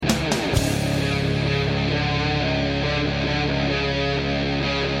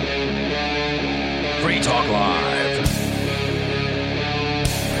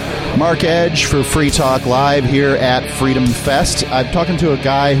Mark Edge for Free Talk Live here at Freedom Fest. I'm talking to a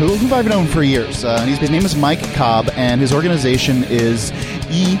guy who I've known for years. His name is Mike Cobb, and his organization is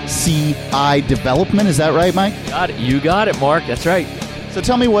ECI Development. Is that right, Mike? Got it. You got it, Mark. That's right. So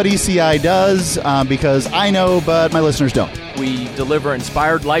tell me what ECI does, because I know, but my listeners don't. We deliver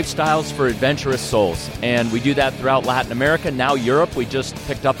inspired lifestyles for adventurous souls, and we do that throughout Latin America, now Europe. We just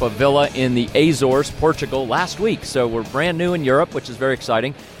picked up a villa in the Azores, Portugal, last week, so we're brand new in Europe, which is very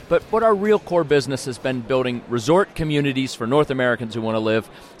exciting. But what our real core business has been building resort communities for North Americans who want to live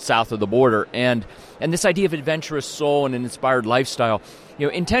south of the border. And this idea of adventurous soul and an inspired lifestyle,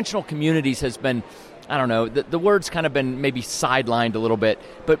 intentional communities has been, I don't know, the word's kind of been maybe sidelined a little bit,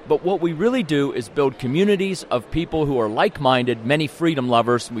 but what we really do is build communities of people who are like-minded, many freedom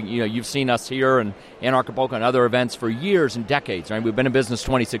lovers. You've seen us here and in Acapulco and other events for years and decades, right? We've been in business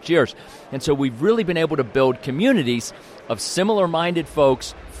 26 years. And so we've really been able to build communities of similar-minded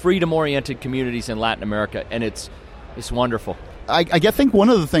folks, freedom-oriented communities in Latin America, and it's wonderful. I think one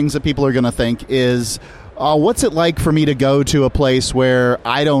of the things that people are going to think is, what's it like for me to go to a place where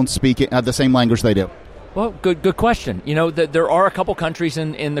I don't speak the same language they do? Well, good question. There are a couple countries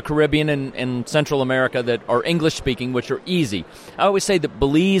in the Caribbean and Central America that are English-speaking, which are easy. I always say that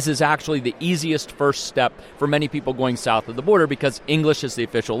Belize is actually the easiest first step for many people going south of the border because English is the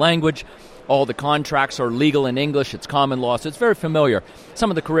official language. All the contracts are legal in English. It's common law, so it's very familiar.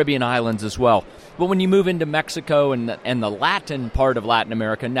 Some of the Caribbean islands as well. But when you move into Mexico and the Latin part of Latin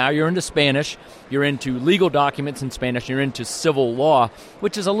America, now you're into Spanish, you're into legal documents in Spanish, you're into civil law,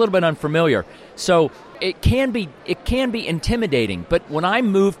 which is a little bit unfamiliar. So it can be intimidating. But when I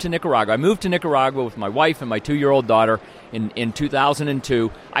moved to Nicaragua with my wife and my 2-year-old daughter in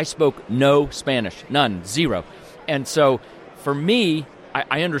 2002. I spoke no Spanish, none, zero. And so for me,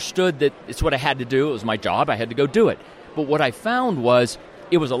 I understood that it's what I had to do. It was my job. I had to go do it. But what I found was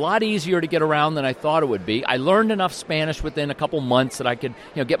it was a lot easier to get around than I thought it would be. I learned enough Spanish within a couple months that I could,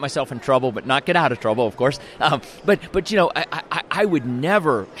 get myself in trouble, but not get out of trouble, of course. But I would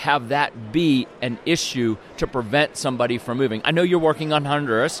never have that be an issue to prevent somebody from moving. I know you're working on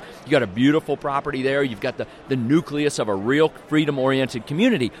Honduras. You got a beautiful property there. You've got the nucleus of a real freedom-oriented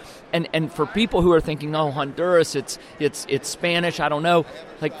community. And for people who are thinking, oh, Honduras, it's Spanish, I don't know,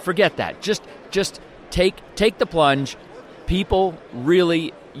 forget that. Just take the plunge. People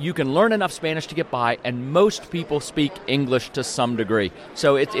really, you can learn enough Spanish to get by, and most people speak English to some degree.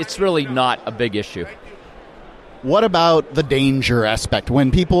 So it's really not a big issue. What about the danger aspect?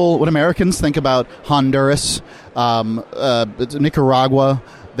 When Americans think about Honduras, Nicaragua,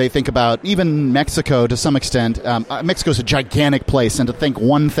 they think about even Mexico to some extent. Mexico's a gigantic place, and to think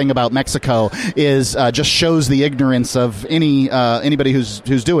one thing about Mexico is just shows the ignorance of anybody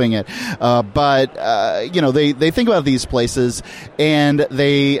who's doing it. But they think about these places, and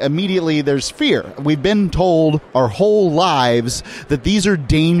they immediately there's fear. We've been told our whole lives that these are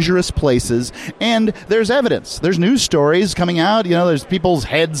dangerous places, and there's evidence. There's news stories coming out. There's people's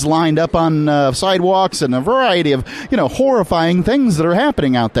heads lined up on sidewalks, and a variety of horrifying things that are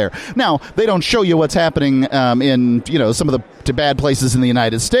happening out there. Now, they don't show you what's happening in some of the bad places in the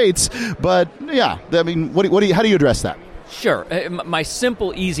United States, but yeah, I mean, how do you address that? Sure. My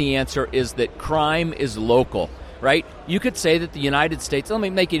simple, easy answer is that crime is local, right? You could say that the United States, let me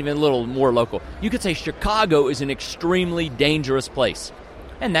make it even a little more local. You could say Chicago is an extremely dangerous place.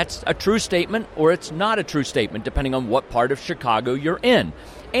 And that's a true statement, or it's not a true statement, depending on what part of Chicago you're in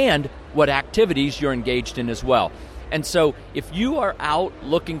and what activities you're engaged in as well. And so if you are out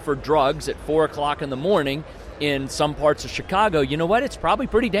looking for drugs at 4 o'clock in the morning in some parts of Chicago, you know what? It's probably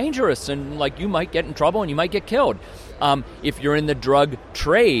pretty dangerous, and you might get in trouble and you might get killed. If you're in the drug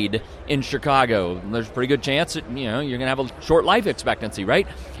trade in Chicago, there's a pretty good chance that you're going to have a short life expectancy, right?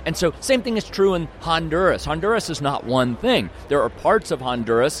 And so same thing is true in Honduras. Honduras is not one thing. There are parts of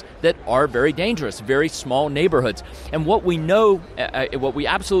Honduras that are very dangerous, very small neighborhoods. And what we know, what we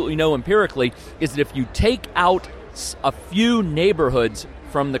absolutely know empirically, is that if you take out a few neighborhoods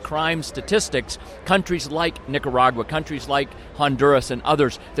from the crime statistics, countries like Nicaragua, countries like Honduras and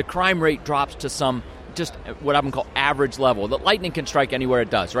others, the crime rate drops to some just what I would call average level. The lightning can strike anywhere it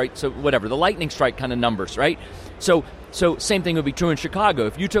does, right? So whatever, the lightning strike kind of numbers, right? So same thing would be true in Chicago.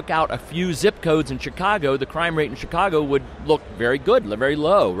 If you took out a few zip codes in Chicago, the crime rate in Chicago would look very good, very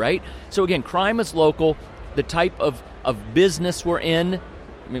low, right? So again, crime is local. The type of business we're in,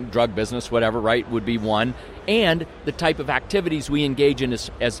 drug business, whatever, right, would be one. And the type of activities we engage in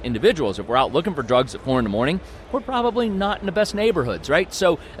as individuals. If we're out looking for drugs at 4 in the morning, we're probably not in the best neighborhoods, right?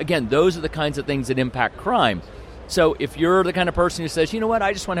 So, again, those are the kinds of things that impact crime. So if you're the kind of person who says, you know what,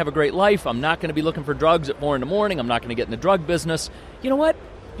 I just want to have a great life, I'm not going to be looking for drugs at 4 in the morning, I'm not going to get in the drug business, you know what?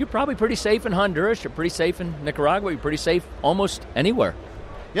 you're probably pretty safe in Honduras, you're pretty safe in Nicaragua, you're pretty safe almost anywhere.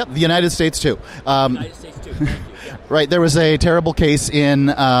 Yep, the United States too. United States too. Thank you. Yeah. Right, there was a terrible case in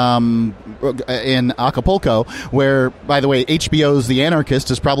Acapulco where, by the way, HBO's The Anarchists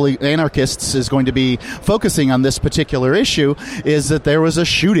is going to be focusing on this particular issue. Is that there was a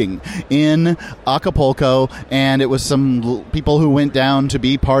shooting in Acapulco, and it was some people who went down to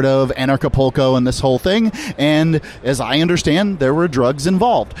be part of Anarchapulco and this whole thing. And as I understand, there were drugs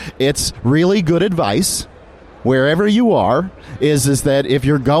involved. It's really good advice, wherever you are, is that if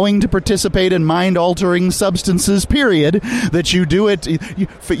you're going to participate in mind-altering substances, period, that you do it,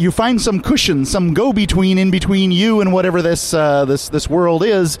 you find some cushion, some go-between in between you and whatever this world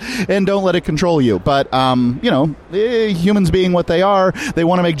is, and don't let it control you. But, humans being what they are, they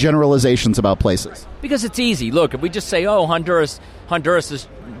want to make generalizations about places. Because it's easy. Look, if we just say, oh, Honduras is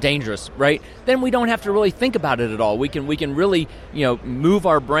dangerous, right? Then we don't have to really think about it at all. We can really, move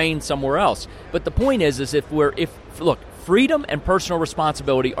our brain somewhere else. But the point is look, freedom and personal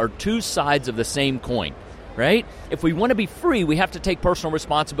responsibility are two sides of the same coin, right? If we want to be free, we have to take personal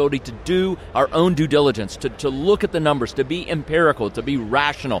responsibility to do our own due diligence, to look at the numbers, to be empirical, to be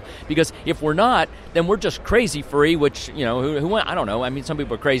rational. Because if we're not, then we're just crazy free, which, who I don't know. I mean, some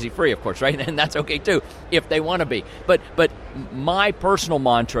people are crazy free, of course, right? And that's okay too, if they want to be. But my personal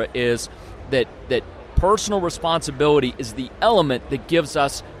mantra is that personal responsibility is the element that gives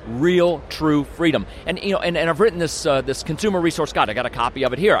us real, true freedom. And and I've written this consumer resource guide. I got a copy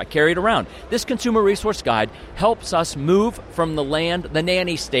of it here. I carry it around. This consumer resource guide helps us move from the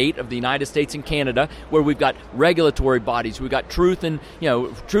nanny state of the United States and Canada, where we've got regulatory bodies, we've got truth in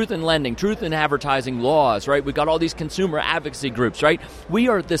lending, truth in advertising laws, right? We've got all these consumer advocacy groups, right? We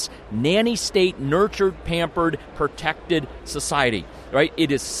are this nanny state, nurtured, pampered, protected society. Right?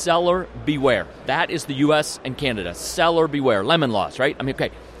 It is seller beware. That is the U.S. and Canada. Seller beware. Lemon laws, right? I mean,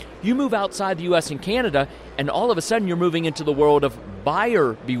 okay. You move outside the U.S. and Canada, and all of a sudden you're moving into the world of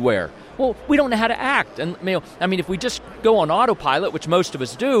buyer beware. Well, we don't know how to act. And if we just go on autopilot, which most of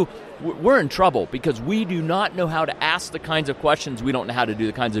us do, we're in trouble because we do not know how to ask the kinds of questions. We don't know how to do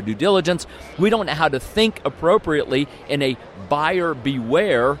the kinds of due diligence. We don't know how to think appropriately in a buyer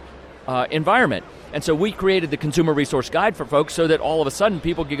beware environment. And so we created the Consumer Resource Guide for folks so that all of a sudden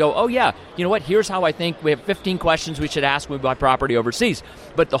people could go, oh yeah, you know what, here's how I think we have 15 questions we should ask when we buy property overseas.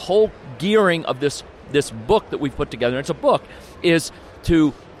 But the whole gearing of this book that we've put together, it's a book, is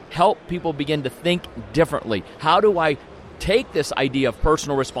to help people begin to think differently. How do I take this idea of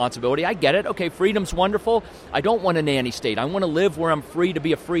personal responsibility? I get it. Okay, freedom's wonderful. I don't want a nanny state. I want to live where I'm free to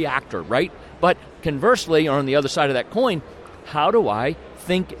be a free actor, right? But conversely, or on the other side of that coin, how do I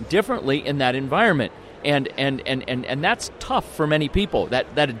think differently in that environment? And that's tough for many people, that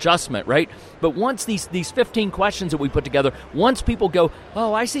adjustment, right? But once these 15 questions that we put together, once people go,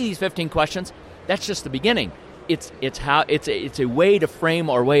 oh, I see these 15 questions, that's just the beginning. It's a way to frame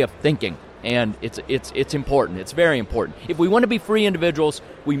our way of thinking, and it's important. It's very important. If we want to be free individuals,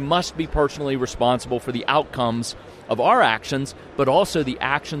 we must be personally responsible for the outcomes of our actions, but also the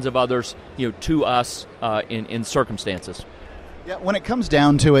actions of others, to us in circumstances. Yeah, when it comes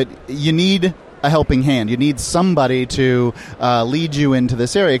down to it, you need a helping hand. You need somebody to lead you into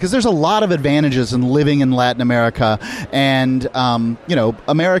this area, because there's a lot of advantages in living in Latin America, and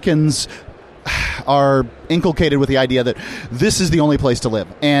Americans are inculcated with the idea that this is the only place to live,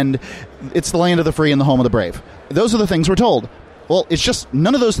 and it's the land of the free and the home of the brave. Those are the things we're told. Well, it's just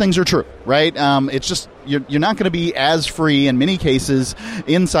none of those things are true, right? It's just you're not going to be as free in many cases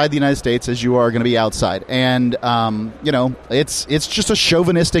inside the United States as you are going to be outside, and it's just a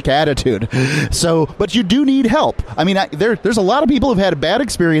chauvinistic attitude. So, but you do need help. I mean, there's a lot of people who've had bad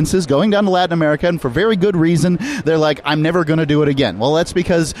experiences going down to Latin America, and for very good reason. They're like, I'm never going to do it again. Well, that's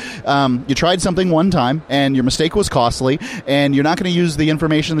because you tried something one time, and your mistake was costly, and you're not going to use the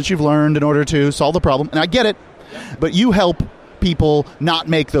information that you've learned in order to solve the problem. And I get it, but you help people not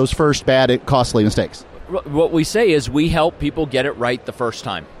make those first bad, costly mistakes. What we say is we help people get it right the first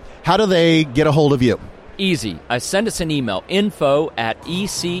time. How do they get a hold of you? Easy. Send us an email,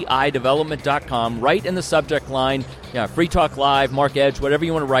 info@ecidevelopment.com. Write in the subject line, Free Talk Live, Mark Edge, whatever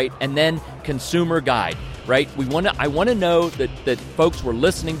you want to write, and then Consumer Guide. Right? I want to know that folks were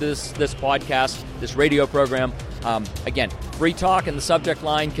listening to this podcast, this radio program. Again, Free Talk in the subject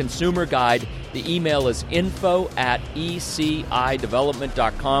line, Consumer Guide. The email is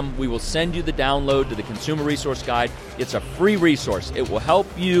info@ecidevelopment.com. We will send you the download to the Consumer Resource Guide. It's a free resource. It will help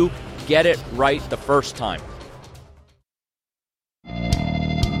you get it right the first time.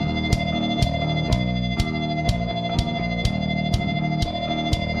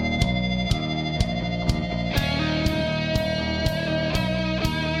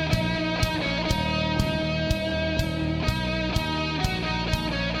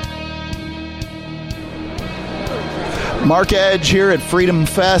 Mark Edge here at Freedom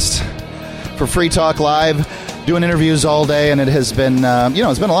Fest for Free Talk Live, doing interviews all day, and it has been,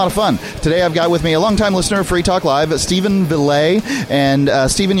 it's been a lot of fun. Today I've got with me a longtime listener of Free Talk Live, Stephen Villay. And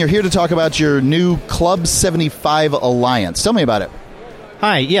Stephen, you're here to talk about your new Club 75 Alliance. Tell me about it.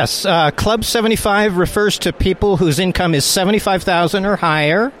 Hi, yes. Club 75 refers to people whose income is $75,000 or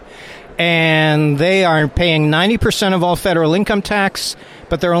higher, and they are paying 90% of all federal income tax,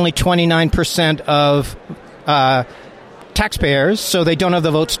 but they're only 29% of taxpayers, so they don't have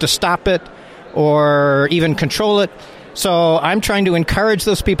the votes to stop it or even control it. So I'm trying to encourage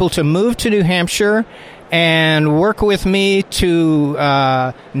those people to move to New Hampshire and work with me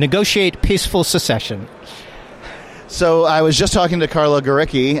to negotiate peaceful secession. So I was just talking to Carla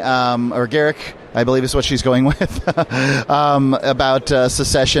Garicki, or Garrick, I believe is what she's going with, about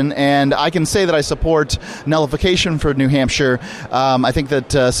secession, and I can say that I support nullification for New Hampshire. I think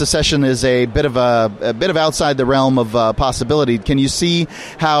that secession is a bit of outside the realm of possibility. Can you see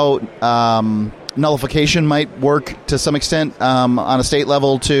how nullification might work to some extent on a state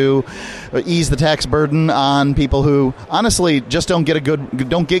level to ease the tax burden on people who honestly just don't get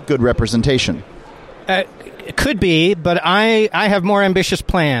good representation? It could be, but I have more ambitious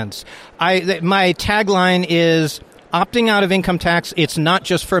plans. My tagline is opting out of income tax. It's not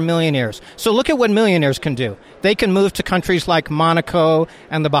just for millionaires. So look at what millionaires can do. They can move to countries like Monaco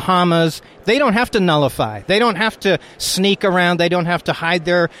and the Bahamas. They don't have to nullify. They don't have to sneak around. They don't have to hide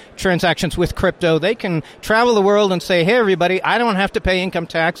their transactions with crypto. They can travel the world and say, hey, everybody, I don't have to pay income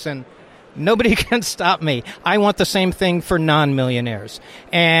tax, and nobody can stop me. I want the same thing for non-millionaires.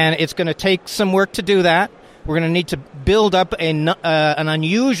 And it's going to take some work to do that. We're going to need to build up an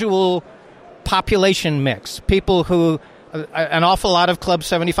unusual population mix. People who, an awful lot of Club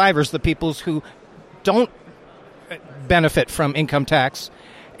 75ers, the people who don't benefit from income tax,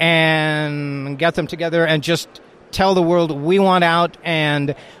 and get them together and just tell the world we want out,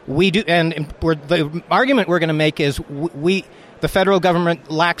 and we do. And the argument we're going to make is the federal government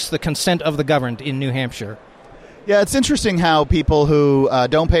lacks the consent of the governed in New Hampshire. Yeah, it's interesting how people who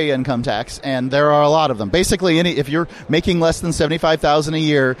don't pay income tax, and there are a lot of them. Basically, if you're making less than $75,000 a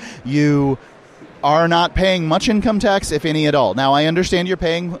year, you are not paying much income tax, if any at all. Now, I understand you're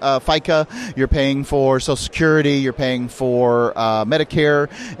paying FICA, you're paying for Social Security, you're paying for Medicare,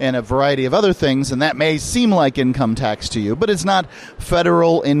 and a variety of other things, and that may seem like income tax to you, but it's not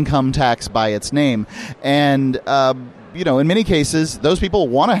federal income tax by its name. And in many cases, those people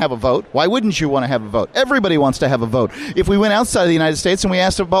want to have a vote. Why wouldn't you want to have a vote? Everybody wants to have a vote. If we went outside of the United States and we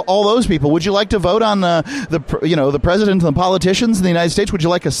asked about all those people, would you like to vote on the president and the politicians in the United States? Would you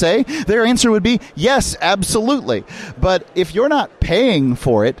like a say? Their answer would be yes, absolutely. But if you're not paying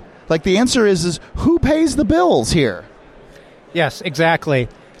for it, like the answer is who pays the bills here? Yes, exactly.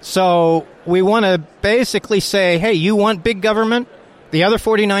 So we want to basically say, hey, you want big government? The other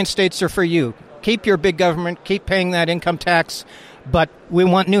 49 states are for you. Keep your big government, keep paying that income tax, but we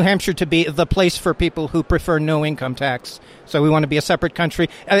want New Hampshire to be the place for people who prefer no income tax. So we want to be a separate country,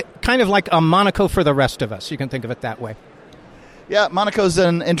 kind of like a Monaco for the rest of us. You can think of it that way. Yeah, Monaco's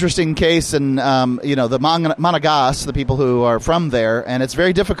an interesting case, and the Monegasque, the people who are from there, and it's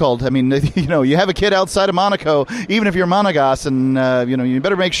very difficult. I mean, you have a kid outside of Monaco, even if you're Monegasque, and you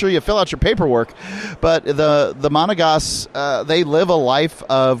better make sure you fill out your paperwork. But the Monegasque, they live a life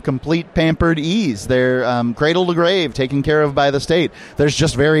of complete pampered ease. They're cradle to grave, taken care of by the state. There's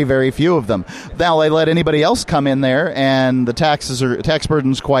just very, very few of them. Now they let anybody else come in there, and the tax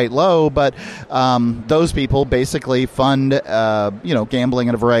burden's quite low. But those people basically fund. Gambling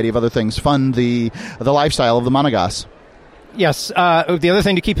and a variety of other things fund the lifestyle of the Monegasque. Yes. The other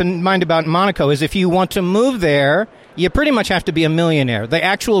thing to keep in mind about Monaco is if you want to move there, you pretty much have to be a millionaire. The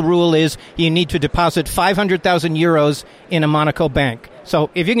actual rule is you need to deposit 500,000 euros in a Monaco bank.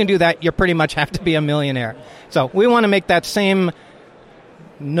 So if you can do that, you pretty much have to be a millionaire. So we want to make that same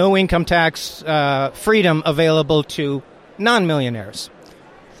no income tax freedom available to non-millionaires.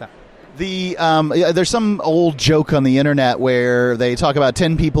 There's some old joke on the internet where they talk about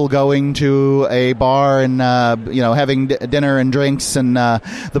 10 people going to a bar and having dinner and drinks, and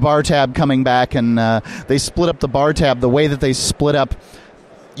the bar tab coming back, and they split up the bar tab the way that they split up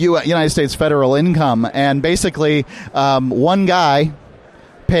United States federal income, and basically one guy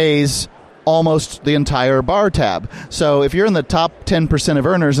pays almost the entire bar tab. So if you're in the top 10% of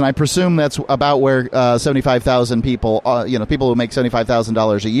earners, and I presume that's about where 75,000 people, people who make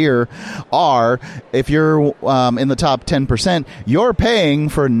 $75,000 a year are, if you're in the top 10%, you're paying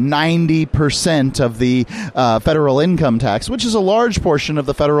for 90% of the federal income tax, which is a large portion of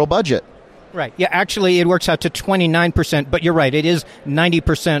the federal budget. Right. Yeah, actually, it works out to 29%, but you're right. It is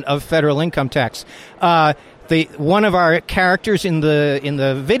 90% of federal income tax. one of our characters in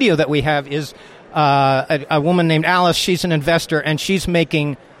the video that we have is a woman named Alice. She's an investor, and she's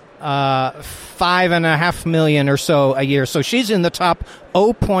making $5.5 million or so a year. So she's in the top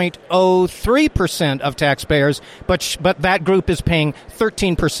 0.03% of taxpayers, but that group is paying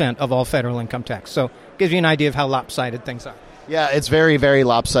 13% of all federal income tax. So gives you an idea of how lopsided things are. Yeah, it's very, very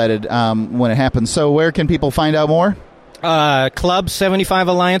lopsided when it happens. So where can people find out more?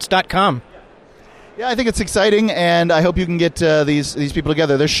 Club75alliance.com. Yeah, I think it's exciting, and I hope you can get these people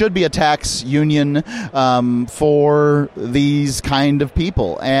together. There should be a tax union for these kind of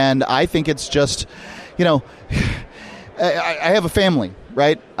people, and I think it's just, I have a family,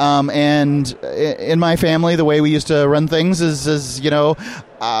 right? And in my family, the way we used to run things is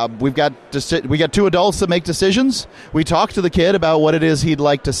we've got two adults that make decisions. We talk to the kid about what it is he'd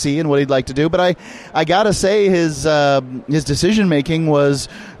like to see and what he'd like to do. But I gotta say his decision making was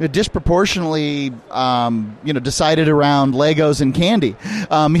disproportionately decided around Legos and candy.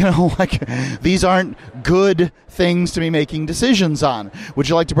 These aren't good things to be making decisions on. Would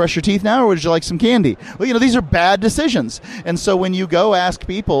you like to brush your teeth now, or would you like some candy? Well, these are bad decisions. And so when you go ask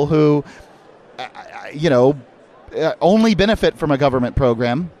people who only benefit from a government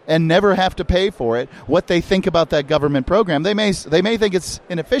program and never have to pay for it, what they think about that government program, they may think it's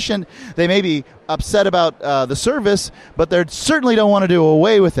inefficient. They may be upset about the service, but they certainly don't want to do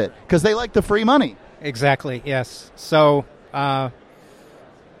away with it because they like the free money. Exactly. Yes. So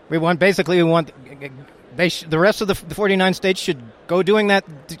we want the rest of the 49 states should go doing that,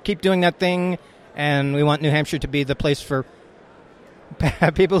 keep doing that thing, and we want New Hampshire to be the place for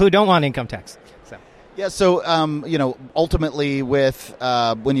people who don't want income tax. Yeah, so ultimately, with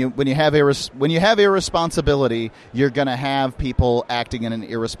when you have irresponsibility, you're going to have people acting in an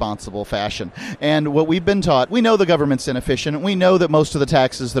irresponsible fashion. And what we've been taught, we know the government's inefficient. We know that most of the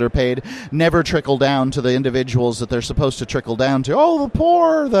taxes that are paid never trickle down to the individuals that they're supposed to trickle down to. Oh, the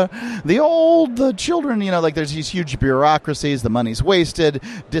poor, the old, the children. There's these huge bureaucracies. The money's wasted,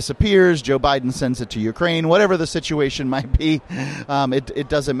 disappears. Joe Biden sends it to Ukraine. Whatever the situation might be, it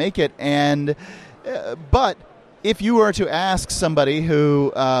doesn't make it. And but if you were to ask somebody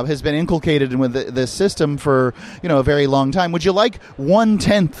who has been inculcated with this system for a very long time, would you like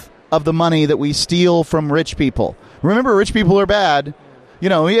 1/10 of the money that we steal from rich people? Remember, rich people are bad.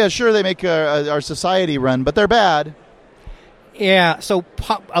 Sure, they make our society run, but they're bad. Yeah, so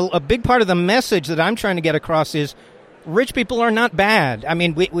a big part of the message that I'm trying to get across is rich people are not bad. I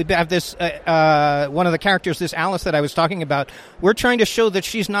mean, we have this, one of the characters, this Alice that I was talking about, we're trying to show that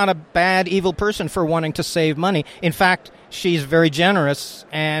she's not a bad, evil person for wanting to save money. In fact, she's very generous,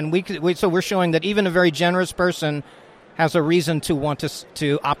 and so we're showing that even a very generous person has a reason to want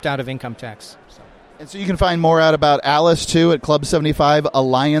to opt out of income tax. And so you can find more out about Alice, too, at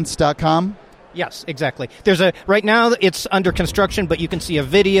club75alliance.com. Yes, exactly. Right now it's under construction, but you can see a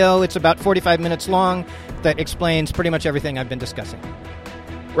video. It's about 45 minutes long that explains pretty much everything I've been discussing.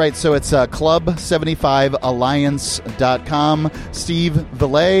 Right, so it's club75alliance.com. Steve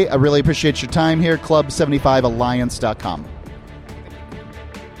Villay, I really appreciate your time here. club75alliance.com.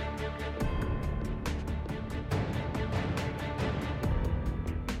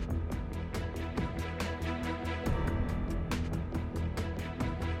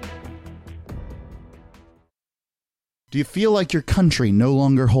 Do you feel like your country no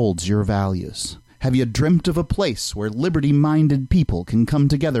longer holds your values? Have you dreamt of a place where liberty-minded people can come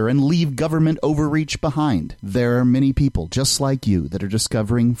together and leave government overreach behind? There are many people just like you that are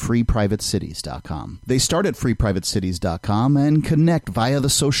discovering freeprivatecities.com. They start at freeprivatecities.com and connect via the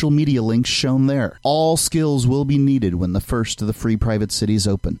social media links shown there. All skills will be needed when the first of the Free Private Cities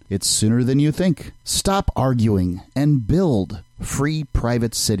open. It's sooner than you think. Stop arguing and build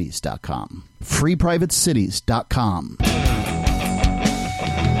freeprivatecities.com. freeprivatecities.com.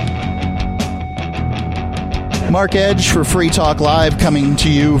 Mark Edge for Free Talk Live, coming to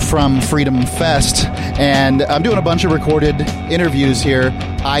you from Freedom Fest, and I'm doing a bunch of recorded interviews here.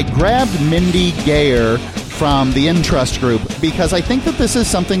 I grabbed Mindy Geyer from the Entrust Group because I think that this is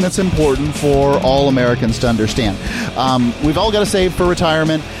something that's important for all Americans to understand. We've all got to save for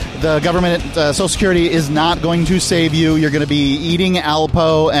retirement. The government, Social Security, is not going to save you. You're going to be eating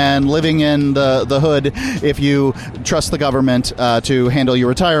Alpo and living in the hood if you trust the government to handle your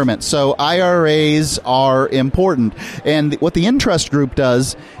retirement. So IRAs are important. And what the Entrust Group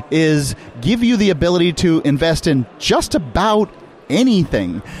does is give you the ability to invest in just about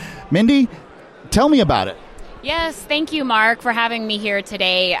anything. Mindy, tell me about it. Yes, thank you, Mark, for having me here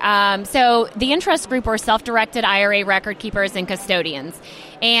today. So the Entrust Group are self-directed IRA record keepers and custodians.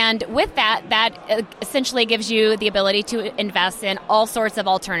 And with that, that essentially gives you the ability to invest in all sorts of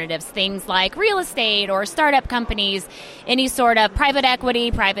alternatives, things like real estate or startup companies, any sort of private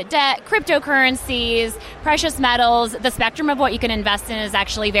equity, private debt, cryptocurrencies, precious metals. The spectrum of what you can invest in is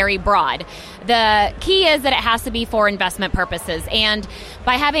actually very broad. The key is that it has to be for investment purposes. And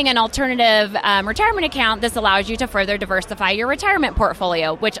by having an alternative retirement account, this allows you to further diversify your retirement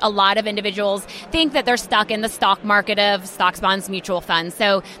portfolio, which a lot of individuals think that they're stuck in the stock market of stocks, bonds, mutual funds.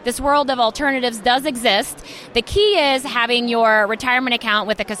 So this world of alternatives does exist. The key is having your retirement account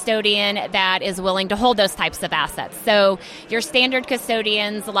with a custodian that is willing to hold those types of assets. So your standard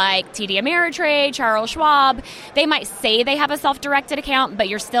custodians like TD Ameritrade, Charles Schwab, they might say they have a self-directed account, but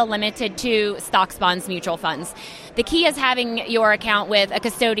you're still limited to stocks, bonds, mutual funds. The key is having your account with a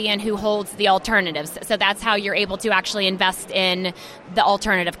custodian who holds the alternatives. So that's how you're able to actually invest in the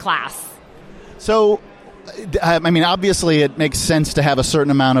alternative class. So, I mean, obviously it makes sense to have a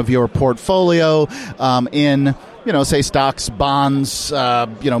certain amount of your portfolio in, say stocks, bonds,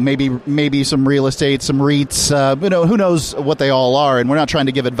 maybe some real estate, some REITs, who knows what they all are. And we're not trying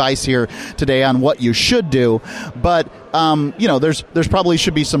to give advice here today on what you should do. But, there's probably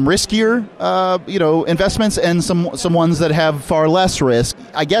should be some riskier, investments and some ones that have far less risk.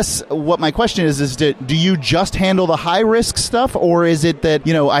 I guess what my question is do you just handle the high risk stuff, or is it that,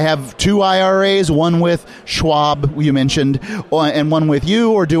 I have 2 IRAs, one with Schwab, you mentioned, and one with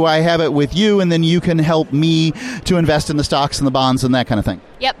you, or do I have it with you and then you can help me to invest in the stocks and the bonds and that kind of thing?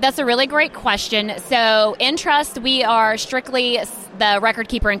 Yep, that's a really great question. So in Trust, we are strictly the record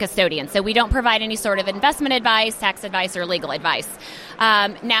keeper and custodian. So we don't provide any sort of investment advice, tax advice, or legal advice.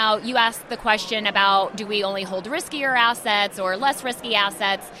 Now, you asked the question about do we only hold riskier assets or less risky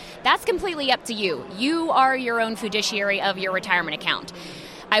assets? That's completely up to you. You are your own fiduciary of your retirement account.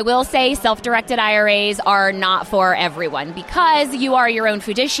 I will say self-directed IRAs are not for everyone. Because you are your own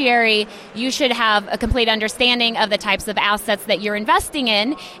fiduciary, you should have a complete understanding of the types of assets that you're investing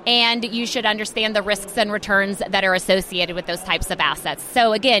in, and you should understand the risks and returns that are associated with those types of assets.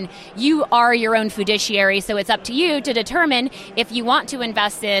 So again, you are your own fiduciary, so it's up to you to determine if you want to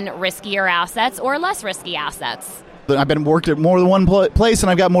invest in riskier assets or less risky assets. I've been worked at more than one place, and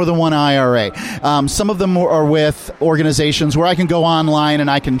I've got more than one IRA. Some of them are with organizations where I can go online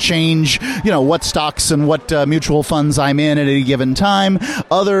and I can change, what stocks and what mutual funds I'm in at any given time.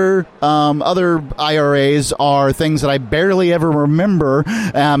 Other IRAs are things that I barely ever remember,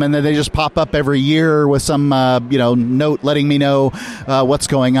 and then they just pop up every year with some, note letting me know what's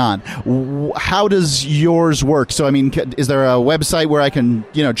going on. How does yours work? So, I mean, is there a website where I can,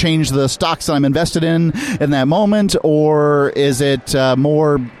 change the stocks that I'm invested in that moment? Or is it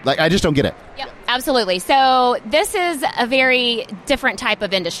more like I just don't get it? Yep, absolutely. So this is a very different type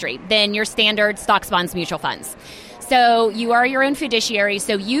of industry than your standard stocks, bonds, mutual funds. So you are your own fiduciary,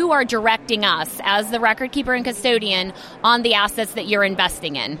 so you are directing us as the record keeper and custodian on the assets that you're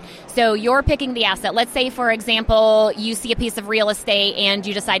investing in. So you're picking the asset. Let's say, for example, you see a piece of real estate and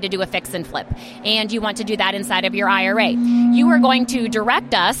you decide to do a fix and flip, and you want to do that inside of your IRA. You are going to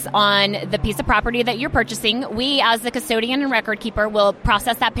direct us on the piece of property that you're purchasing. We, as the custodian and record keeper, will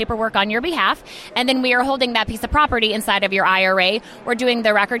process that paperwork on your behalf, and then we are holding that piece of property inside of your IRA. We're doing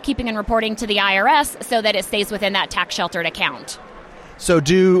the record keeping and reporting to the IRS so that it stays within that tax sheltered account. So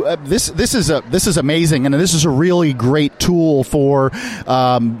this is amazing, and this is a really great tool for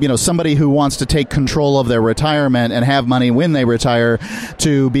somebody who wants to take control of their retirement and have money when they retire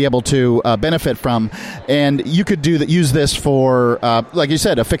to be able to benefit from. And you could use this for like you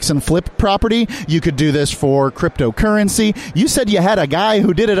said, a fix and flip property. You could do this for cryptocurrency. You said you had a guy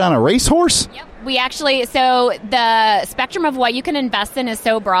who did it on a racehorse? Yep. So the spectrum of what you can invest in is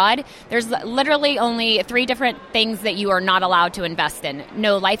so broad. There's literally only 3 different things that you are not allowed to invest in.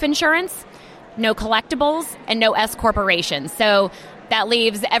 No life insurance, no collectibles, and no S corporations. So that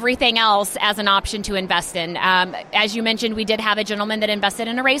leaves everything else as an option to invest in. As you mentioned, we did have a gentleman that invested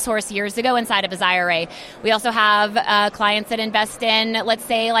in a racehorse years ago inside of his IRA. We also have clients that invest in, let's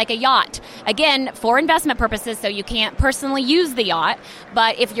say, like a yacht. Again, for investment purposes, so you can't personally use the yacht,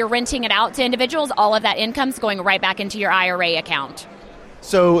 but if you're renting it out to individuals, all of that income's going right back into your IRA account.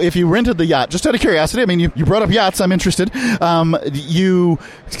 So if you rented the yacht, just out of curiosity, I mean, you brought up yachts, I'm interested. You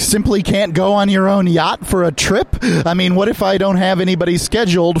simply can't go on your own yacht for a trip? I mean, what if I don't have anybody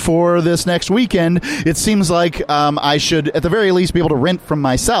scheduled for this next weekend? It seems like I should, at the very least, be able to rent from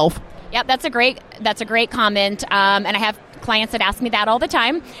myself. Yep, that's a great comment, and I have clients that ask me that all the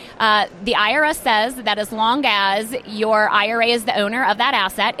time. The IRS says that as long as your IRA is the owner of that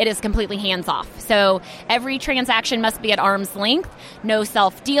asset, it is completely hands-off. So every transaction must be at arm's length, no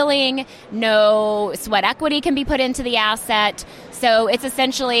self-dealing, no sweat equity can be put into the asset. So it's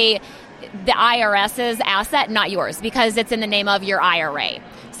essentially the IRS's asset, not yours, because it's in the name of your IRA.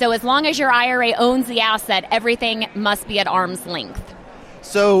 So as long as your IRA owns the asset, everything must be at arm's length.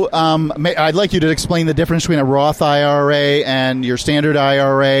 So I'd like you to explain the difference between a Roth IRA and your standard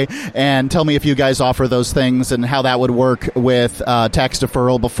IRA, and tell me if you guys offer those things and how that would work with tax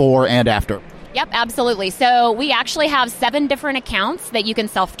deferral before and after. Yep, absolutely. So we actually have 7 different accounts that you can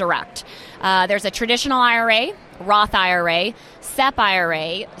self-direct. There's a traditional IRA, Roth IRA, SEP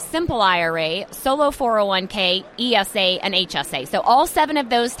IRA, Simple IRA, Solo 401k, ESA, and HSA. So all 7 of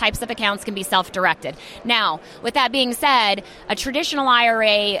those types of accounts can be self-directed. Now, with that being said, a traditional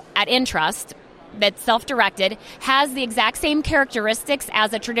IRA at Intrust that's self-directed has the exact same characteristics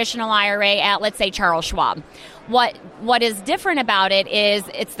as a traditional IRA at, let's say, Charles Schwab. What is different about it is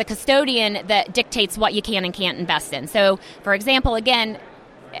it's the custodian that dictates what you can and can't invest in. So, for example, again,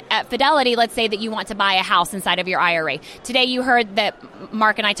 at Fidelity, let's say that you want to buy a house inside of your IRA. Today you heard that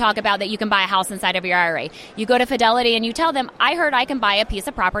Mark and I talk about that you can buy a house inside of your IRA. You go to Fidelity and you tell them, I heard I can buy a piece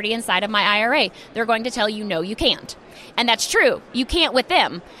of property inside of my IRA. They're going to tell you, no, you can't. And that's true. You can't with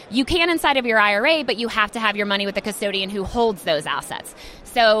them. You can inside of your IRA, but you have to have your money with the custodian who holds those assets.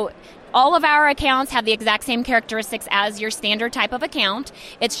 So all of our accounts have the exact same characteristics as your standard type of account.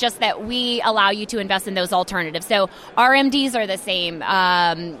 It's just that we allow you to invest in those alternatives. So RMDs are the same.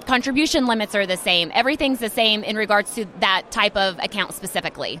 Contribution limits are the same. Everything's the same in regards to that type of account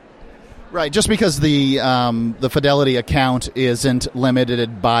specifically. Right, just because the Fidelity account isn't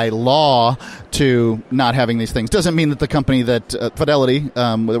limited by law to not having these things doesn't mean that the company that Fidelity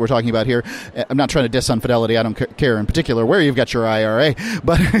that we're talking about here. I'm not trying to diss on Fidelity. I don't care in particular where you've got your IRA,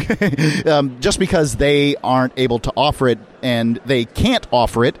 but just because they aren't able to offer it and they can't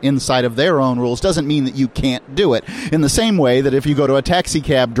offer it inside of their own rules doesn't mean that you can't do it. In the same way that if you go to a taxi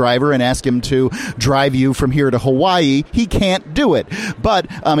cab driver and ask him to drive you from here to Hawaii, he can't do it. But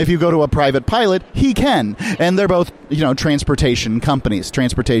if you go to a private pilot, he can. And they're both, transportation companies,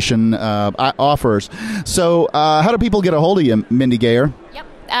 transportation offers. So how do people get a hold of you, Mindy Gayer? Yep.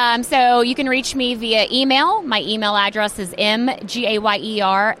 So you can reach me via email. My email address is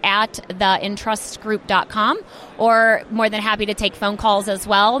mgayer@theintrustgroup.com, or more than happy to take phone calls as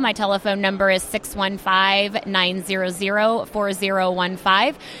well. My telephone number is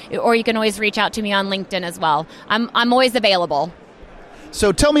 615-900-4015, or you can always reach out to me on LinkedIn as well. I'm always available.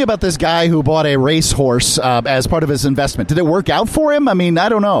 So tell me about this guy who bought a racehorse as part of his investment. Did it work out for him? I mean, I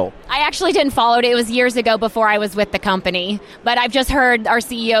don't know. I actually didn't follow it. It was years ago before I was with the company. But I've just heard our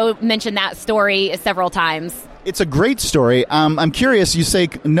CEO mention that story several times. It's a great story. I'm curious, you say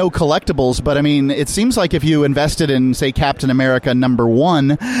no collectibles, but I mean, it seems like if you invested in, say, Captain America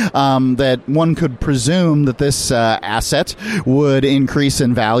 #1, that one could presume that this asset would increase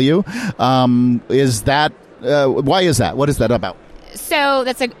in value. Is that why is that? What is that about? So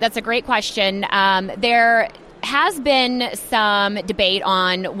that's a great question. There has been some debate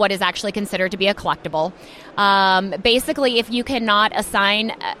on what is actually considered to be a collectible. Basically, if you cannot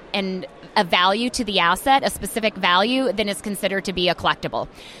assign a value to the asset, a specific value, then it's considered to be a collectible.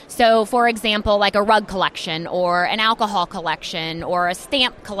 So, for example, like a rug collection or an alcohol collection or a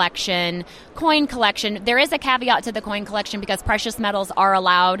stamp collection, coin collection. There is a caveat to the coin collection because precious metals are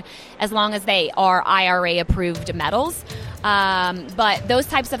allowed as long as they are IRA-approved metals. But those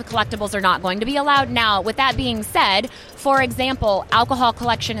types of collectibles are not going to be allowed. Now, with that being said, for example, alcohol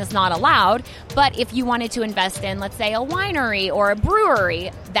collection is not allowed, but if you wanted to invest in, let's say, a winery or a brewery,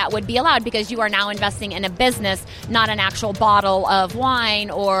 that would be allowed because you are now investing in a business, not an actual bottle of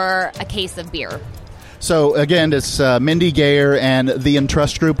wine or a case of beer. So, again, it's Mindy Gayer and The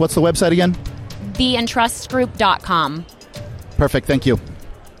Entrust Group. What's the website again? TheEntrustGroup.com. Perfect. Thank you.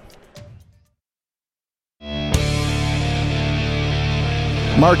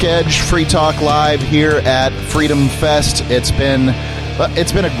 Mark Edge, Free Talk Live here at Freedom Fest. It's been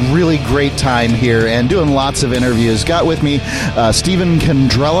a really great time here and doing lots of interviews. Got with me Stephen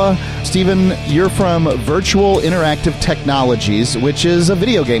Condrella. Stephen, you're from Virtual Interactive Technologies, which is a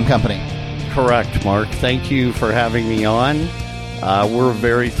video game company. Correct, Mark. Thank you for having me on. We're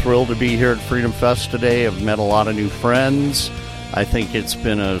very thrilled to be here at Freedom Fest today. I've met a lot of new friends. I think it's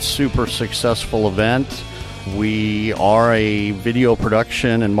been a super successful event. We are a video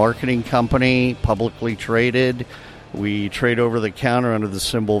production and marketing company, publicly traded. We trade over the counter under the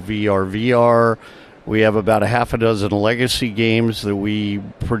symbol VRVR. We have about a half a dozen legacy games that we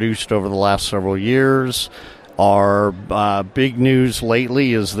produced over the last several years. Our big news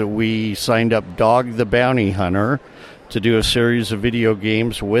lately is that we signed up Dog the Bounty Hunter to do a series of video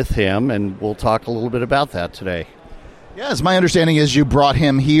games with him, and we'll talk a little bit about that today. Yes, my understanding is you brought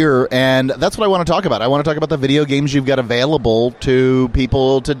him here, and that's what I want to talk about. I want to talk about the video games you've got available to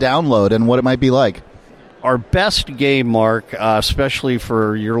people to download and what it might be like. Our best game, Mark, especially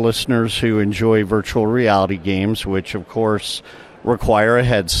for your listeners who enjoy virtual reality games, which, of course, require a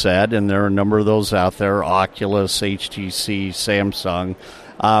headset, and there are a number of those out there, Oculus, HTC, Samsung.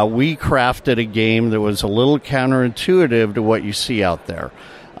 We crafted a game that was a little counterintuitive to what you see out there.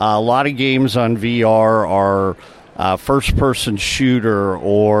 A lot of games on VR are first-person shooter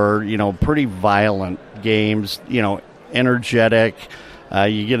or, pretty violent games, energetic.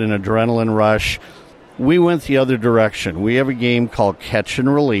 You get an adrenaline rush. We went the other direction. We have a game called Catch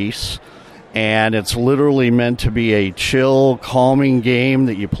and Release, and it's literally meant to be a chill, calming game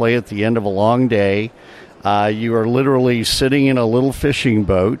that you play at the end of a long day. You are literally sitting in a little fishing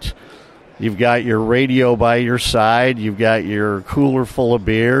boat. You've got your radio by your side. You've got your cooler full of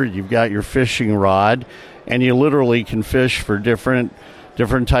beer. You've got your fishing rod. And you literally can fish for different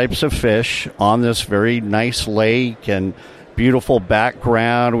types of fish on this very nice lake and beautiful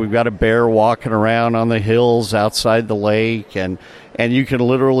background. We've got a bear walking around on the hills outside the lake. And you can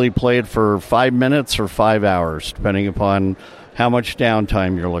literally play it for 5 minutes or 5 hours, depending upon how much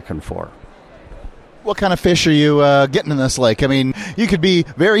downtime you're looking for. What kind of fish are you getting in this lake? I mean, you could be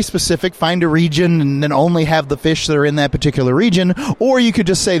very specific, find a region, and then only have the fish that are in that particular region, or you could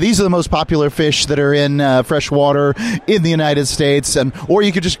just say these are the most popular fish that are in freshwater in the United States, or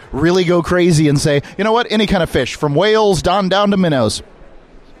you could just really go crazy and say, you know what, any kind of fish, from whales down to minnows.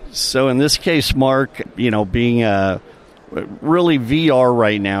 So in this case, Mark, being really VR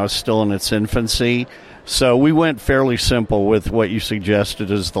right now is still in its infancy. So we went fairly simple with what you suggested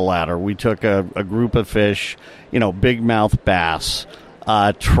as the latter. We took a group of fish, big mouth bass,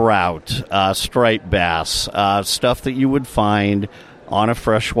 trout, striped bass, stuff that you would find on a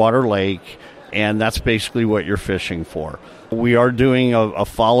freshwater lake, and that's basically what you're fishing for. We are doing a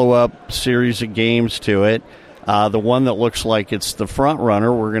follow-up series of games to it. The one that looks like it's the front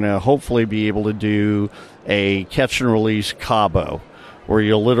runner, we're going to hopefully be able to do a catch and release Cabo, where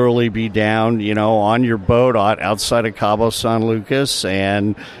you'll literally be down, on your boat outside of Cabo San Lucas,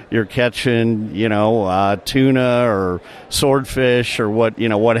 and you're catching, tuna or swordfish or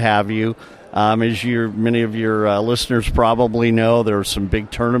what have you. As many of your listeners probably know, there are some big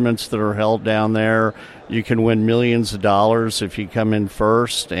tournaments that are held down there. You can win millions of dollars if you come in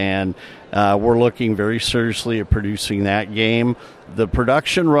first, and we're looking very seriously at producing that game. The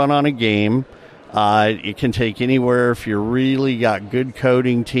production run on a game, it can take anywhere if you're really got good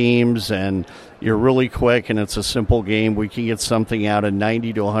coding teams and you're really quick and it's a simple game. We can get something out in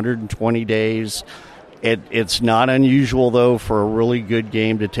 90 to 120 days. It's not unusual, though, for a really good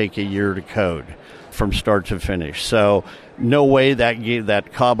game to take a year to code from start to finish. So no way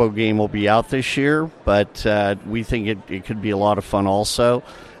that Cabo game will be out this year, but we think it could be a lot of fun also.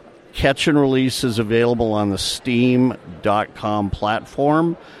 Catch and Release is available on the Steam.com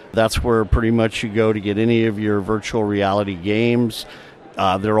platform. That's where pretty much you go to get any of your virtual reality games.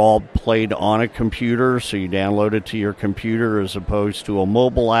 They're all played on a computer, so you download it to your computer as opposed to a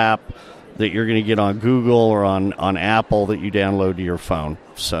mobile app that you're going to get on Google or on Apple that you download to your phone.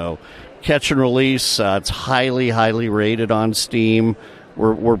 So Catch and Release, it's highly, highly rated on Steam.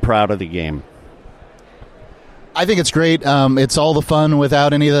 We're proud of the game. I think it's great. It's all the fun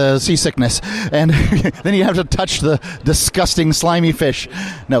without any of the seasickness. And then you have to touch the disgusting, slimy fish.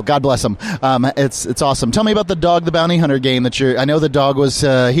 No, God bless them. It's awesome. Tell me about the Dog the Bounty Hunter game I know the dog was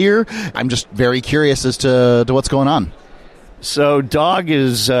here. I'm just very curious as to what's going on. So Dog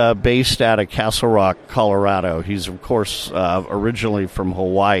is based out of Castle Rock, Colorado. He's, of course, originally from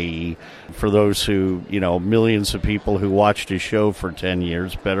Hawaii. For those who, millions of people who watched his show for 10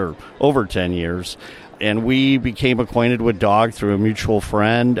 years, over 10 years. And we became acquainted with Dog through a mutual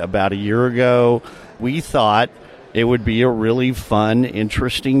friend about a year ago. We thought it would be a really fun,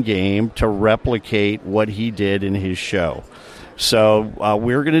 interesting game to replicate what he did in his show. So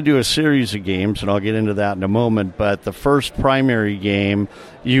we're going to do a series of games, and I'll get into that in a moment. But the first primary game,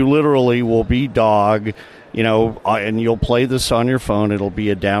 you literally will be Dog, and you'll play this on your phone. It'll be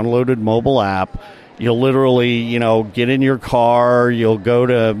a downloaded mobile app. You'll literally, get in your car. You'll go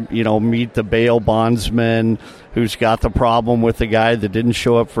to, meet the bail bondsman who's got the problem with the guy that didn't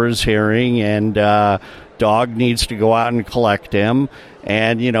show up for his hearing, and Dog needs to go out and collect him.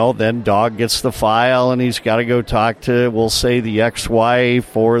 And, then Dog gets the file, and he's got to go talk to, we'll say, the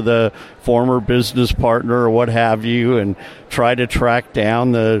ex-wife or the former business partner or what have you, and try to track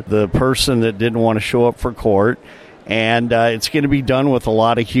down the person that didn't want to show up for court. And it's going to be done with a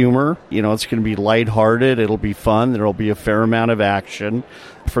lot of humor. It's going to be lighthearted. It'll be fun. There'll be a fair amount of action.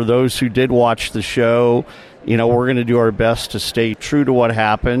 For those who did watch the show, we're going to do our best to stay true to what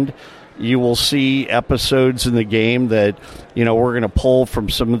happened. You will see episodes in the game that, we're going to pull from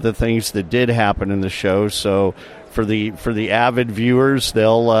some of the things that did happen in the show. So for the avid viewers,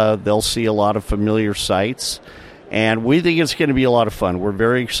 they'll see a lot of familiar sights. And we think it's going to be a lot of fun. We're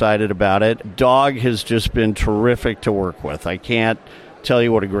very excited about it. Dog has just been terrific to work with. I can't tell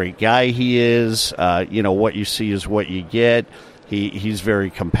you what a great guy he is. What you see is what you get. He's very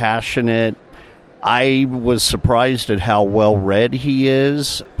compassionate. I was surprised at how well-read he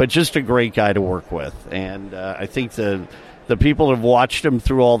is, but just a great guy to work with. And I think the people that have watched him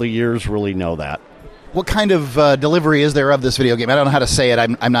through all the years really know that. What kind of delivery is there of this video game? I don't know how to say it.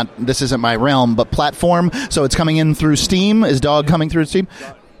 I'm not. This isn't my realm. But platform. So it's coming in through Steam. Is Dog coming through Steam?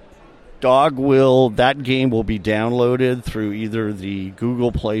 That game will be downloaded through either the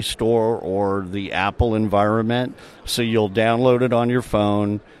Google Play Store or the Apple environment. So you'll download it on your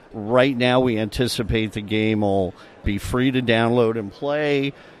phone. Right now, we anticipate the game will be free to download and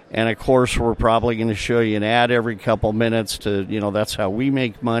play. And, of course, we're probably going to show you an ad every couple minutes that's how we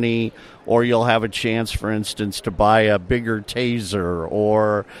make money. Or you'll have a chance, for instance, to buy a bigger taser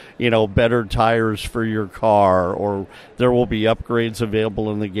or, better tires for your car. Or there will be upgrades available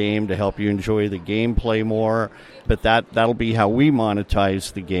in the game to help you enjoy the gameplay more. But that'll be how we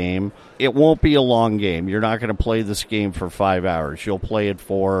monetize the game. It won't be a long game. You're not going to play this game for 5 hours. You'll play it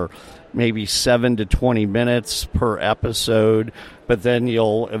for maybe 7 to 20 minutes per episode, but then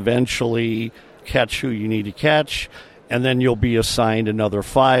you'll eventually catch who you need to catch, and then you'll be assigned another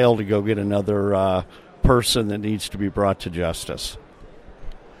file to go get another person that needs to be brought to justice.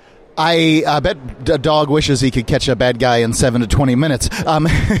 I bet a dog wishes he could catch a bad guy in 7 to 20 minutes,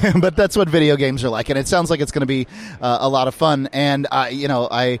 but that's what video games are like, and it sounds like it's going to be a lot of fun, and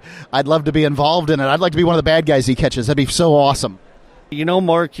I'd love to be involved in it. I'd like to be one of the bad guys he catches. That'd be so awesome.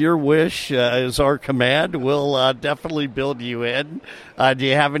 Mark, your wish is our command. We'll definitely build you in. Do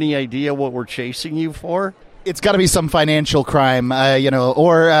you have any idea what we're chasing you for? It's got to be some financial crime,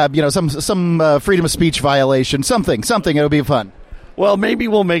 or some freedom of speech violation. Something. It'll be fun. Well, maybe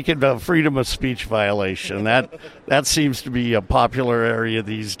we'll make it a freedom of speech violation. That seems to be a popular area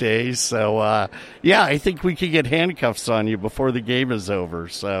these days. So, I think we could get handcuffs on you before the game is over.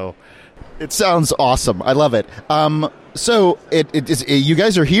 So. It sounds awesome. I love it. So you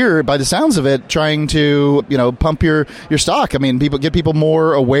guys are here, by the sounds of it, trying to pump your stock. I mean, get people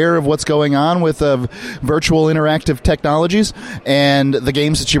more aware of what's going on with virtual interactive technologies and the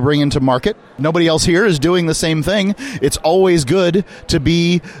games that you bring into market. Nobody else here is doing the same thing. It's always good to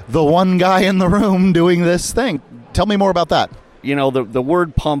be the one guy in the room doing this thing. Tell me more about that. The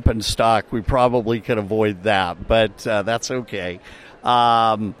word pump and stock, we probably could avoid that, but that's okay.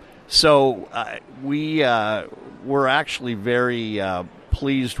 So we're actually very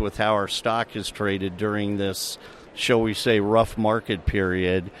pleased with how our stock is traded during this, shall we say, rough market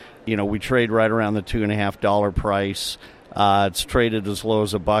period. We trade right around the $2.50 price. It's traded as low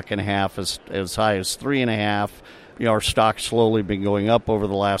as $1.50, as high as $3.50. Our stock's slowly been going up over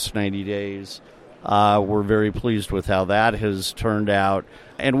the last 90 days. We're very pleased with how that has turned out.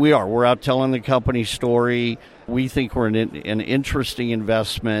 And we're out telling the company story. We think we're an interesting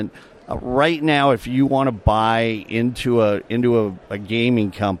investment. Right now, if you want to buy into a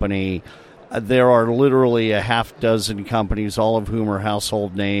gaming company, there are literally a half dozen companies, all of whom are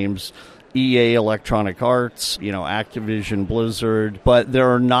household names. EA, Electronic Arts, Activision, Blizzard. But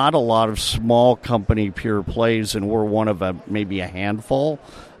there are not a lot of small company pure plays, and we're one of maybe a handful.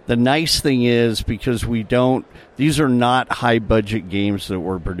 The nice thing is, because these are not high-budget games that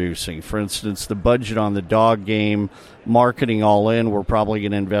we're producing. For instance, the budget on the dog game, marketing all in, we're probably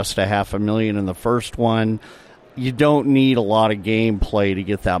going to invest $500,000 in the first one. You don't need a lot of gameplay to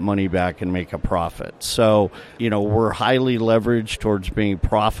get that money back and make a profit. So, we're highly leveraged towards being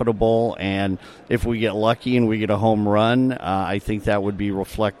profitable, and if we get lucky and we get a home run, I think that would be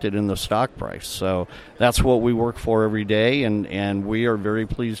reflected in the stock price. So that's what we work for every day, and we are very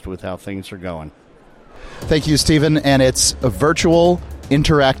pleased with how things are going. Thank you, Stephen. And it's Virtual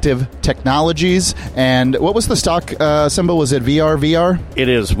Interactive Technologies. And what was the stock symbol? Was it VRVR? It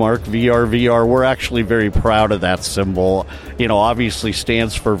is, Mark, VRVR. We're actually very proud of that symbol. Obviously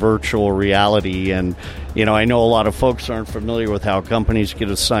stands for virtual reality. And, I know a lot of folks aren't familiar with how companies get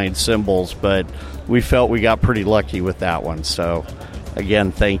assigned symbols, but we felt we got pretty lucky with that one. So,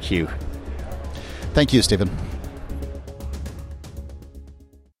 again, thank you. Thank you, Stephen.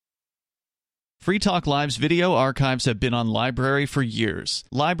 Free Talk Live's video archives have been on LBRY for years.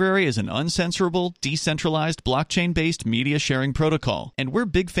 LBRY is an uncensorable, decentralized, blockchain-based media sharing protocol, and we're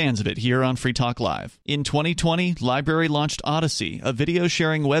big fans of it here on Free Talk Live. In 2020, LBRY launched Odysee, a video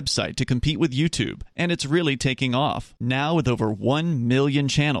sharing website to compete with YouTube, and it's really taking off. Now with over 1 million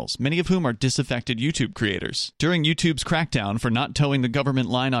channels, many of whom are disaffected YouTube creators. During YouTube's crackdown for not towing the government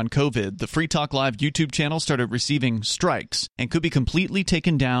line on COVID, the Free Talk Live YouTube channel started receiving strikes and could be completely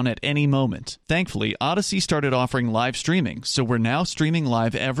taken down at any moment. Thankfully, Odysee started offering live streaming, so we're now streaming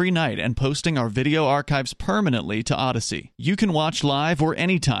live every night and posting our video archives permanently to Odysee. You can watch live or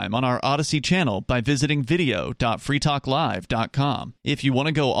anytime on our Odysee channel by visiting video.freetalklive.com. If you want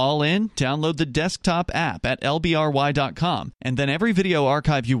to go all in, download the desktop app at lbry.com, and then every video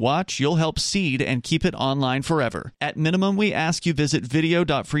archive you watch, you'll help seed and keep it online forever. At minimum, we ask you visit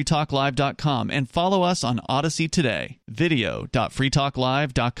video.freetalklive.com and follow us on Odysee today.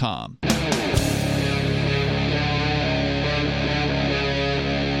 video.freetalklive.com.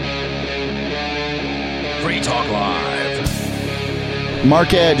 Free Talk Live.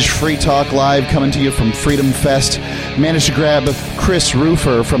 Mark Edge, Free Talk Live, coming to you from Freedom Fest. Managed to grab Chris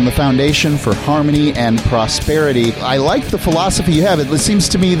Rufer from the Foundation for Harmony and Prosperity. I like the philosophy you have. It seems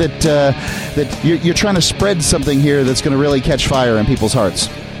to me that you're trying to spread something here that's going to really catch fire in people's hearts.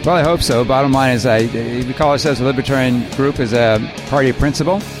 Well, I hope so. Bottom line is, we call ourselves a libertarian group as a party of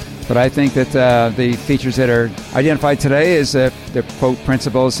principle. But I think that the features that are identified today as the quote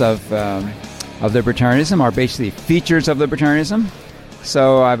principles of libertarianism are basically features of libertarianism.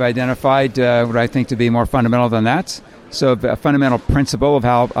 So I've identified what I think to be more fundamental than that. So a fundamental principle of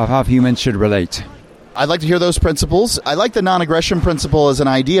how humans should relate. I'd like to hear those principles. I like the non-aggression principle as an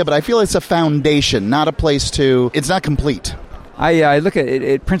idea, but I feel it's a foundation, not a place to... It's not complete. I look at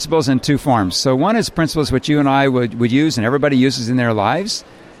it principles in two forms. So one is principles which you and I would use and everybody uses in their lives.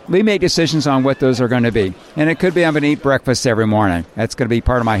 We make decisions on what those are going to be. And it could be I'm going to eat breakfast every morning. That's going to be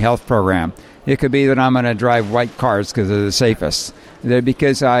part of my health program. It could be that I'm going to drive white cars because they're the safest.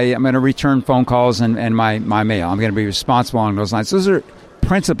 Because I'm going to return phone calls and my mail. I'm going to be responsible along those lines. Those are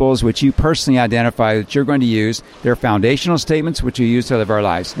principles which you personally identify that you're going to use. They're foundational statements which you use to live our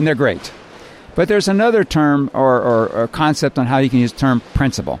lives. And they're great. But there's another term or concept on how you can use the term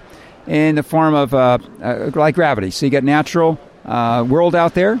principle in the form of like gravity. So you got natural world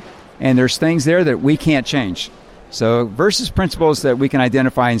out there, and there's things there that we can't change. So versus principles that we can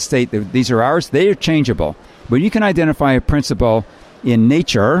identify and state that these are ours, they are changeable. But you can identify a principle in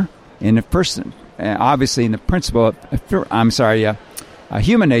nature, in a person, obviously in the principle of,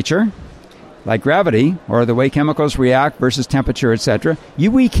 human nature, like gravity or the way chemicals react versus temperature, etc.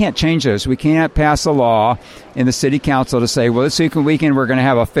 We can't change those. We can't pass a law in the city council to say, well, this weekend we're going to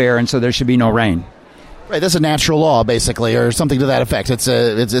have a fair, and so there should be no rain. Right, that's a natural law, basically, or something to that effect. It's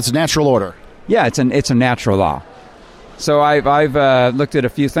a natural order. Yeah, it's a natural law. So I've looked at a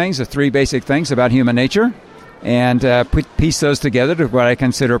few things, the three basic things about human nature, and piece those together to what I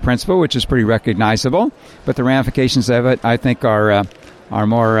consider a principle, which is pretty recognizable. But the ramifications of it, I think, are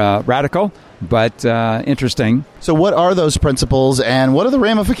more radical, but interesting. So what are those principles, and what are the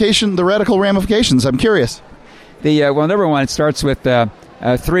radical ramifications? I'm curious. Number one, it starts with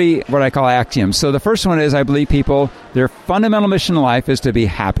three what I call axioms. So the first one is I believe their fundamental mission in life is to be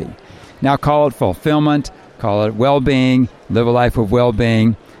happy. Now call it fulfillment, call it well-being, live a life of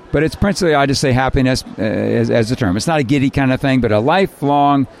well-being. But it's principally, I just say happiness as a term. It's not a giddy kind of thing, but a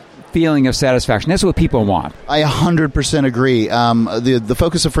lifelong feeling of satisfaction. That's what people want. I 100% agree. The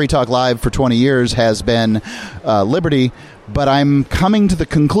focus of Free Talk Live for 20 years has been liberty, but I'm coming to the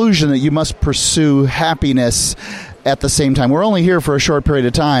conclusion that you must pursue happiness at the same time. We're only here for a short period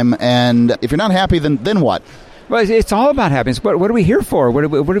of time, and if you're not happy, then what? Well, it's all about happiness. What are we here for? What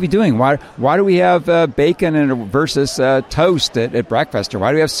are we doing? Why do we have bacon versus toast at breakfast? Or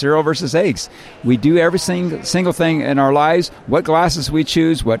why do we have cereal versus eggs? We do every single thing in our lives, what glasses we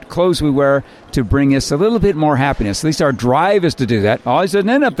choose, what clothes we wear, to bring us a little bit more happiness. At least our drive is to do that. Always doesn't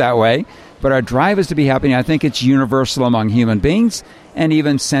end up that way, but our drive is to be happy. And I think it's universal among human beings and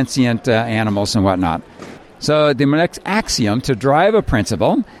even sentient animals and whatnot. So the next axiom to drive a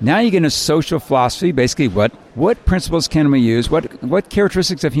principle, now you get into social philosophy, basically what principles can we use, what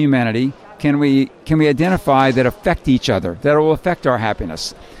characteristics of humanity can we identify that affect each other, that will affect our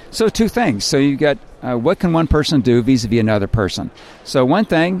happiness. So two things. So you got what can one person do vis-a-vis another person. So one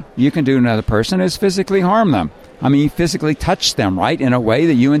thing you can do to another person is physically harm them. I mean, you physically touch them, right, in a way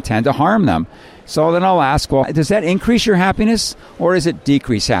that you intend to harm them. So then I'll ask, well, does that increase your happiness or does it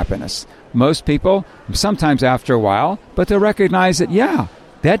decrease happiness? Most people, sometimes after a while, but they'll recognize that,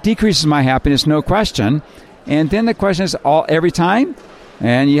 that decreases my happiness, no question. And then the question is, every time?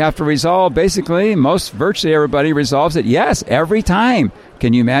 And you have to resolve, basically, virtually everybody resolves it, yes, every time.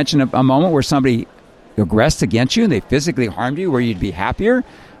 Can you imagine a moment where somebody aggressed against you and they physically harmed you, where you'd be happier?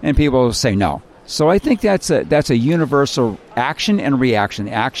 And people will say no. So I think that's a universal action and reaction.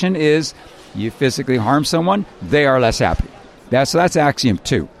 The action is you physically harm someone, they are less happy. That's axiom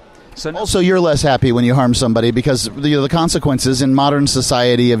 2. So also, you're less happy when you harm somebody because the consequences in modern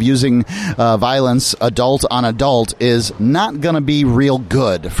society of using violence adult on adult is not going to be real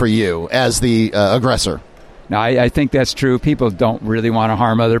good for you as the aggressor. Now, I think that's true. People don't really want to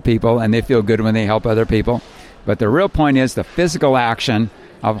harm other people, and they feel good when they help other people. But the real point is the physical action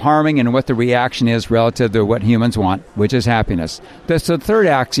of harming and what the reaction is relative to what humans want, which is happiness. The third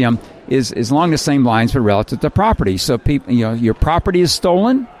axiom is along the same lines, but relative to property. So, people, your property is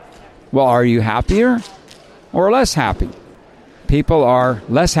stolen. Well, are you happier or less happy? People are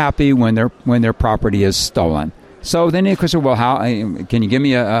less happy when their property is stolen. So then the question, well, how can you give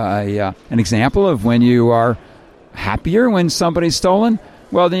me an example of when you are happier when somebody's stolen?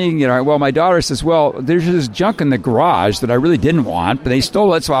 Well, then you can get, all right, well, my daughter says, well, there's this junk in the garage that I really didn't want, but they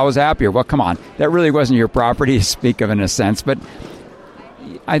stole it, so I was happier. Well, come on. That really wasn't your property to speak of in a sense, but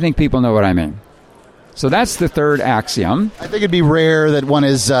I think people know what I mean. So that's the third axiom. I think it'd be rare that one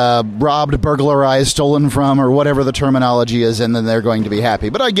is robbed, burglarized, stolen from, or whatever the terminology is, and then they're going to be happy.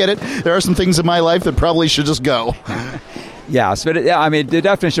 But I get it. There are some things in my life that probably should just go. Yes, but the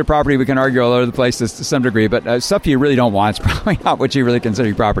definition of property, we can argue all over the place to some degree, but stuff you really don't want is probably not what you really consider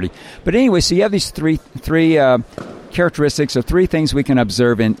your property. But anyway, so you have these three characteristics or three things we can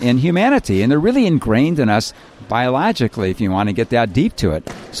observe in humanity, and they're really ingrained in us biologically, if you want to get that deep to it.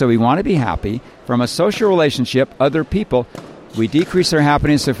 So we want to be happy from a social relationship, other people. We decrease their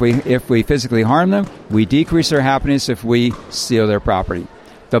happiness if we physically harm them. We decrease their happiness if we steal their property.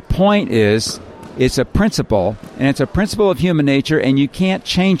 The point is, it's a principle, and it's a principle of human nature, and you can't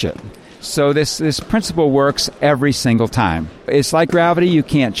change it. So this principle works every single time. It's like gravity, you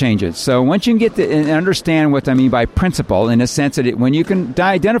can't change it. So once you can get to and understand what I mean by principle, in a sense that when you can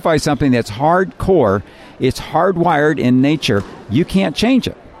identify something that's hardcore, it's hardwired in nature, you can't change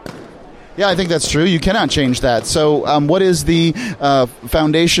it. Yeah, I think that's true. You cannot change that. So what is the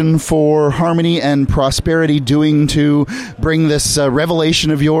Foundation for Harmony and Prosperity doing to bring this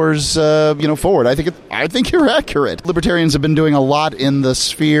revelation of yours forward? I think you're accurate. Libertarians have been doing a lot in the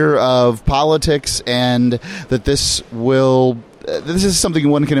sphere of politics, and that this is something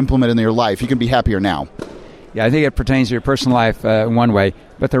one can implement in your life. You can be happier now. Yeah, I think it pertains to your personal life in one way.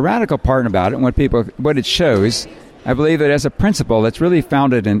 But the radical part about it, what it shows, I believe that as a principle that's really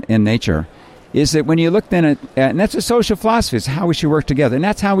founded in nature, is that when you look then at and that's a social philosophy, it's how we should work together. And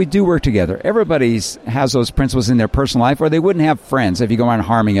that's how we do work together. Everybody has those principles in their personal life, or they wouldn't have friends if you go around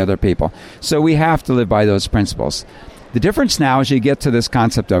harming other people. So we have to live by those principles. The difference now is you get to this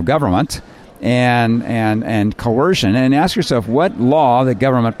concept of government and coercion, and ask yourself what law the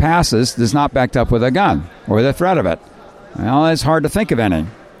government passes is not backed up with a gun or the threat of it. Well, it's hard to think of any.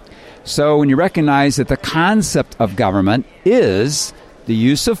 So when you recognize that the concept of government is the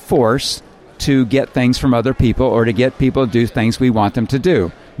use of force to get things from other people or to get people to do things we want them to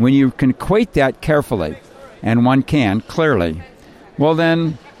do, when you can equate that carefully, and one can clearly, well,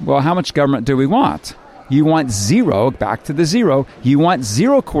 how much government do we want? You want zero, back to the zero. You want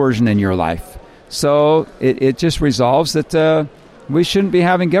zero coercion in your life. So it just resolves that we shouldn't be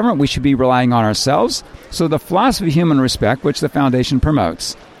having government. We should be relying on ourselves. So the philosophy of human respect, which the Foundation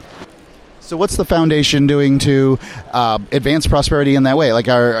promotes. So what's the Foundation doing to advance prosperity in that way? Like,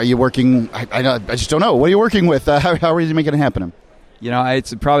 are you working? I just don't know. What are you working with? How are you making it happen?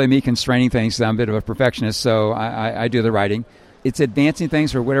 It's probably me constraining things. I'm a bit of a perfectionist, so I do the writing. It's advancing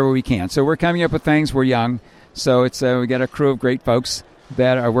things for whatever we can. So we're coming up with things. We're young. So we got a crew of great folks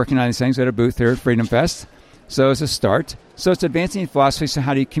that are working on these things at a booth here at Freedom Fest. So it's a start. So it's advancing philosophy. So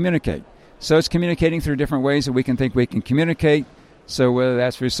how do you communicate? So it's communicating through different ways that we can think we can communicate. So whether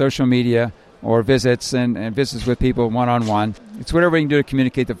that's through social media or visits and visits with people one-on-one, it's whatever we can do to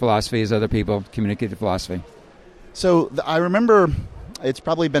communicate the philosophy as other people communicate the philosophy. So I remember, it's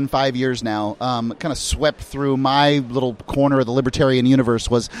probably been 5 years now, kind of swept through my little corner of the libertarian universe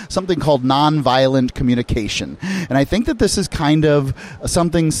was something called nonviolent communication. And I think that this is kind of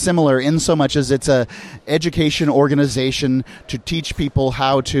something similar in so much as it's a education organization to teach people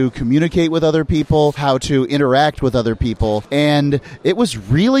how to communicate with other people, how to interact with other people. And it was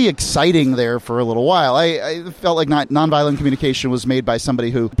really exciting there for a little while. I felt like nonviolent communication was made by somebody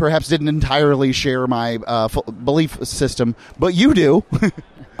who perhaps didn't entirely share my belief system, but you do.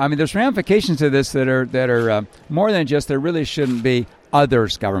 I mean, there's ramifications to this that are more than just there really shouldn't be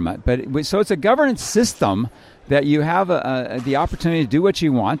others' government. So it's a governance system that you have the opportunity to do what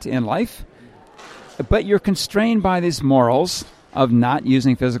you want in life, but you're constrained by these morals of not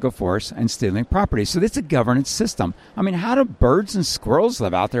using physical force and stealing property. So it's a governance system. I mean, how do birds and squirrels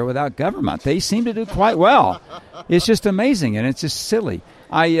live out there without government? They seem to do quite well. It's just amazing, and it's just silly.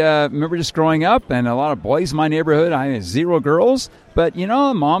 I remember just growing up, and a lot of boys in my neighborhood. I had 0 girls, but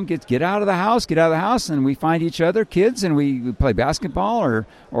mom get out of the house, and we find each other, kids, and we play basketball or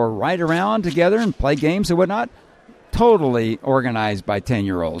ride around together and play games and whatnot. Totally organized by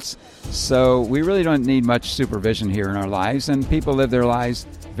 10-year-olds. So we really don't need much supervision here in our lives, and people live their lives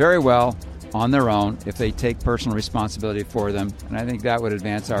very well on their own if they take personal responsibility for them, and I think that would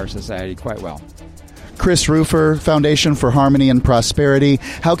advance our society quite well. Chris Rufer, Foundation for Harmony and Prosperity.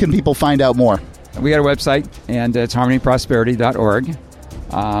 How can people find out more? We got a website, and it's harmonyprosperity.org.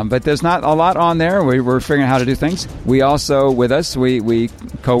 But there's not a lot on there. We're figuring out how to do things. We also, with us, we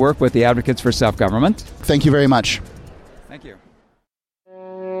co-work with the Advocates for Self-Government. Thank you very much. Thank you.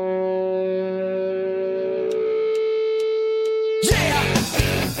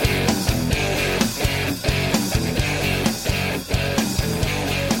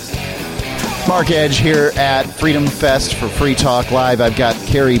 Mark Edge here at Freedom Fest for Free Talk Live. I've got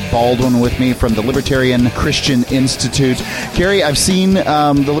Carrie Baldwin with me from the Libertarian Christian Institute. Carrie, I've seen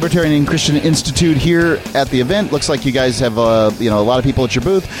the Libertarian Christian Institute here at the event. Looks like you guys have a lot of people at your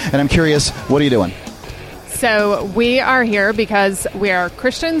booth, and I'm curious, what are you doing? So we are here because we are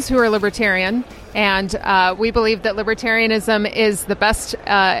Christians who are libertarian, and we believe that libertarianism is the best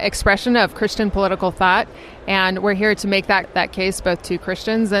expression of Christian political thought. And we're here to make that case both to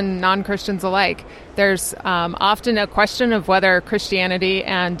Christians and non-Christians alike. There's often a question of whether Christianity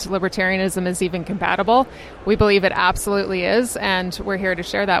and libertarianism is even compatible. We believe it absolutely is, and we're here to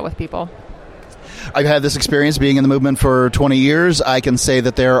share that with people. I've had this experience being in the movement for 20 years. I can say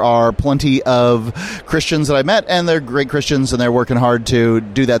that there are plenty of Christians that I've met, and they're great Christians, and they're working hard to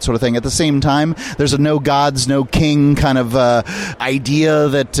do that sort of thing. At the same time, there's a no gods, no king kind of idea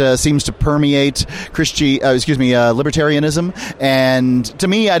that seems to permeate libertarianism. And to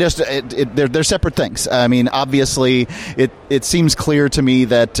me, they're separate things. I mean, obviously, it seems clear to me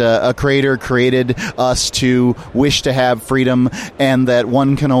that a creator created us to wish to have freedom, and that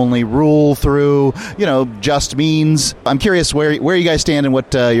one can only rule through just means. I'm curious where you guys stand and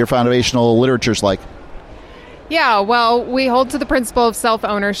what your foundational literature's like. Yeah, well, we hold to the principle of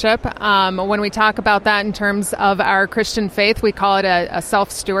self-ownership. When we talk about that in terms of our Christian faith, we call it a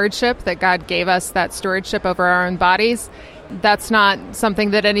self-stewardship, that God gave us that stewardship over our own bodies. That's not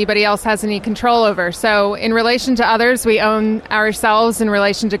something that anybody else has any control over. So in relation to others, we own ourselves. In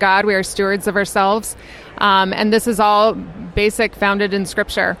relation to God, we are stewards of ourselves. And this is all basic, founded in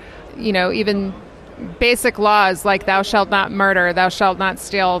Scripture. Even basic laws like thou shalt not murder, thou shalt not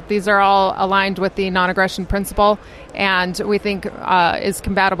steal, these are all aligned with the non-aggression principle, and we think is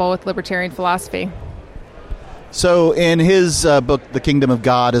compatible with libertarian philosophy. So in his book, The Kingdom of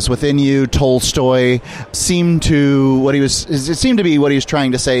God is Within You, Tolstoy seemed to be what he was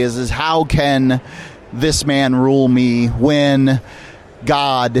trying to say is how can this man rule me when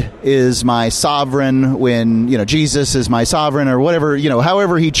God is my sovereign, when Jesus is my sovereign, or whatever,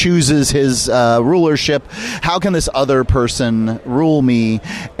 however he chooses his rulership, how can this other person rule me?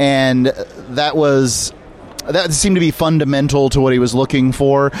 And that seemed to be fundamental to what he was looking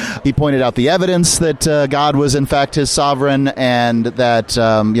for. He pointed out the evidence that God was in fact his sovereign, and that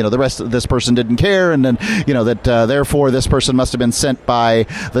the rest of this person didn't care, and then that therefore this person must have been sent by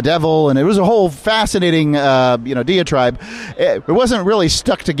the devil. And it was a whole fascinating diatribe. It wasn't really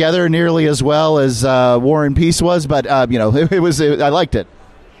stuck together nearly as well as War and Peace was, but I liked it.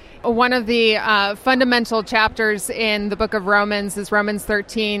 One of the fundamental chapters in the book of Romans is Romans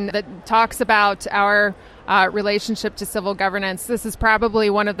 13, that talks about our relationship to civil governance. This is probably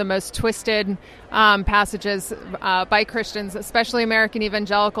one of the most twisted passages by Christians, especially American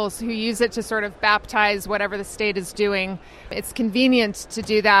evangelicals, who use it to sort of baptize whatever the state is doing. It's convenient to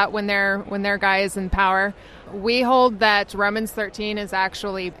do that when their guy is in power. We hold that Romans 13 is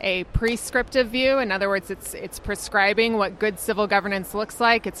actually a prescriptive view. In other words, it's prescribing what good civil governance looks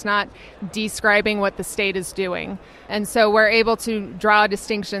like. It's not describing what the state is doing. And so we're able to draw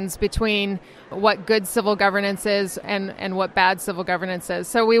distinctions between what good civil governance is and what bad civil governance is.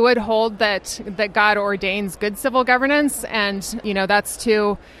 So we would hold that God ordains good civil governance, and that's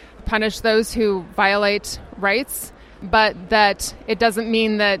to punish those who violate rights, but that it doesn't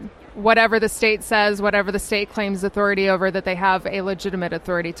mean that whatever the state says, whatever the state claims authority over, that they have a legitimate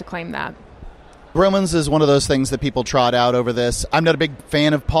authority to claim that. Romans is one of those things that people trot out over this. I'm not a big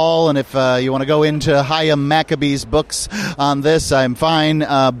fan of Paul, and if you want to go into Chaim Maccabee's books on this, I'm fine.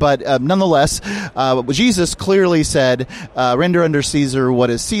 But nonetheless, Jesus clearly said, render unto Caesar what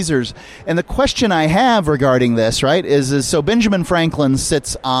is Caesar's. And the question I have regarding this, right, is so Benjamin Franklin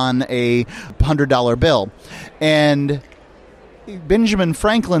sits on a $100 bill, and Benjamin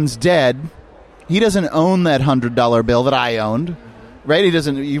Franklin's dead. He doesn't own that $100 bill that I owned. Right? He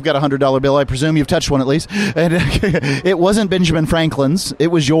doesn't. You've got a $100 bill. I presume you've touched one at least. And it wasn't Benjamin Franklin's. It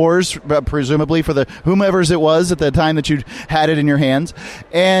was yours, presumably, for the whomever's it was at the time that you had it in your hands.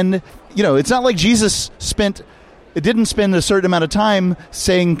 And, it's not like Jesus didn't spend a certain amount of time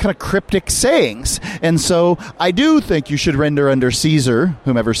saying kind of cryptic sayings. And so I do think you should render under Caesar,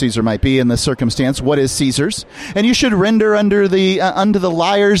 whomever Caesar might be in this circumstance, what is Caesar's. And you should render under the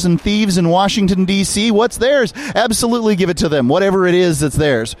liars and thieves in Washington, D.C. what's theirs. Absolutely give it to them, whatever it is that's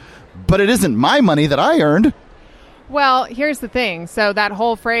theirs. But it isn't my money that I earned. Well, here's the thing. So that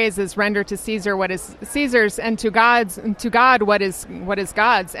whole phrase is render to Caesar what is Caesar's, and to God what is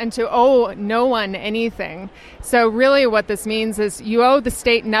God's, and to owe no one anything. So really what this means is you owe the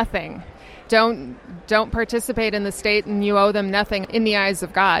state nothing. Don't participate in the state, and you owe them nothing in the eyes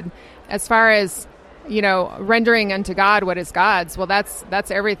of God. As far as rendering unto God what is God's, well, that's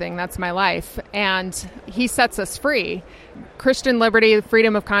everything. That's my life. And he sets us free. Christian liberty,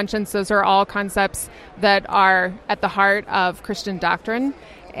 freedom of conscience, those are all concepts that are at the heart of Christian doctrine,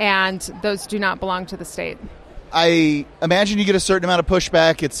 and those do not belong to the state. I imagine you get a certain amount of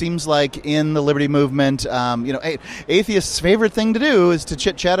pushback. It seems like in the liberty movement, atheists' favorite thing to do is to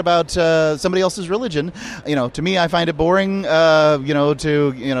chit-chat about somebody else's religion. To me, I find it boring,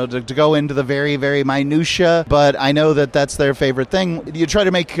 to go into the very, very minutia, but I know that that's their favorite thing. Do you try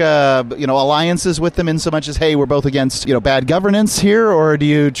to make, alliances with them in so much as, hey, we're both against, bad governance here, or do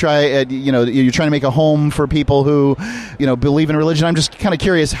you try, you're trying to make a home for people who, believe in religion? I'm just kind of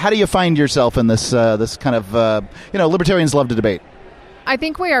curious, how do you find yourself in this kind of, libertarians love to debate. I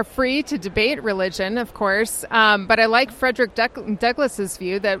think we are free to debate religion, of course, but I like Frederick Douglass's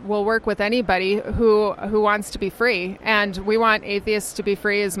view that we'll work with anybody who wants to be free, and we want atheists to be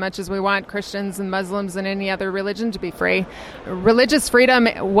free as much as we want Christians and Muslims and any other religion to be free. Religious freedom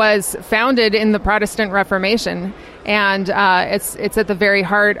was founded in the Protestant Reformation, and it's at the very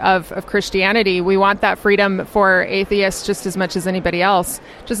heart of Christianity. We want that freedom for atheists just as much as anybody else,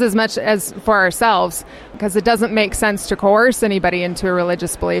 just as much as for ourselves, because it doesn't make sense to coerce anybody into a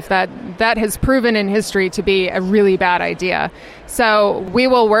religious belief. That has proven in history to be a really bad idea. So we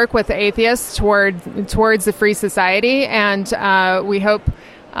will work with atheists towards a free society, and we hope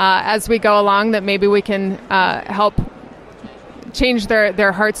as we go along that maybe we can help change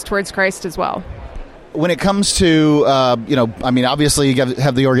their hearts towards Christ as well. When it comes to, obviously you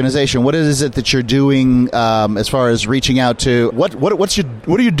have the organization. What is it that you're doing as far as reaching out to? What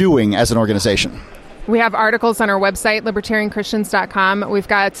are you doing as an organization? We have articles on our website, libertarianchristians.com. We've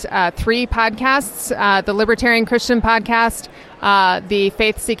got 3 podcasts, the Libertarian Christian Podcast, the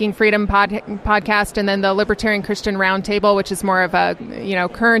Faith Seeking Freedom podcast, and then the Libertarian Christian Roundtable, which is more of a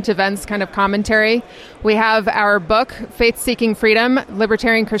current events kind of commentary. We have our book, Faith Seeking Freedom,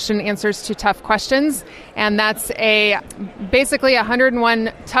 Libertarian Christian Answers to Tough Questions, and that's basically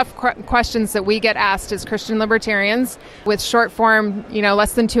 101 tough questions that we get asked as Christian libertarians with short form,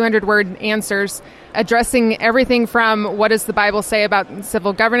 less than 200 word answers, addressing everything from what does the Bible say about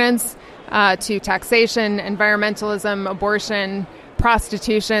civil governance, to taxation, environmentalism, abortion,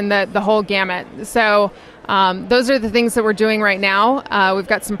 prostitution, the whole gamut. So those are the things that we're doing right now. We've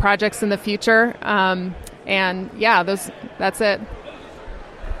got some projects in the future. That's it.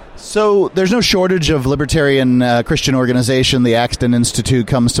 So there's no shortage of libertarian Christian organization. The Axton Institute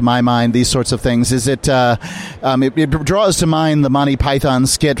comes to my mind, these sorts of things. Is it, it draws to mind the Monty Python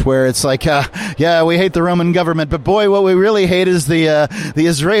skit where it's like, we hate the Roman government, but boy, what we really hate is the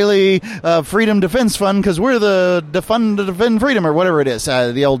Israeli Freedom Defense Fund because we're the fund to defend freedom or whatever it is,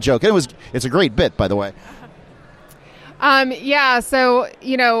 the old joke. It's a great bit, by the way.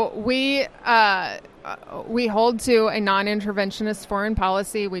 We hold to a non-interventionist foreign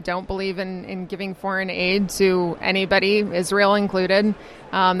policy. We don't believe in giving foreign aid to anybody, Israel included.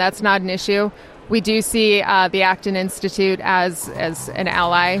 That's not an issue. We do see the Acton Institute as an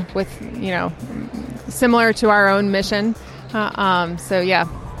ally with, similar to our own mission.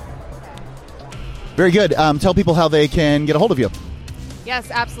 Very good. Tell people how they can get a hold of you.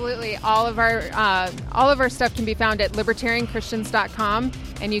 Yes, absolutely. All of our stuff can be found at libertarianchristians.com,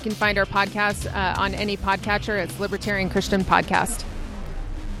 and you can find our podcast on any podcatcher. It's Libertarian Christian Podcast.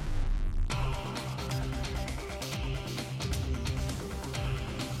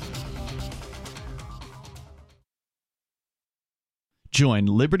 Join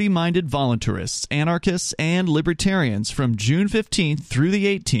liberty-minded voluntarists, anarchists, and libertarians from June 15th through the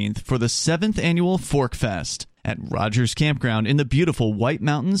 18th for the 7th annual Fork Fest at Rogers Campground in the beautiful White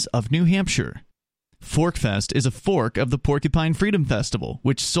Mountains of New Hampshire. Fork Fest is a fork of the Porcupine Freedom Festival,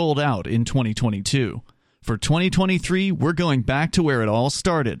 which sold out in 2022. For 2023, we're going back to where it all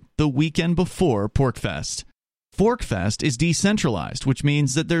started, the weekend before PorcFest. ForkFest is decentralized, which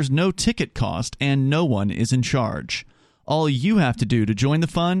means that there's no ticket cost and no one is in charge. All you have to do to join the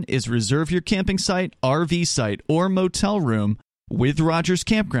fun is reserve your camping site, RV site, or motel room with Rogers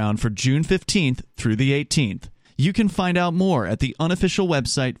Campground for June 15th through the 18th. You can find out more at the unofficial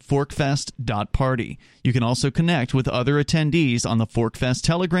website forkfest.party. You can also connect with other attendees on the ForkFest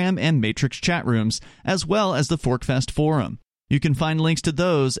Telegram and Matrix chat rooms, as well as the ForkFest forum. You can find links to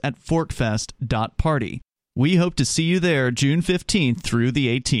those at forkfest.party. We hope to see you there June 15th through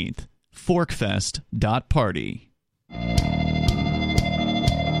the 18th. forkfest.party.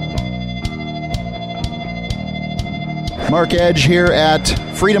 Mark Edge here at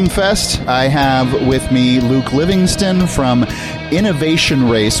Freedom Fest. I have with me Luke Livingston from Innovation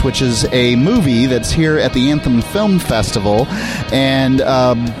Race, which is a movie that's here at the Anthem Film Festival. And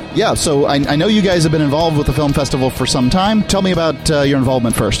so I know you guys have been involved with the film festival for some time. Tell me about your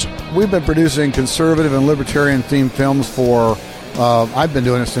involvement first. We've been producing conservative and libertarian-themed films for, I've been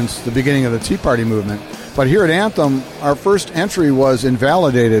doing it since the beginning of the Tea Party movement. But here at Anthem, our first entry was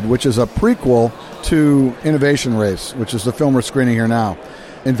Invalidated, which is a prequel to Innovation Race, which is the film we're screening here now.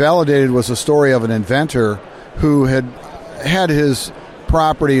 Invalidated was a story of an inventor who had his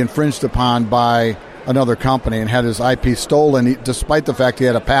property infringed upon by another company and had his IP stolen, despite the fact he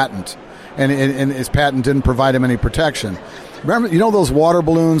had a patent, and his patent didn't provide him any protection. Remember, you know those water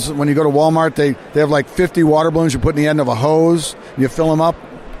balloons, when you go to Walmart, they have like 50 water balloons you put in the end of a hose, and you fill them up?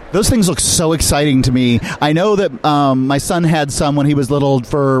 Those things look so exciting to me. I know that my son had some when he was little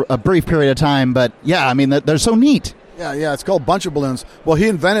for a brief period of time, but yeah, I mean, they're so neat. Yeah, it's called Bunch of Balloons. Well, he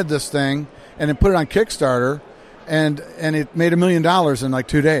invented this thing and then put it on Kickstarter, and it made $1 million in like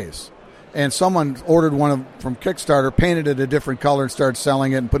 2 days. And someone ordered one from Kickstarter, painted it a different color, and started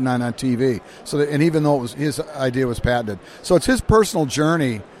selling it and putting it on TV. And even though his idea was patented. So it's his personal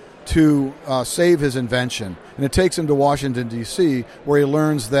journey to save his invention. And it takes him to Washington, D.C., where he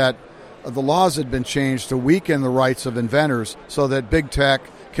learns that the laws had been changed to weaken the rights of inventors so that big tech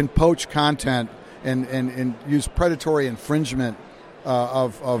can poach content and use predatory infringement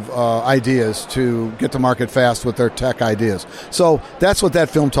of ideas to get to market fast with their tech ideas. So that's what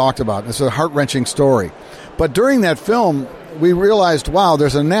that film talked about. It's a heart-wrenching story. But during that film, we realized, wow,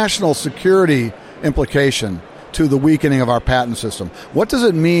 there's a national security implication to the weakening of our patent system. What does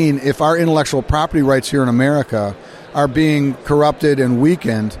it mean if our intellectual property rights here in America are being corrupted and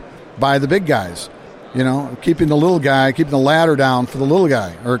weakened by the big guys? You know, keeping the ladder down for the little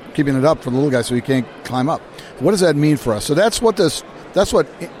guy, or keeping it up for the little guy so he can't climb up. What does that mean for us? So that's what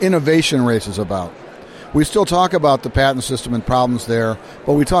Innovation Race is about. We still talk about the patent system and problems there,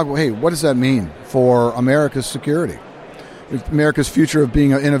 but we talk, hey, what does that mean for America's security? America's future of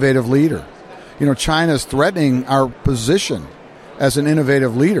being an innovative leader? You know, China's threatening our position as an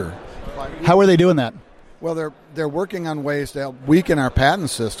innovative leader. How are they doing that? Well, they're working on ways to help weaken our patent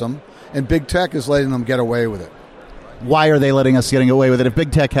system, and big tech is letting them get away with it. Why are they letting us getting away with it? If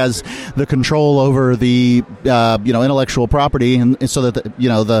big tech has the control over the intellectual property, and so that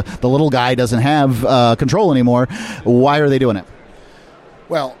the little guy doesn't have control anymore, why are they doing it?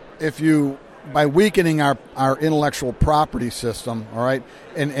 Well, by weakening our intellectual property system, all right,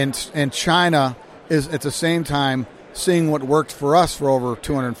 and China is at the same time seeing what worked for us for over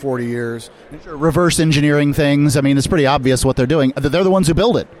 240 years. Reverse engineering things. I mean, it's pretty obvious what they're doing. They're the ones who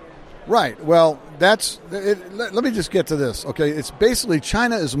build it. Right. Well, that's it. Let me just get to this, okay? It's basically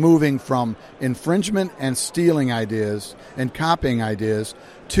China is moving from infringement and stealing ideas and copying ideas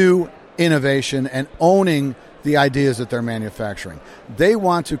to innovation and owning the ideas that they're manufacturing. They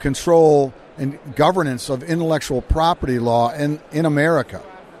want to control and governance of intellectual property law in America.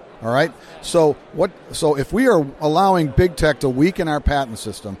 All right? So if we are allowing big tech to weaken our patent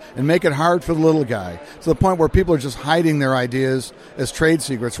system and make it hard for the little guy to the point where people are just hiding their ideas as trade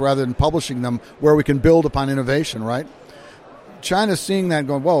secrets rather than publishing them where we can build upon innovation, right? China's seeing that and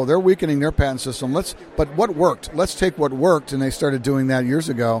going, whoa, they're weakening their patent system. But what worked? Let's take what worked, and they started doing that years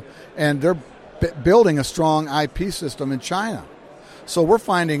ago, and they're building a strong IP system in China. So we're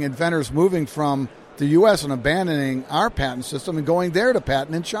finding inventors moving from the U.S. and abandoning our patent system and going there to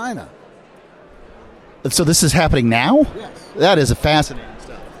patent in China. So this is happening now? Yes. That is a fascinating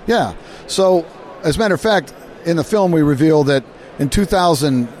stuff. Yeah. So, as a matter of fact, in the film we reveal that in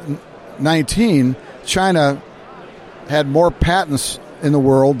 2019, China had more patents in the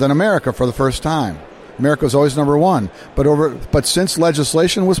world than America for the first time. America was always number one. But since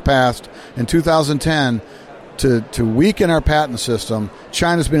legislation was passed in 2010 to weaken our patent system,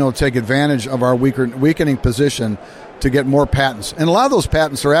 China's been able to take advantage of our weakening position to get more patents. And a lot of those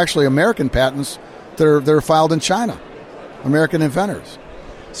patents are actually American patents that are filed in China, American inventors.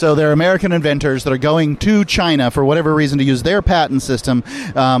 So there are American inventors that are going to China for whatever reason to use their patent system,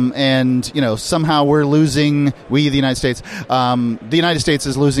 and somehow we're losing. The United States. The United States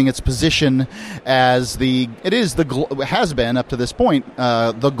is losing its position as has been up to this point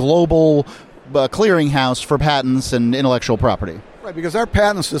the global clearinghouse for patents and intellectual property. Right, because our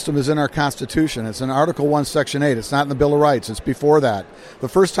patent system is in our Constitution. It's in Article 1, Section 8. It's not in the Bill of Rights. It's before that. The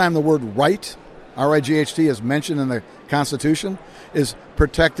first time the word right, R-I-G-H-T, is mentioned in the Constitution is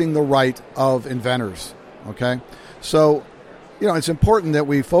protecting the right of inventors. Okay? So, it's important that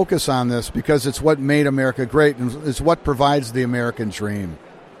we focus on this because it's what made America great and it's what provides the American dream.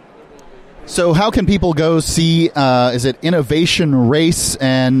 So how can people go see, is it Innovation Race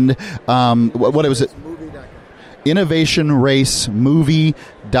and, what was it?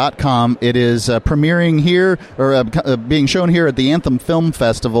 InnovationRaceMovie.com. It is premiering here, or being shown here at the Anthem Film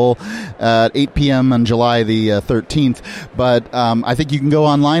Festival at 8 p.m. on July the 13th. But I think you can go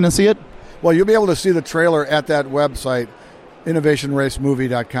online and see it? Well, you'll be able to see the trailer at that website,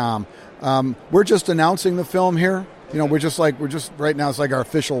 InnovationRaceMovie.com. We're just announcing the film here. We're just right now, it's like our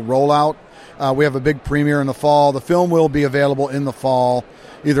official rollout. We have a big premiere in the fall. The film will be available in the fall,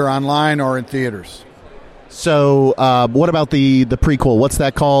 either online or in theaters. So what about the prequel? What's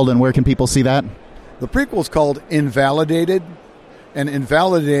that called, and where can people see that? The prequel is called Invalidated, and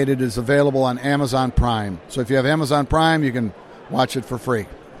Invalidated is available on Amazon Prime. So if you have Amazon Prime, you can watch it for free.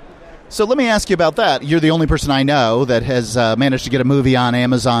 So let me ask you about that. You're the only person I know that has managed to get a movie on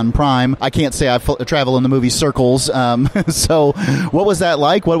Amazon Prime. I can't say I travel in the movie circles. So what was that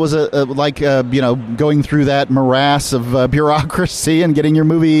like? What was it like, going through that morass of bureaucracy and getting your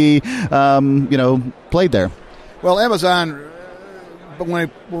movie, played there? Well, Amazon, but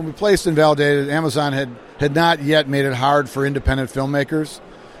when we placed Invalidated, Amazon had not yet made it hard for independent filmmakers,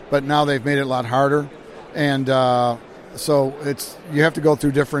 but now they've made it a lot harder. And so you have to go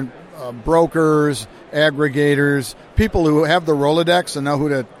through different brokers, aggregators, people who have the Rolodex and know who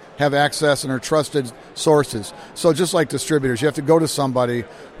to have access and are trusted sources. So just like distributors, you have to go to somebody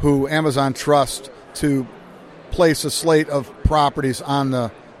who Amazon trusts to place a slate of properties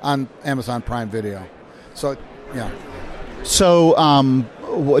on Amazon Prime Video. So, yeah. So,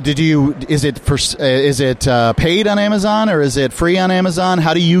 is it paid on Amazon or is it free on Amazon?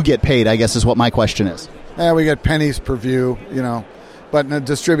 How do you get paid, I guess is what my question is. We get pennies per view, but the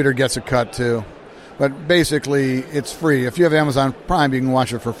distributor gets a cut too. But basically, it's free. If you have Amazon Prime, you can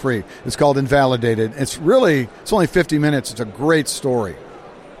watch it for free. It's called Invalidated. It's only 50 minutes. It's a great story.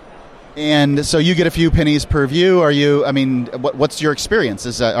 And so you get a few pennies per view. What's your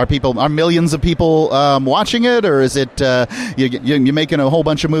experience? Are millions of people watching it, or is it you're making a whole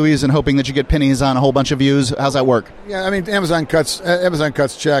bunch of movies and hoping that you get pennies on a whole bunch of views? How's that work? Yeah, Amazon cuts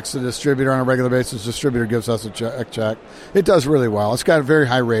checks to the distributor on a regular basis. The distributor gives us a check. It does really well. It's got a very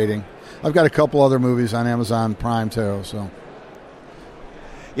high rating. I've got a couple other movies on Amazon Prime too. So.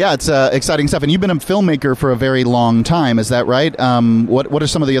 Yeah, it's exciting stuff. And you've been a filmmaker for a very long time, is that right? What are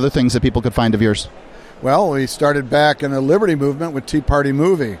some of the other things that people could find of yours? Well, we started back in the Liberty Movement with Tea Party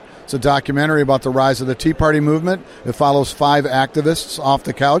Movie. It's a documentary about the rise of the Tea Party movement. It follows 5 activists off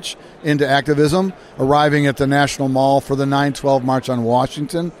the couch into activism, arriving at the National Mall for the 9/12 March on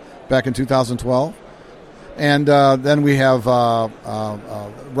Washington back in 2012. And then we have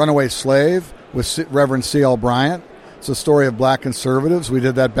Runaway Slave with Reverend C.L. Bryant. It's a story of black conservatives. We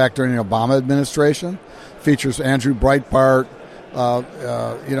did that back during the Obama administration. Features Andrew Breitbart,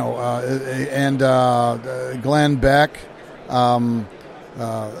 and Glenn Beck, and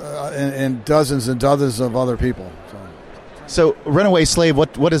dozens and dozens of other people. So Runaway Slave,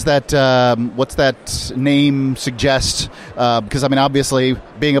 what does that what's that name suggest? Because obviously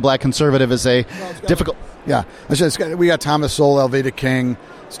being a black conservative is difficult. Yeah, we got Thomas Sowell, Elvita King,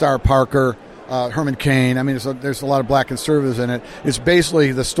 Star Parker. Herman Cain. There's a lot of black conservatives in it. It's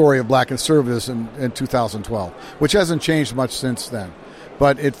basically the story of black conservatives in 2012, which hasn't changed much since then.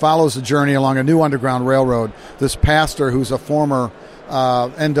 But it follows the journey along a new underground railroad. This pastor, who's a former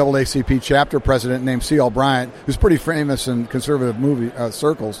NAACP chapter president named C.L. Bryant, who's pretty famous in conservative movie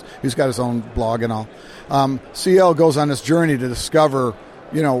circles. He's got his own blog and all. C.L. goes on this journey to discover,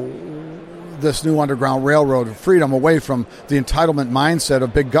 this new underground railroad of freedom away from the entitlement mindset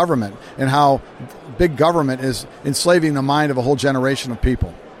of big government and how big government is enslaving the mind of a whole generation of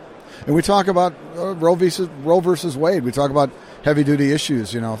people. And we talk about Roe versus Wade. We talk about heavy-duty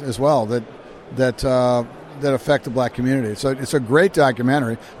issues, as well that affect the black community. So it's a great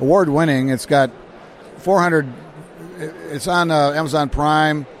documentary, award-winning. It's got 400. It's on Amazon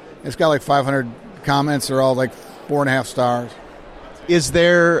Prime. It's got like 500 comments. They're all like 4.5 stars. Is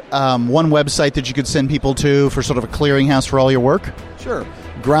there one website that you could send people to for sort of a clearinghouse for all your work? Sure.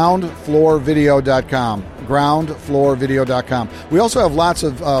 Groundfloorvideo.com. Groundfloorvideo.com. We also have lots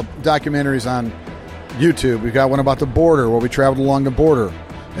of documentaries on YouTube. We've got one about the border, where we traveled along the border,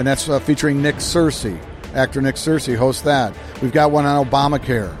 and that's featuring Nick Searcy. Actor Nick Searcy hosts that. We've got one on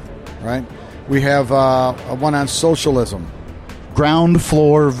Obamacare, right? We have one on socialism.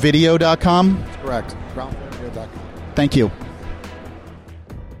 Groundfloorvideo.com? That's correct. Groundfloorvideo.com. Thank you.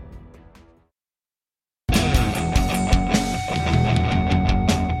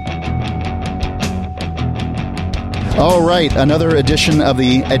 All right, another edition of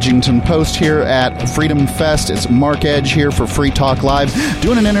the Edgington Post here at Freedom Fest. It's Mark Edge here for Free Talk Live,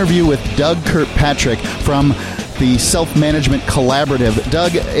 doing an interview with Doug Kirkpatrick from the Self-Management Collaborative.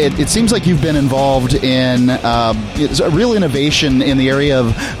 Doug, it seems like you've been involved in a real innovation in the area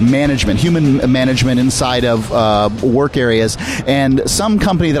of management, human management inside of work areas, and some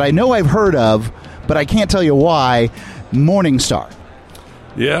company that I know I've heard of, but I can't tell you why, Morningstar.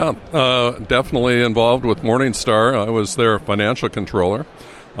 Yeah, definitely involved with Morningstar. I was their financial controller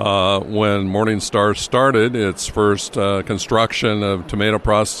when Morningstar started its first construction of tomato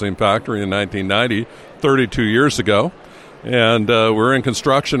processing factory in 1990, 32 years ago. And we're in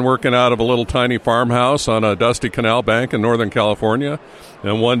construction working out of a little tiny farmhouse on a dusty canal bank in Northern California.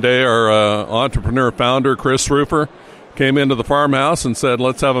 And one day our entrepreneur founder, Chris Rufer, came into the farmhouse and said,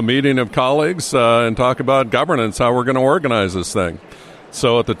 let's have a meeting of colleagues and talk about governance, how we're going to organize this thing.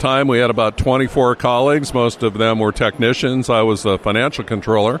 So at the time, we had about 24 colleagues. Most of them were technicians. I was the financial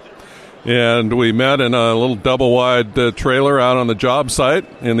controller. And we met in a little double-wide trailer out on the job site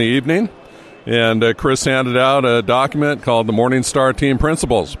in the evening. And Chris handed out a document called the Morningstar Team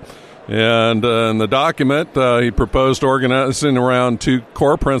Principles. And in the document, he proposed organizing around 2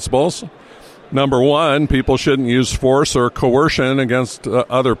 core principles. Number 1, people shouldn't use force or coercion against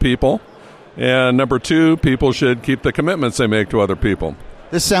other people. And number 2, people should keep the commitments they make to other people.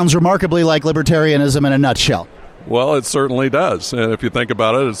 This sounds remarkably like libertarianism in a nutshell. Well, it certainly does. And if you think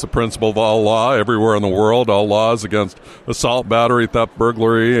about it, it's the principle of all law everywhere in the world. All laws against assault, battery, theft,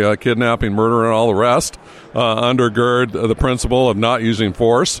 burglary, kidnapping, murder, and all the rest undergird the principle of not using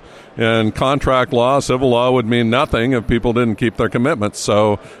force. And contract law, civil law would mean nothing if people didn't keep their commitments.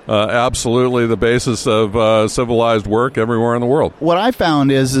 So absolutely the basis of civilized work everywhere in the world. What I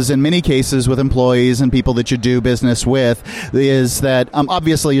found is in many cases with employees and people that you do business with is that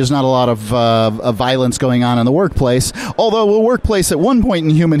obviously there's not a lot of violence going on in the workplace, although the workplace at one point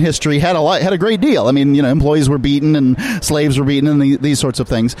in human history had a great deal. I mean, employees were beaten and slaves were beaten and these sorts of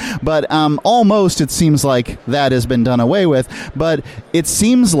things. But almost it seems like that has been done away with. But it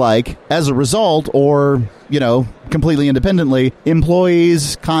seems like as a result, or completely independently,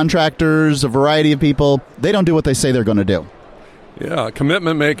 employees, contractors, a variety of people, they don't do what they say they're going to do. Yeah,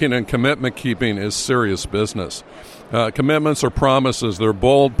 commitment making and commitment keeping is serious business. Commitments are promises. They're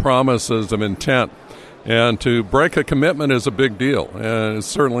bold promises of intent. And to break a commitment is a big deal, and it's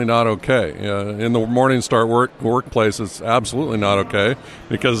certainly not okay. In the Morningstar workplace, it's absolutely not okay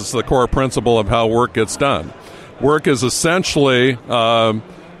because it's the core principle of how work gets done. Work is essentially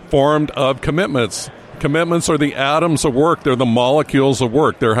formed of commitments. Commitments are the atoms of work. They're the molecules of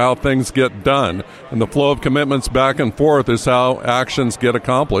work. They're how things get done. And the flow of commitments back and forth is how actions get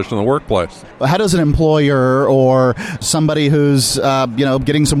accomplished in the workplace. How does an employer or somebody who's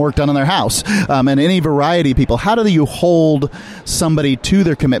getting some work done in their house, and any variety of people, how do you hold somebody to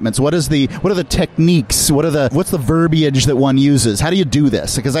their commitments? What are the techniques? What's the verbiage that one uses? How do you do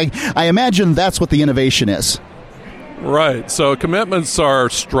this? Because I imagine that's what the innovation is. Right. So commitments are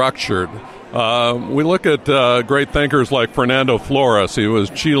structured. We look at great thinkers like Fernando Flores. He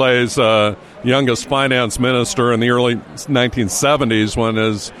was Chile's youngest finance minister in the early 1970s when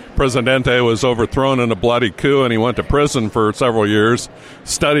his presidente was overthrown in a bloody coup, and he went to prison for several years,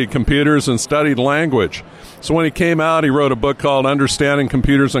 studied computers and studied language. So when he came out, he wrote a book called Understanding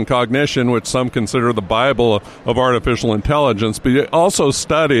Computers and Cognition, which some consider the Bible of artificial intelligence, but he also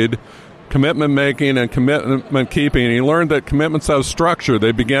studied commitment making and commitment keeping. He learned that commitments have structure.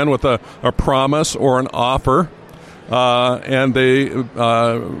 They begin with a promise or an offer. and they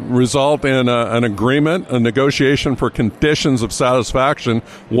result in an agreement, a negotiation for conditions of satisfaction.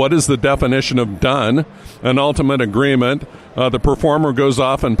 What is the definition of done? An ultimate agreement. The performer goes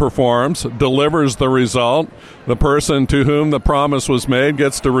off and performs, delivers the result. The person to whom the promise was made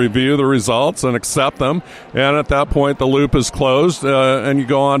gets to review the results and accept them. And at that point, the loop is closed, and you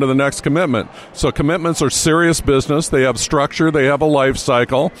go on to the next commitment. So commitments are serious business. They have structure. They have a life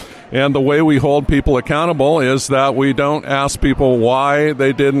cycle. And the way we hold people accountable is that we don't ask people why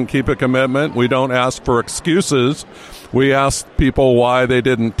they didn't keep a commitment. We don't ask for excuses. We asked people why they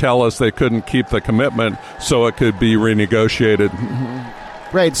didn't tell us they couldn't keep the commitment so it could be renegotiated.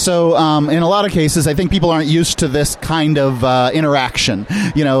 Right. So in a lot of cases, I think people aren't used to this kind of interaction.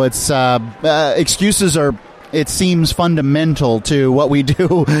 You know, it's excuses are, it seems, fundamental to what we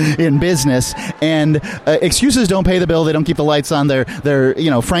do in business, and excuses don't pay the bill. They don't keep the lights on. They're you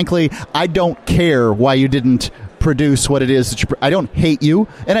know, frankly, I don't care why you didn't produce what it is that you. I don't hate you,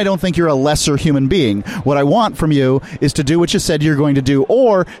 and I don't think you're a lesser human being. What I want from you is to do what you said you're going to do,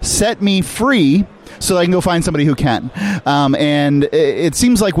 or set me free so that I can go find somebody who can. And it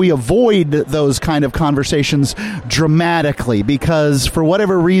seems like we avoid those kind of conversations dramatically because, for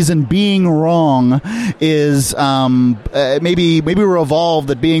whatever reason, being wrong is maybe we're evolved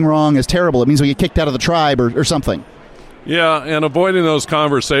that being wrong is terrible. It means we get kicked out of the tribe or something. Yeah, and avoiding those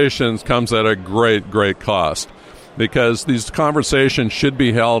conversations comes at a great cost, because these conversations should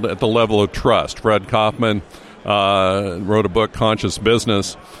be held at the level of trust. Fred Kaufman wrote a book, Conscious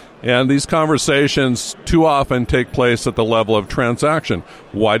Business, and these conversations too often take place at the level of transaction.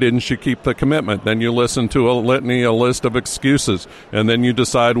 Why didn't you keep the commitment? Then you listen to a list of excuses, and then you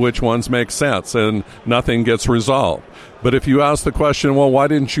decide which ones make sense, and nothing gets resolved. But if you ask the question, well, why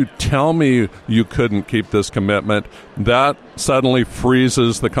didn't you tell me you couldn't keep this commitment? That suddenly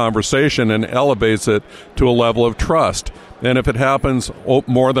freezes the conversation and elevates it to a level of trust. And if it happens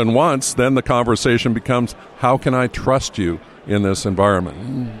more than once, then the conversation becomes, how can I trust you in this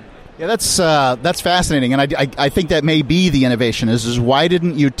environment? Yeah, that's fascinating, and I think that may be the innovation. Is why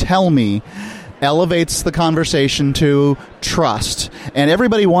didn't you tell me? Elevates the conversation to trust, and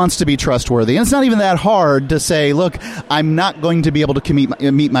everybody wants to be trustworthy. And it's not even that hard to say, look, I'm not going to be able to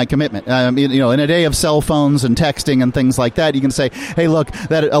meet my commitment. You know, in a day of cell phones and texting and things like that, you can say, hey, look,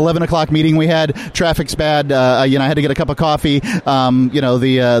 that 11 o'clock meeting we had, traffic's bad. You know, I had to get a cup of coffee. You know,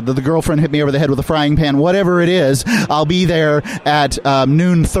 the girlfriend hit me over the head with a frying pan. Whatever it is, I'll be there at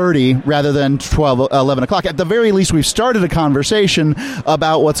noon 30 rather than 11 o'clock. At the very least, we've started a conversation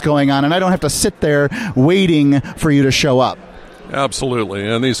about what's going on, and I don't have to sit there waiting for you to show up. Absolutely.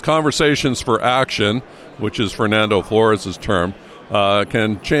 And these conversations for action, which is Fernando Flores' term,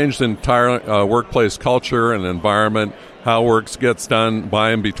 can change the entire workplace culture and environment, how work gets done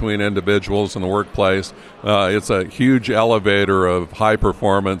by and between individuals in the workplace. It's a huge elevator of high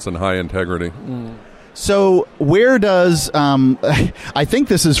performance and high integrity. So where does I think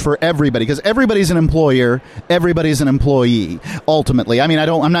this is for everybody, because everybody's an employer, everybody's an employee ultimately. I mean,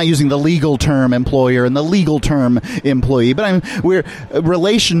 I'm not using the legal term employer and the legal term employee, but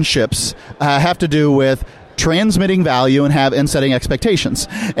relationships have to do with transmitting value and setting expectations,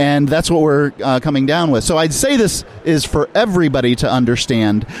 and that's what we're coming down with. So I'd say this is for everybody to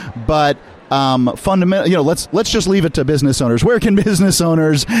understand, but fundamental, you know, let's just leave it to business owners. Where can business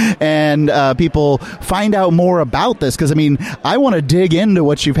owners and people find out more about this? Because, I mean, I want to dig into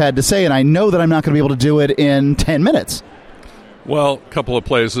what you've had to say, and I know that I'm not going to be able to do it in 10 minutes. Well, a couple of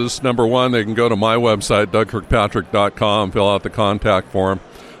places. Number one, they can go to my website, DougKirkPatrick.com, fill out the contact form,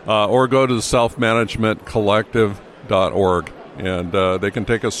 or go to the selfmanagementcollective.org. And they can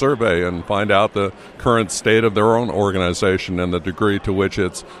take a survey and find out the current state of their own organization and the degree to which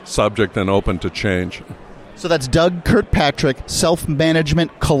it's subject and open to change. So that's Doug Kirkpatrick,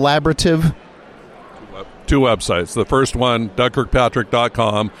 Self-Management Collaborative. Two websites. The first one,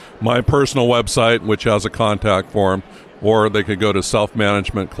 DougKirkPatrick.com, my personal website, which has a contact form, or they could go to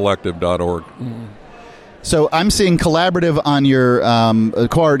selfmanagementcollective.org. So I'm seeing collaborative on your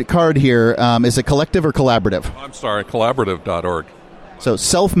card here. Is it collective or collaborative? I'm sorry, collaborative.org. So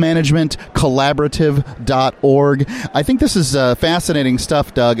selfmanagementcollaborative.org. I think this is fascinating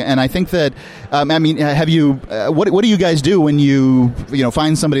stuff, Doug. And I think that, I mean, have you, what do you guys do when you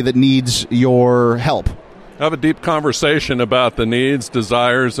find somebody that needs your help? Have a deep conversation about the needs,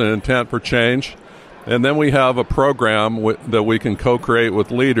 desires, and intent for change. And then we have a program that we can co-create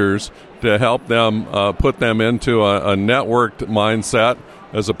with leaders to help them put them into a networked mindset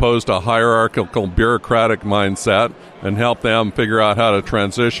as opposed to a hierarchical bureaucratic mindset, and help them figure out how to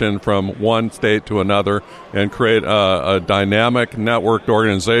transition from one state to another and create a dynamic, networked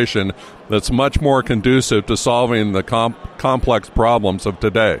organization that's much more conducive to solving the complex problems of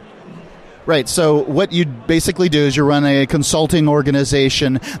today. Right. So what you basically do is you run a consulting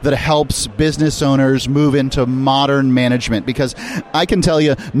organization that helps business owners move into modern management, because I can tell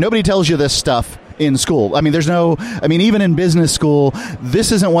you, nobody tells you this stuff in school. I mean, even in business school,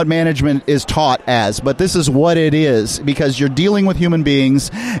 this isn't what management is taught as, but this is what it is, because you're dealing with human beings,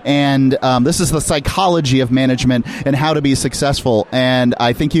 and this is the psychology of management and how to be successful. And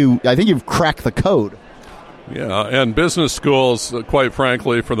I think you've cracked the code. Yeah, and business schools, quite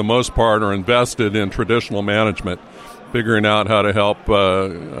frankly, for the most part, are invested in traditional management, figuring out how to help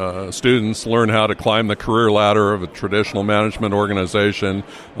students learn how to climb the career ladder of a traditional management organization,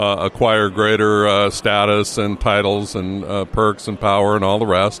 acquire greater status and titles and perks and power and all the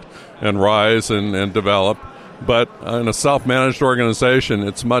rest, and rise and develop. But in a self-managed organization,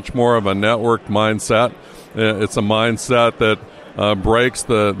 it's much more of a networked mindset. It's a mindset that breaks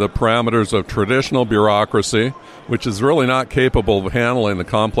the parameters of traditional bureaucracy, which is really not capable of handling the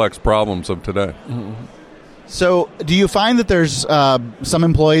complex problems of today. Mm-hmm. So do you find that there's some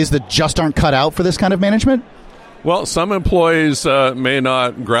employees that just aren't cut out for this kind of management? Well, some employees may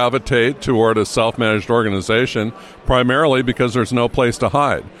not gravitate toward a self-managed organization, primarily because there's no place to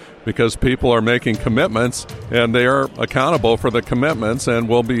hide, because people are making commitments and they are accountable for the commitments and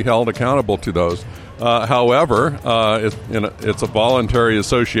will be held accountable to those. However, it's a voluntary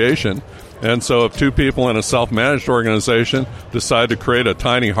association, and so if two people in a self-managed organization decide to create a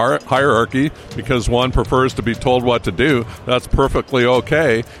tiny hierarchy because one prefers to be told what to do, that's perfectly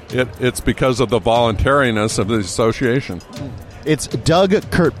okay. It's because of the voluntariness of the association. It's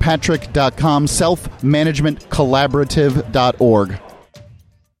DougKirkpatrick.com, selfmanagementcollaborative.org.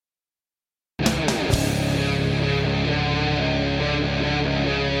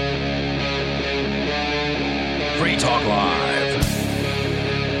 Free Talk Live.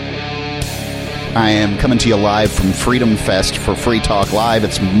 I am coming to you live from Freedom Fest for Free Talk Live.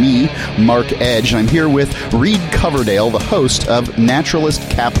 It's me, Mark Edge, and I'm here with Reed Coverdale, the host of Naturalist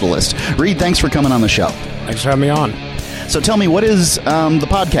Capitalist. Reed, thanks for coming on the show. Thanks for having me on. So tell me, what is the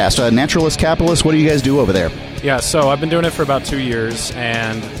podcast, Naturalist Capitalist? What do you guys do over there? Yeah, so I've been doing it for about 2 years,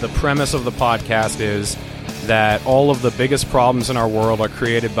 and the premise of the podcast is that all of the biggest problems in our world are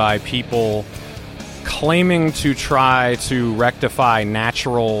created by people claiming to try to rectify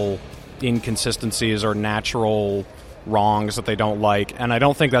natural inconsistencies or natural wrongs that they don't like. And I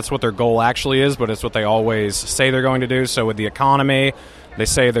don't think that's what their goal actually is, but it's what they always say they're going to do. So with the economy, they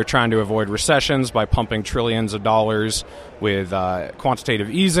say they're trying to avoid recessions by pumping trillions of dollars. With quantitative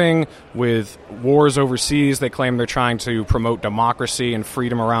easing, with wars overseas, they claim they're trying to promote democracy and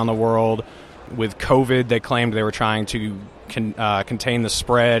freedom around the world. With COVID, they claimed they were trying to contain the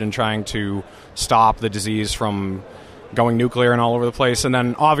spread and trying to stop the disease from going nuclear and all over the place. And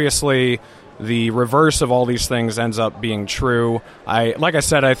then obviously the reverse of all these things ends up being true. Like I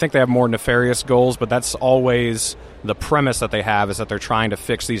said, I think they have more nefarious goals, but that's always the premise that they have, is that they're trying to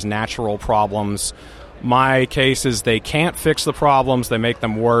fix these natural problems. My case is they can't fix the problems, they make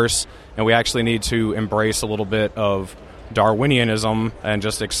them worse, and we actually need to embrace a little bit of Darwinianism and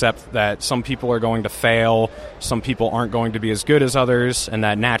just accept that some people are going to fail, some people aren't going to be as good as others, and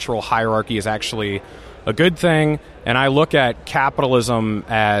that natural hierarchy is actually a good thing. And I look at capitalism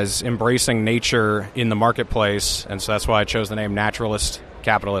as embracing nature in the marketplace, and so that's why I chose the name Naturalist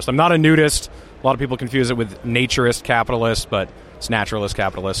Capitalist. I'm not a nudist. A lot of people confuse it with naturist capitalist, but it's Naturalist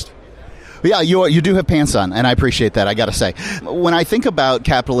Capitalist. Yeah, you do have pants on, and I appreciate that, I got to say. When I think about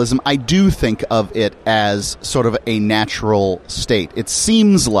capitalism, I do think of it as sort of a natural state. It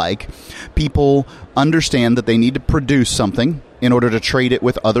seems like people understand that they need to produce something in order to trade it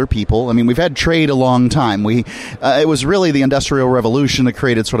with other people. I mean, we've had trade a long time. It was really the Industrial Revolution that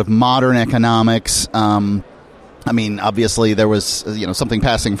created sort of modern economics. I mean, obviously there was, something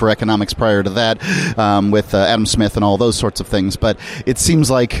passing for economics prior to that with Adam Smith and all those sorts of things. But it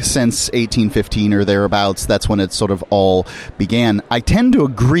seems like since 1815 or thereabouts, that's when it sort of all began. I tend to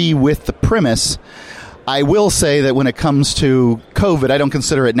agree with the premise. I will say that when it comes to COVID, I don't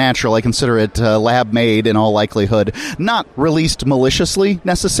consider it natural. I consider it lab-made in all likelihood. Not released maliciously,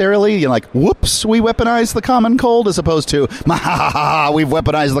 necessarily. Like, whoops, we weaponized the common cold, as opposed to, we've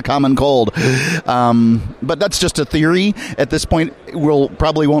weaponized the common cold. But that's just a theory. At this point,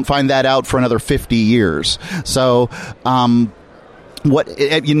 probably won't find that out for another 50 years. So,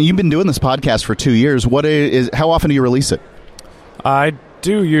 you've been doing this podcast for 2 years. How often do you release it? I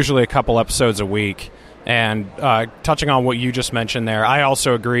do usually a couple episodes a week. And touching on what you just mentioned there, I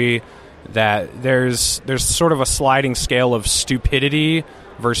also agree that there's sort of a sliding scale of stupidity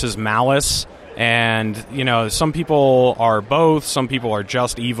versus malice. And, some people are both. Some people are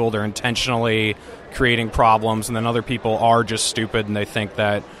just evil. They're intentionally creating problems. And then other people are just stupid and they think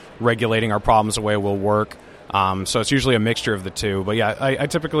that regulating our problems away will work. So it's usually a mixture of the two. But yeah, I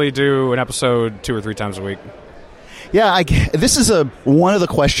typically do an episode 2 or 3 times a week. Yeah, this is one of the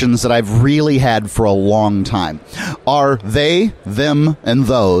questions that I've really had for a long time. Are they, them, and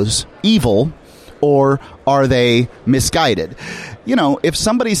those evil, or are they misguided? If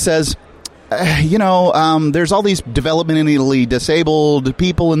somebody says, there's all these developmentally disabled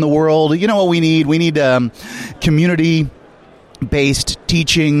people in the world, you know what we need? We need community-based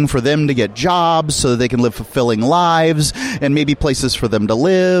teaching for them to get jobs so that they can live fulfilling lives and maybe places for them to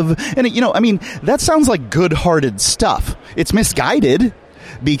live. And, that sounds like good-hearted stuff. It's misguided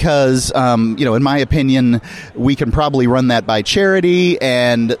because, in my opinion, we can probably run that by charity,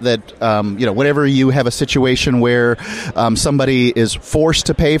 and that, whenever you have a situation where somebody is forced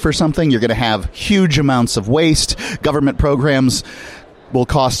to pay for something, you're going to have huge amounts of waste. Government programs will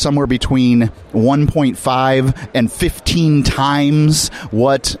cost somewhere between 1.5 and 15 times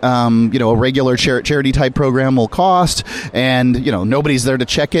what a regular charity type program will cost, and nobody's there to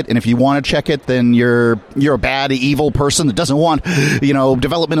check it. And if you want to check it, then you're a bad, evil person that doesn't want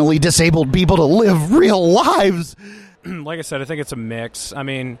developmentally disabled people to live real lives. Like I said, I think it's a mix. I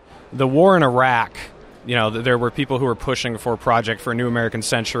mean, the war in Iraq, there were people who were pushing for a project for a new American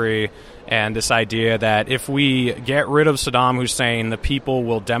century, and this idea that if we get rid of Saddam Hussein, the people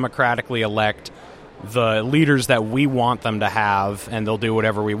will democratically elect the leaders that we want them to have, and they'll do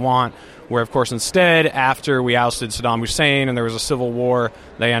whatever we want. Where, of course, instead, after we ousted Saddam Hussein and there was a civil war,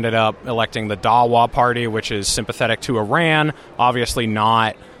 they ended up electing the Dawa Party, which is sympathetic to Iran, obviously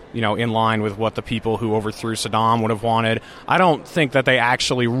not in line with what the people who overthrew Saddam would have wanted. I don't think that they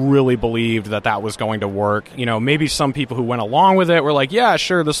actually really believed that that was going to work. Maybe some people who went along with it were like, yeah,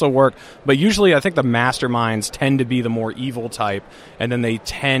 sure, this will work. But usually I think the masterminds tend to be the more evil type, and then they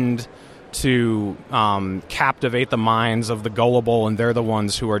tend to captivate the minds of the gullible, and they're the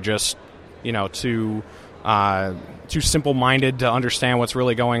ones who are just, too simple-minded to understand what's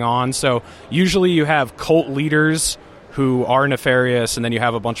really going on. So usually you have cult leaders who are nefarious, and then you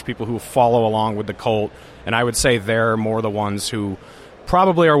have a bunch of people who follow along with the cult, and I would say they're more the ones who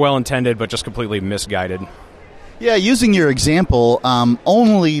probably are well-intended but just completely misguided. Yeah, using your example,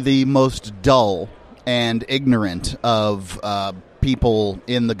 only the most dull and ignorant of people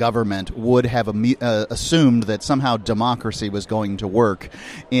in the government would have assumed that somehow democracy was going to work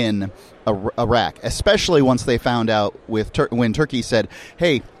in Iraq, especially once they found out when Turkey said,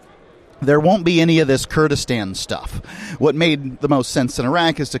 hey, there won't be any of this Kurdistan stuff. What made the most sense in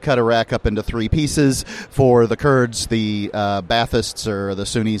Iraq is to cut Iraq up into 3 pieces for the Kurds, the Baathists or the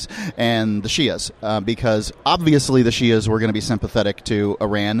Sunnis, and the Shias, because obviously the Shias were going to be sympathetic to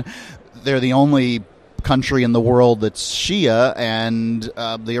Iran. They're the only country in the world that's Shia, and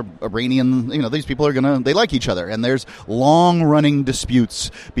the Iranian, these people they like each other, and there's long-running disputes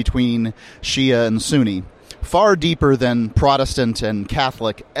between Shia and Sunni, far deeper than Protestant and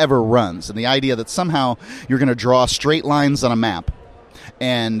Catholic ever runs. And the idea that somehow you're going to draw straight lines on a map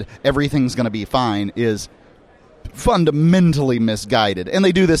and everything's going to be fine is fundamentally misguided. And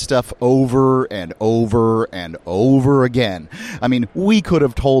they do this stuff over and over and over again. I mean, we could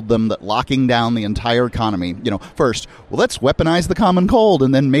have told them that locking down the entire economy, first, let's weaponize the common cold,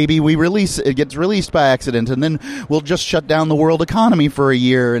 and then maybe it gets released by accident, and then we'll just shut down the world economy for a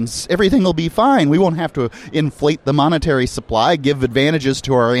year and everything will be fine. We won't have to inflate the monetary supply, give advantages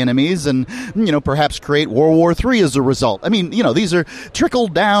to our enemies, and perhaps create World War III as a result. I mean, these are trickle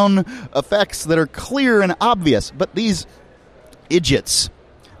down effects that are clear and obvious. But these idiots,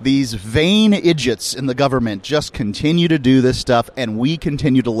 these vain idiots in the government just continue to do this stuff, and we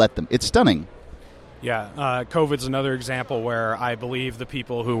continue to let them. It's stunning. Yeah, COVID's another example where I believe the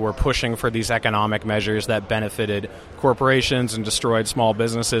people who were pushing for these economic measures that benefited corporations and destroyed small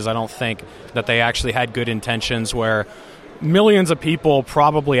businesses, I don't think that they actually had good intentions, where millions of people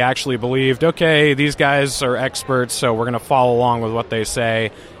probably actually believed, okay, these guys are experts, so we're going to follow along with what they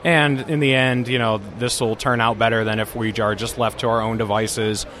say. And in the end, this will turn out better than if we are just left to our own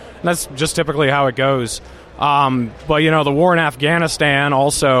devices. And that's just typically how it goes. But, the war in Afghanistan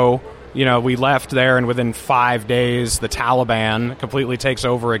also, we left there, and within 5 days, the Taliban completely takes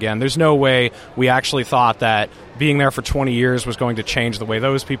over again. There's no way we actually thought that being there for 20 years was going to change the way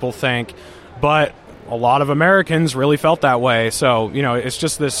those people think. But a lot of Americans really felt that way. So, it's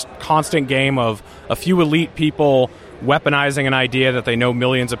just this constant game of a few elite people weaponizing an idea that they know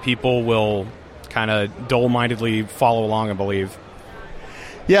millions of people will kind of dull-mindedly follow along and believe.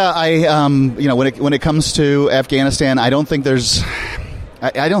 Yeah, when it comes to Afghanistan, I don't think there's,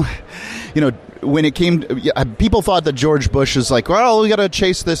 I don't, when it came, people thought that George Bush is like, well, we got to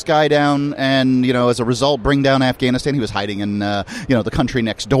chase this guy down, and as a result, bring down Afghanistan. He was hiding in, the country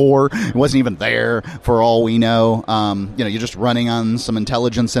next door. He wasn't even there for all we know. You're just running on some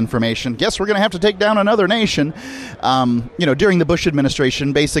intelligence information. Guess we're going to have to take down another nation. During the Bush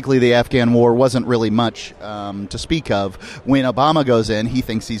administration, basically the Afghan war wasn't really much to speak of. When Obama goes in, he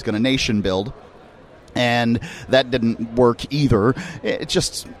thinks he's going to nation build. And that didn't work either. It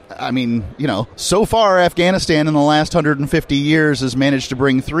just, so far Afghanistan in the last 150 years has managed to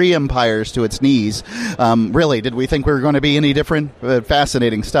bring 3 empires to its knees. Really, did we think we were going to be any different?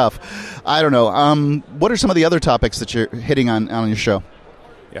 Fascinating stuff. I don't know. What are some of the other topics that you're hitting on your show?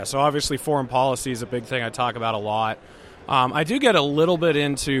 Yeah, so obviously foreign policy is a big thing I talk about a lot. I do get a little bit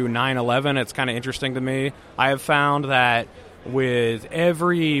into 9/11. It's kind of interesting to me. I have found that with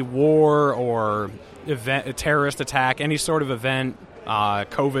every war or event, a terrorist attack, any sort of event,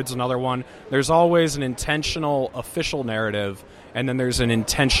 COVID's another one, there's always an intentional official narrative, and then there's an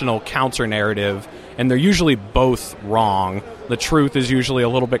intentional counter narrative, and they're usually both wrong. The truth is usually a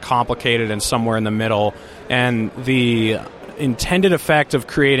little bit complicated and somewhere in the middle, and the intended effect of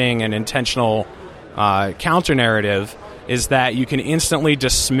creating an intentional counter narrative is that you can instantly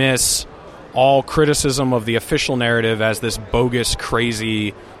dismiss all criticism of the official narrative as this bogus,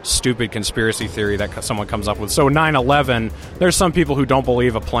 crazy, stupid conspiracy theory that someone comes up with. So 9/11, there's some people who don't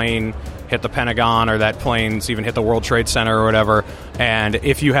believe a plane hit the Pentagon or that planes even hit the World Trade Center or whatever. And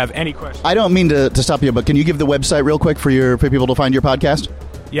if you have any questions... I don't mean to stop you, but can you give the website real quick for people to find your podcast?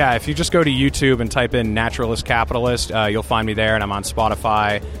 Yeah, if you just go to YouTube and type in Naturalist Capitalist, you'll find me there, and I'm on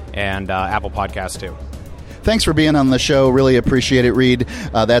Spotify and Apple Podcasts too. Thanks for being on the show. Really appreciate it, Reed.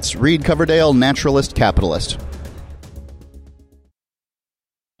 That's Reed Coverdale, Naturalist Capitalist.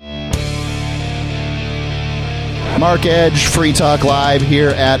 Mark Edge, Free Talk Live here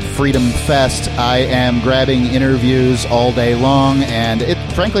at Freedom Fest. I am grabbing interviews all day long, and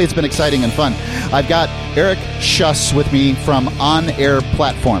frankly, it's been exciting and fun. I've got Eric Schuss with me from On Air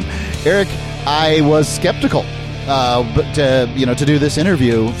Platform. Eric, I was skeptical to do this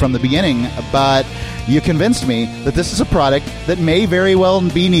interview from the beginning, but you convinced me that this is a product that may very well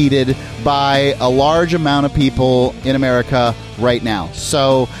be needed by a large amount of people in America right now.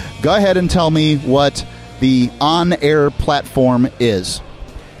 So go ahead and tell me what the On Air Platform is.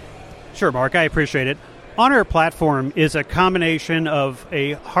 Sure, Mark, I appreciate it. On Air Platform is a combination of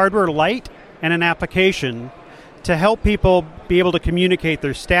a hardware light and an application to help people be able to communicate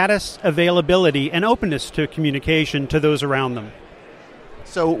their status, availability, and openness to communication to those around them.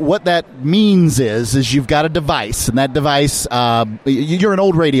 So what that means is you've got a device, and that device, you're an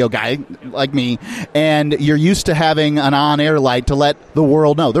old radio guy like me, and you're used to having an on-air light to let the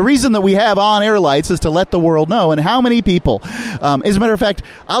world know. The reason that we have on-air lights is to let the world know, and how many people? As a matter of fact,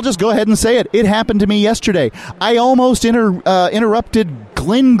 I'll just go ahead and say it. It happened to me yesterday. I almost interrupted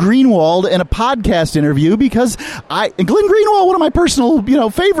Glenn Greenwald in a podcast interview because Glenn Greenwald, one of my personal,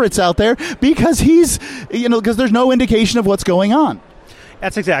 favorites out there, because he's, because there's no indication of what's going on.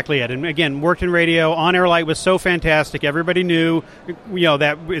 That's exactly it. And again, worked in radio. On-air light was so fantastic. Everybody knew,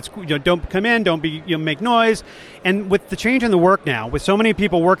 that it's, don't come in, don't be, make noise. And with the change in the work now, with so many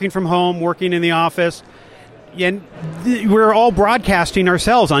people working from home, working in the office, and we're all broadcasting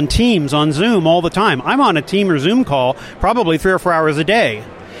ourselves on Teams, on Zoom all the time. I'm on a Team or Zoom call probably 3 or 4 hours a day.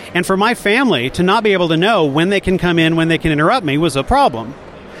 And for my family to not be able to know when they can come in, when they can interrupt me was a problem.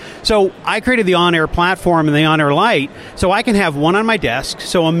 So I created the On-Air Platform and the On-Air Light so I can have one on my desk.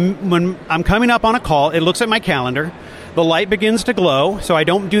 So when I'm coming up on a call, it looks at my calendar. The light begins to glow, so I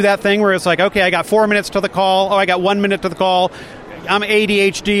don't do that thing where it's like, okay, I got 4 minutes to the call. Oh, I got 1 minute to the call. I'm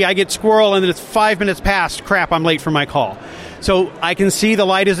ADHD. I get squirrel, and then it's 5 minutes past. Crap, I'm late for my call. So I can see the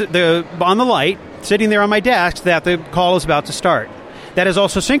light is on the light, sitting there on my desk, that the call is about to start. That is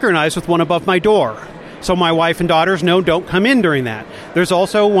also synchronized with one above my door. So my wife and daughters know don't come in during that. There's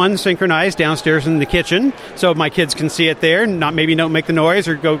also one synchronized downstairs in the kitchen, so my kids can see it there and maybe don't make the noise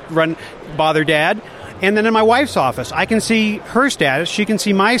or go bother Dad. And then in my wife's office, I can see her status, she can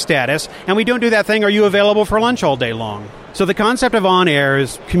see my status, and we don't do that thing, are you available for lunch all day long? So the concept of on-air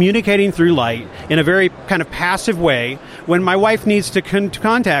is communicating through light in a very kind of passive way. When my wife needs to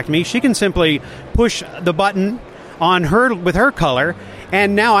contact me, she can simply push the button on her with her color,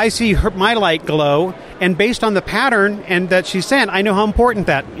 And now I see my light glow, and based on the pattern and that she sent, I know how important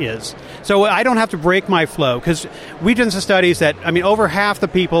that is. So I don't have to break my flow, because we've done some studies that, over half the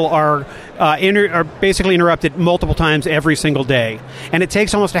people are basically interrupted multiple times every single day. And it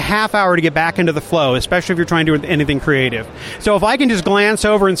takes almost a half hour to get back into the flow, especially if you're trying to do anything creative. So if I can just glance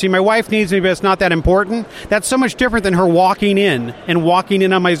over and see my wife needs me, but it's not that important, that's so much different than her walking in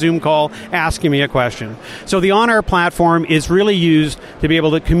on my Zoom call, asking me a question. So the On-Air platform is really used to be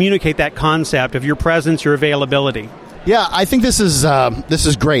able to communicate that concept of your presence, your availability. Yeah, I think this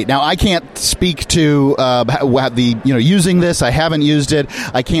is great. Now, I can't speak to using this. I haven't used it.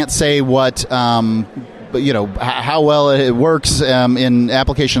 I can't say what how well it works in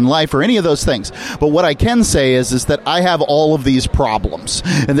application life or any of those things. But what I can say is that I have all of these problems,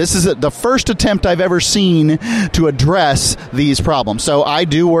 and this is the first attempt I've ever seen to address these problems. So I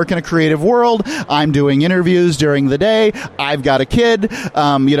do work in a creative world. I'm doing interviews during the day. I've got a kid,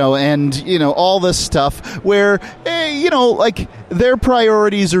 and all this stuff where their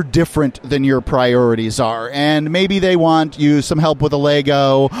priorities are different than your priorities are, and maybe they want you some help with a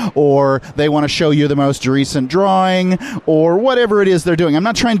Lego, or they want to show you the most recent drawing, or whatever it is they're doing. I'm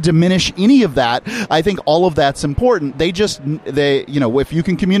not trying to diminish any of that. I think all of that's important. If you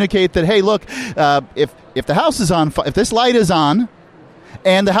can communicate that, hey, look, if the house is on, if this light is on,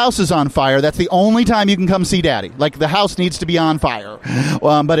 and the house is on fire, that's the only time you can come see Daddy. Like, the house needs to be on fire.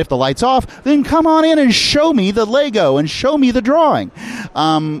 But if the light's off, then come on in and show me the Lego and show me the drawing.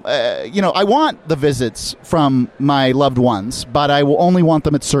 I want the visits from my loved ones, but I will only want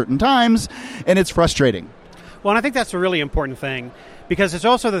them at certain times, and it's frustrating. Well, and I think that's a really important thing, because it's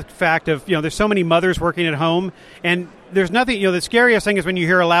also the fact of, there's so many mothers working at home, and there's nothing, the scariest thing is when you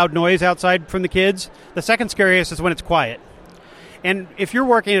hear a loud noise outside from the kids. The second scariest is when it's quiet. And if you're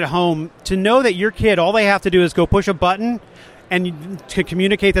working at home, to know that your kid, all they have to do is go push a button and to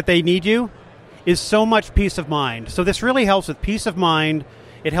communicate that they need you, is so much peace of mind. So this really helps with peace of mind.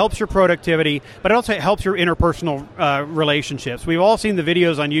 It helps your productivity, but it also helps your interpersonal relationships. We've all seen the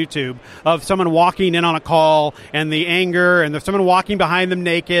videos on YouTube of someone walking in on a call and the anger, and there's someone walking behind them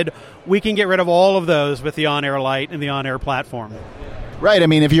naked. We can get rid of all of those with the On-Air light and the On-Air platform. Right. I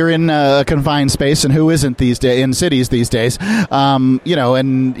mean, if you're in a confined space, and who isn't these days in cities these days, and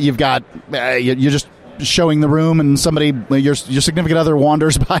you've got you're just showing the room, and somebody, your significant other,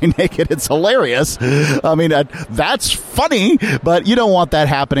 wanders by naked. It's hilarious. I mean, that's funny, but you don't want that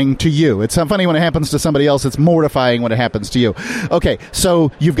happening to you. It's funny when it happens to somebody else. It's mortifying when it happens to you. Okay,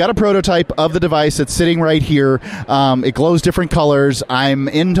 so you've got a prototype of the device. It's sitting right here. It glows different colors. I'm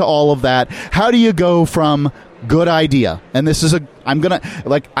into all of that. How do you go from good idea, and this is I'm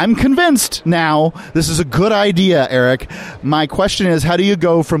convinced now this is a good idea, Eric. My question is, how do you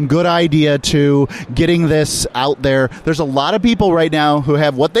go from good idea to getting this out there? There's a lot of people right now who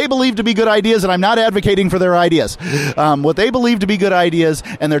have what they believe to be good ideas, and I'm not advocating for their ideas. What they believe to be good ideas,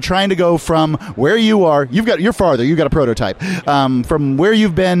 and they're trying to go from where you are. You're farther. You've got a prototype. From where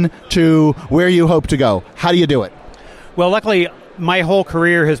you've been to where you hope to go. How do you do it? Well, luckily, my whole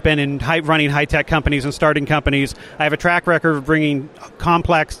career has been in running high-tech companies and starting companies. I have a track record of bringing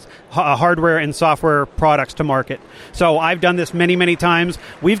complex hardware and software products to market. So I've done this many, many times.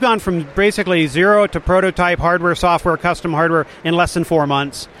 We've gone from basically zero to prototype hardware, software, custom hardware in less than 4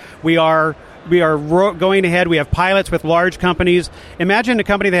 months. We are going ahead. We have pilots with large companies. Imagine a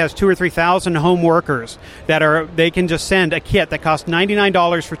company that has 2,000 or 3,000 home workers they can just send a kit that costs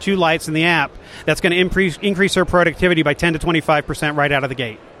 $99 for 2 lights in the app. That's going to increase their productivity by 10 to 25% right out of the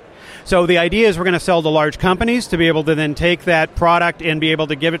gate. So the idea is we're going to sell to large companies to be able to then take that product and be able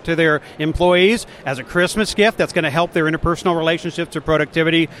to give it to their employees as a Christmas gift. That's going to help their interpersonal relationships, their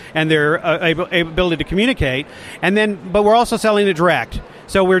productivity, and their ability to communicate. But we're also selling it direct.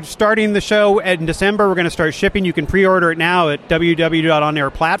 So we're starting the show in December. We're going to start shipping. You can pre-order it now at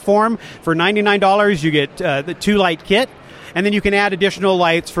www.onair platform. For $99, you get the 2-light kit, and then you can add additional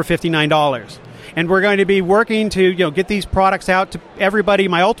lights for $59. And we're going to be working to get these products out to everybody.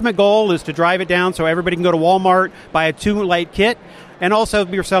 My ultimate goal is to drive it down so everybody can go to Walmart, buy a 2-light kit. And also,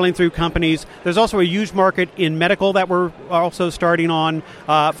 we're selling through companies. There's also a huge market in medical that we're also starting on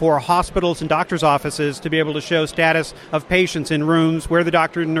for hospitals and doctors' offices to be able to show status of patients in rooms where the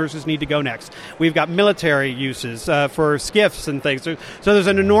doctor and nurses need to go next. We've got military uses for SCIFs and things. So there's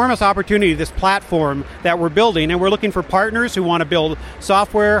an enormous opportunity, this platform that we're building, and we're looking for partners who want to build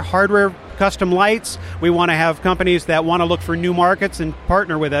software, hardware, custom lights. We want to have companies that want to look for new markets and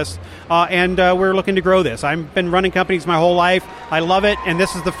partner with us, and we're looking to grow this. I've been running companies my whole life. I love it, and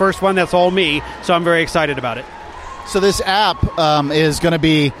this is the first one that's all me, so I'm very excited about it. So this app is going to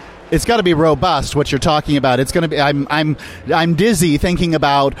be It's got to be robust. What you're talking about, it's going to be. I'm dizzy thinking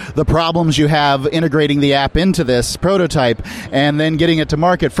about the problems you have integrating the app into this prototype and then getting it to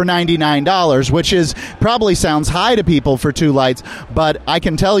market for $99, which is probably sounds high to people for 2 lights. But I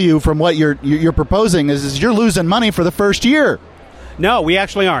can tell you from what you're proposing is you're losing money for the first year. No, we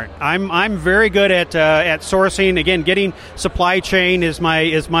actually aren't. I'm very good at sourcing. Again, getting supply chain is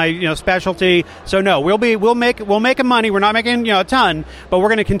my specialty. So no, we'll make money. We're not making a ton, but we're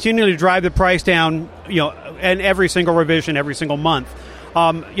going to continually drive the price down. And every single revision, every single month.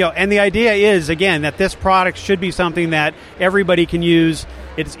 And the idea is again that this product should be something that everybody can use.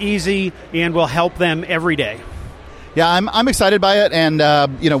 It's easy and will help them every day. Yeah, I'm excited by it, and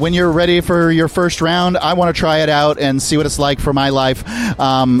when you're ready for your first round, I want to try it out and see what it's like for my life.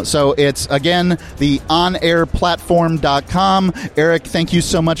 So it's, again, the onairplatform.com. Eric, thank you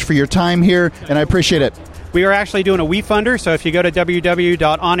so much for your time here, and I appreciate it. We are actually doing a WeFunder, so if you go to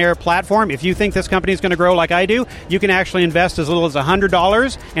www.onairplatform, if you think this company is going to grow like I do, you can actually invest as little as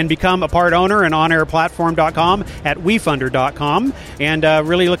 $100 and become a part owner in onairplatform.com at wefunder.com, and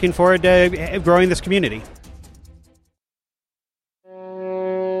really looking forward to growing this community.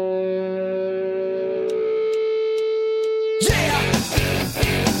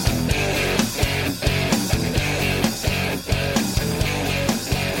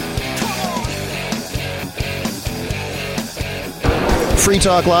 Free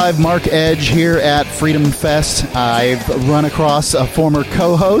Talk Live, Mark Edge here at Freedom Fest. I've run across a former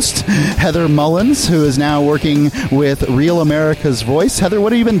co-host, Heather Mullins, who is now working with Real America's Voice. Heather,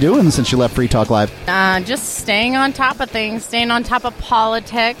 what have you been doing since you left Free Talk Live? Just staying on top of things, staying on top of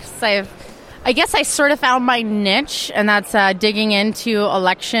politics. I guess I sort of found my niche, and that's digging into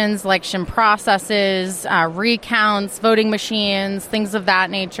elections, election processes, recounts, voting machines, things of that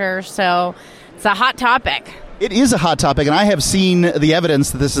nature. So it's a hot topic. It is a hot topic, and I have seen the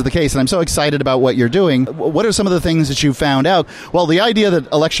evidence that this is the case, and I'm so excited about what you're doing. What are some of the things that you found out? Well, the idea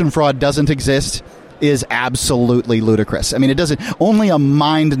that election fraud doesn't exist is absolutely ludicrous. I mean, it doesn't. Only a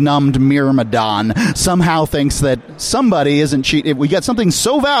mind-numbed Myrmidon somehow thinks that somebody isn't cheating. We get something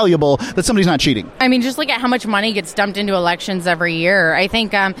so valuable that somebody's not cheating. I mean, just look at how much money gets dumped into elections every year. I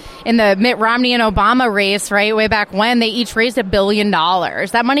think in the Mitt Romney and Obama race, right, way back when, they each raised $1 billion.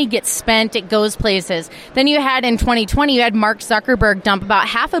 That money gets spent. It goes places. Then you had in 2020, you had Mark Zuckerberg dump about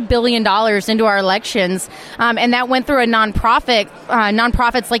 $500 million into our elections, and that went through a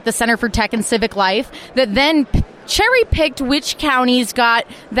nonprofits like the Center for Tech and Civic Life, that then cherry-picked which counties got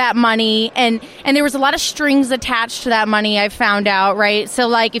that money, and there was a lot of strings attached to that money, I found out, right? So,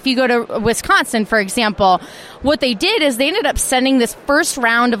 like, if you go to Wisconsin, for example, what they did is they ended up sending this first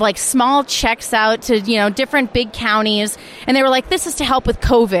round of, like, small checks out to, different big counties, and they were like, this is to help with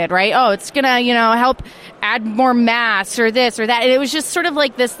COVID, right? Oh, it's going to, help add more masks or this or that. And it was just sort of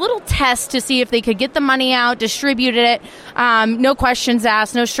like this little test to see if they could get the money out, distributed it, no questions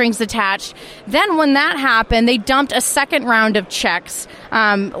asked, no strings attached. Then when that happened, they dumped a second round of checks,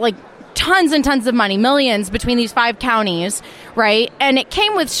 like tons and tons of money, millions between these 5 counties, right? And it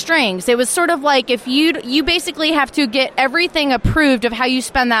came with strings. It was sort of like if you basically have to get everything approved of how you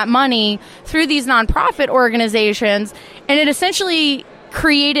spend that money through these nonprofit organizations, and it essentially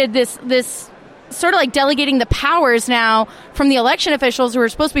created this sort of like delegating the powers now from the election officials who are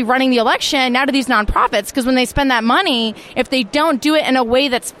supposed to be running the election now to these nonprofits, because when they spend that money, if they don't do it in a way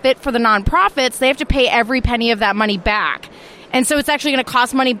that's fit for the nonprofits, they have to pay every penny of that money back. And so it's actually going to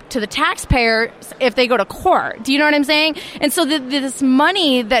cost money to the taxpayer if they go to court. Do you know what I'm saying? And so this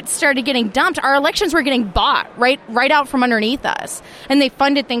money that started getting dumped, our elections were getting bought right out from underneath us. And they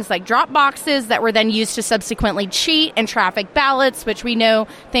funded things like drop boxes that were then used to subsequently cheat, and traffic ballots, which we know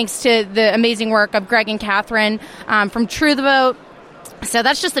thanks to the amazing work of Greg and Catherine from True the Vote. So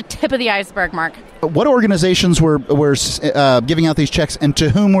that's just the tip of the iceberg, Mark. What organizations were giving out these checks, and to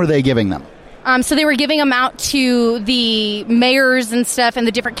whom were they giving them? So they were giving them out to the mayors and stuff in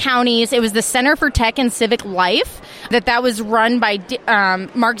the different counties. It was the Center for Tech and Civic Life that was run by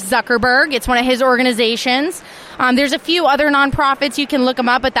Mark Zuckerberg. It's one of his organizations. There's a few other nonprofits. You can look them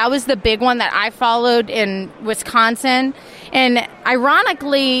up, but that was the big one that I followed in Wisconsin. And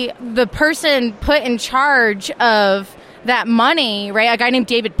ironically, the person put in charge of that money, right, a guy named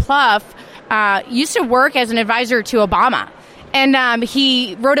David Plouffe, used to work as an advisor to Obama. And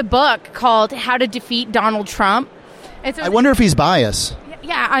he wrote a book called How to Defeat Donald Trump. And so I wonder if he's biased.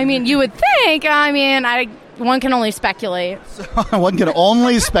 Yeah, I mean, you would think. I mean, one can only speculate. One can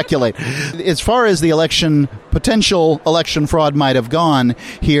only speculate. As far as the election potential election fraud might have gone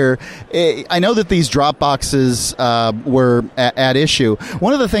here. I know that these drop boxes were at issue.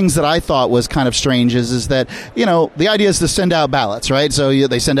 One of the things that I thought was kind of strange is that, the idea is to send out ballots, right? So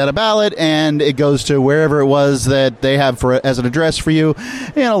they send out a ballot and it goes to wherever it was that they have as an address for you.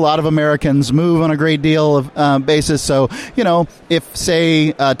 And a lot of Americans move on a great deal of basis. So, if,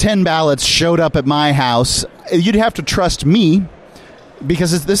 say, 10 ballots showed up at my house, you'd have to trust me,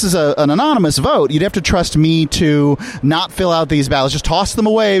 because this is an anonymous vote. You'd have to trust me to not fill out these ballots, just toss them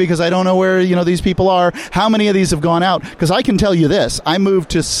away, because I don't know where these people are, how many of these have gone out. Because I can tell you this: I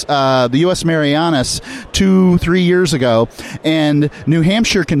moved to the U.S. Marianas 2-3 years ago, and New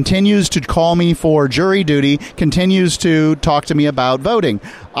Hampshire continues to call me for jury duty, continues to talk to me about voting.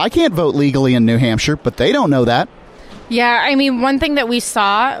 I can't vote legally in New Hampshire, but they don't know that. Yeah, I mean, one thing that we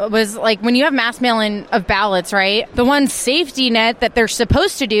saw was, like, when you have mass mail-in of ballots, right, the one safety net that they're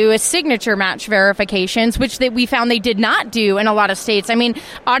supposed to do is signature match verifications, which we found they did not do in a lot of states. I mean,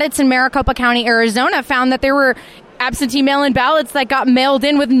 audits in Maricopa County, Arizona found that there were absentee mail-in ballots that got mailed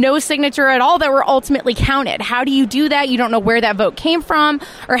in with no signature at all that were ultimately counted. How do you do that? You don't know where that vote came from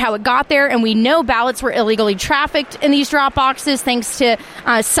or how it got there. And we know ballots were illegally trafficked in these drop boxes thanks to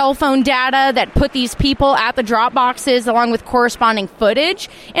cell phone data that put these people at the drop boxes along with corresponding footage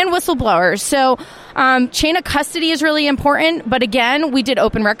and whistleblowers. So chain of custody is really important. But again, we did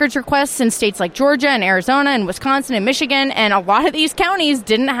open records requests in states like Georgia and Arizona and Wisconsin and Michigan. And a lot of these counties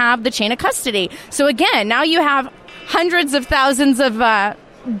didn't have the chain of custody. So again, now you have hundreds of thousands of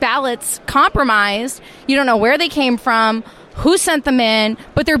ballots compromised. You don't know where they came from, who sent them in,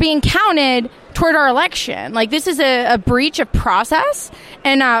 but they're being counted toward our election. Like, this is a breach of process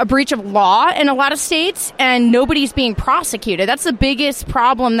and a breach of law in a lot of states, and nobody's being prosecuted. That's the biggest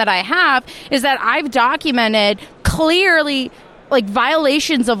problem that I have, is that I've documented clearly, like,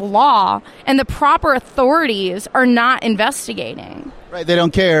 violations of law, and the proper authorities are not investigating. Right, they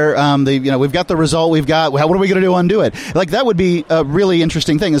don't care. We've got the result. What are we going to do to undo it? Like, that would be a really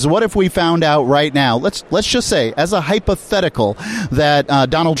interesting thing. Is what if we found out right now? Let's just say, as a hypothetical, that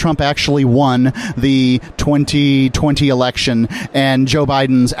Donald Trump actually won the 2020 election and Joe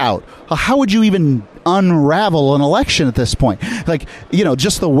Biden's out. How would you even unravel an election at this point? Like,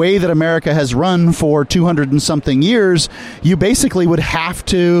 just the way that America has run for 200 and something years, you basically would have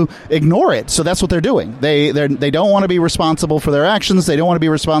to ignore it. So that's what they're doing. They don't want to be responsible for their actions. They don't want to be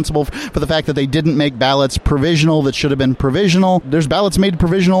responsible for the fact that they didn't make ballots provisional that should have been provisional. There's ballots made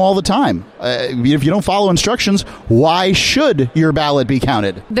provisional all the time. If you don't follow instructions, why should your ballot be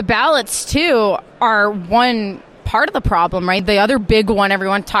counted? The ballots, too, are one part of the problem, right? The other big one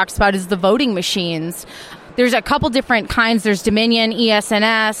everyone talks about is the voting machines. There's a couple different kinds. There's Dominion,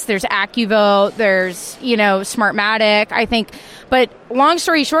 ESNS, there's AccuVote, there's, Smartmatic, I think. But long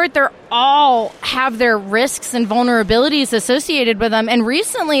story short, they're all have their risks and vulnerabilities associated with them. And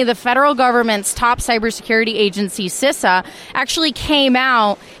recently, the federal government's top cybersecurity agency, CISA, actually came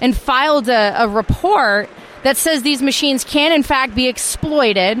out and filed a report that says these machines can, in fact, be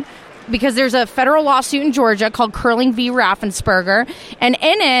exploited, because there's a federal lawsuit in Georgia called Curling v. Raffensperger. And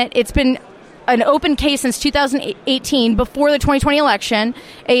in it, it's been an open case since 2018, before the 2020 election.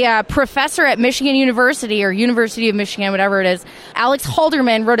 A professor at Michigan University, or University of Michigan, whatever it is, Alex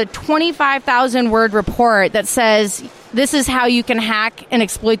Halderman, wrote a 25,000-word report that says this is how you can hack and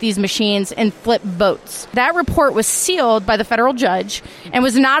exploit these machines and flip votes. That report was sealed by the federal judge and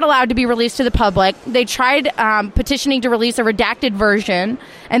was not allowed to be released to the public. They tried petitioning to release a redacted version,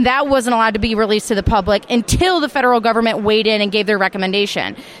 and that wasn't allowed to be released to the public until the federal government weighed in and gave their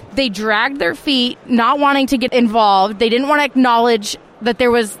recommendation. They dragged their feet, not wanting to get involved. They didn't want to acknowledge that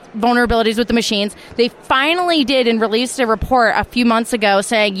there was vulnerabilities with the machines. They finally did and released a report a few months ago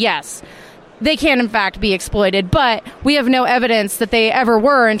saying, yes, they can, in fact, be exploited, but we have no evidence that they ever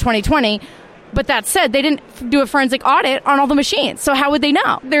were in 2020. But that said, they didn't do a forensic audit on all the machines. So how would they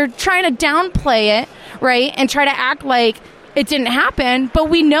know? They're trying to downplay it, right, and try to act like it didn't happen. But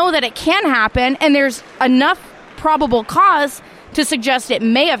we know that it can happen, and there's enough probable cause to suggest it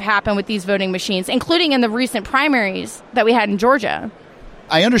may have happened with these voting machines, including in the recent primaries that we had in Georgia.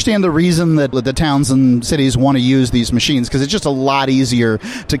 I understand the reason that the towns and cities want to use these machines, because it's just a lot easier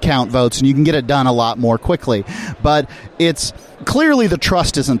to count votes and you can get it done a lot more quickly. But it's clearly the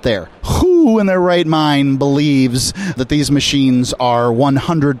trust isn't there. Who in their right mind believes that these machines are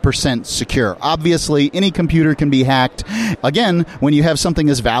 100% secure? Obviously, any computer can be hacked. Again, when you have something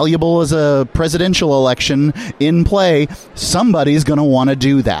as valuable as a presidential election in play, somebody's going to want to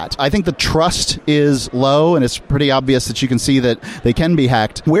do that. I think the trust is low, and it's pretty obvious that you can see that they can be hacked.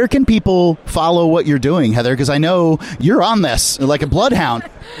 Where can people follow what you're doing, Heather? Because I know you're on this like a bloodhound.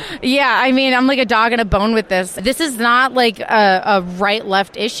 Yeah, I mean, I'm like a dog in a bone with this. This is not like a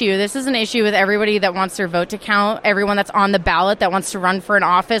right-left issue. This is an issue with everybody that wants their vote to count, everyone that's on the ballot that wants to run for an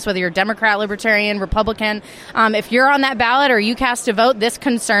office, whether you're Democrat, Libertarian, Republican. If you're on that ballot or you cast a vote, this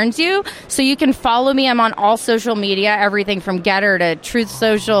concerns you. So you can follow me. I'm on all social media, everything from Getter to Truth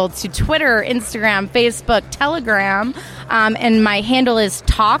Social to Twitter, Instagram, Facebook, Telegram. And my handle is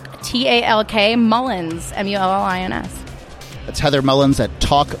Talk, T-A-L-K, Mullins, M-U-L-L-I-N-S. That's Heather Mullins at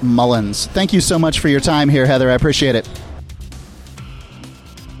Talk Mullins. Thank you so much for your time here, Heather. I appreciate it.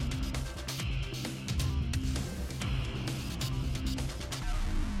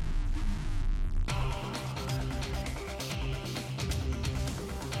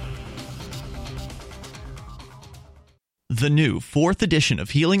 The new 4th edition of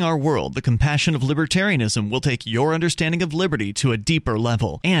Healing Our World, The Compassion of Libertarianism, will take your understanding of liberty to a deeper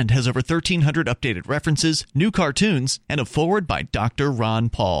level and has over 1,300 updated references, new cartoons, and a foreword by Dr. Ron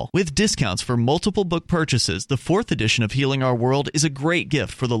Paul. With discounts for multiple book purchases, the 4th edition of Healing Our World is a great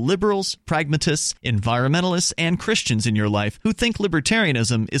gift for the liberals, pragmatists, environmentalists, and Christians in your life who think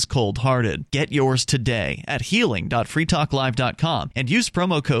libertarianism is cold-hearted. Get yours today at healing.freetalklive.com and use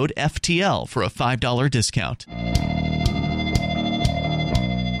promo code FTL for a $5 discount.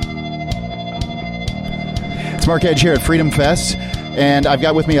 It's Mark Edge here at Freedom Fest, and I've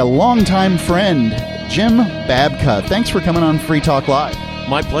got with me a longtime friend, Jim Babka. Thanks for coming on Free Talk Live.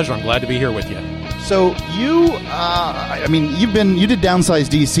 My pleasure. I'm glad to be here with you. So you did Downsize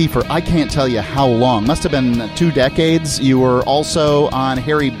DC for I can't tell you how long. Must have been 2 decades. You were also on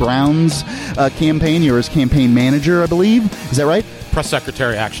Harry Brown's campaign. You were his campaign manager, I believe. Is that right? Press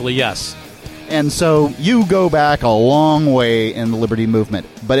secretary, actually, yes. And so you go back a long way in the liberty movement,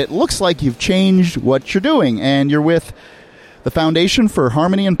 but it looks like you've changed what you're doing, and you're with the Foundation for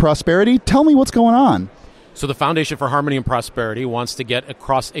Harmony and Prosperity. Tell me what's going on. So the Foundation for Harmony and Prosperity wants to get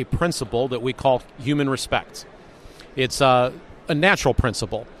across a principle that we call human respect. It's a natural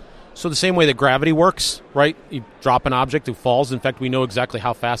principle. So the same way that gravity works, right? You drop an object, it falls. In fact, we know exactly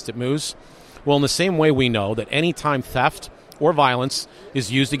how fast it moves. Well, in the same way, we know that any time theft or violence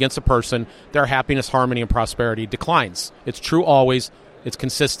is used against a person, their happiness, harmony, and prosperity declines. It's true always. It's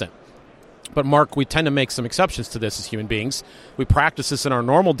consistent. But, Mark, we tend to make some exceptions to this as human beings. We practice this in our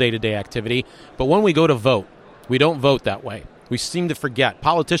normal day-to-day activity, but when we go to vote, we don't vote that way. We seem to forget.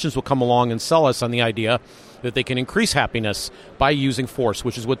 Politicians will come along and sell us on the idea that they can increase happiness by using force,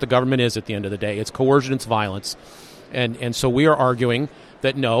 which is what the government is at the end of the day. It's coercion, it's violence. And so we are arguing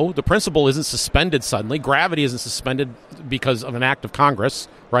that no, the principle isn't suspended suddenly. Gravity isn't suspended because of an act of Congress,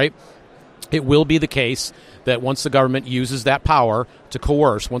 right? It will be the case that once the government uses that power to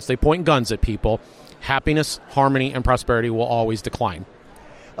coerce, once they point guns at people, happiness, harmony, and prosperity will always decline.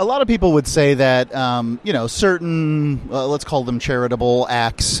 A lot of people would say that, certain, let's call them charitable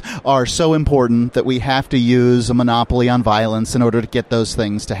acts, are so important that we have to use a monopoly on violence in order to get those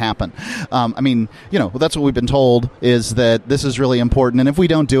things to happen. That's what we've been told, is that this is really important, and if we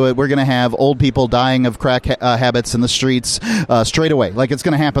don't do it, we're going to have old people dying of crack habits in the streets straight away, like it's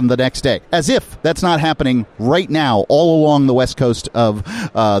going to happen the next day. As if that's not happening right now all along the west coast of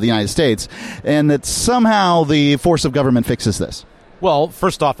the United States, and that somehow the force of government fixes this. Well,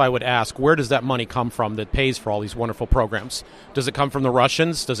 first off, I would ask, where does that money come from that pays for all these wonderful programs? Does it come from the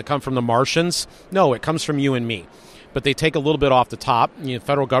Russians? Does it come from the Martians? No, it comes from you and me. But they take a little bit off the top. The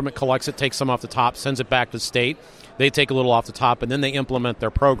federal government collects it, takes some off the top, sends it back to the state. They take a little off the top, and then they implement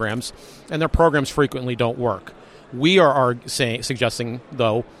their programs, and their programs frequently don't work. We are suggesting,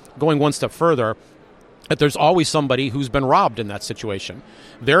 though, going one step further, that there's always somebody who's been robbed in that situation.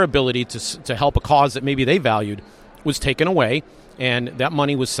 Their ability to help a cause that maybe they valued was taken away, and that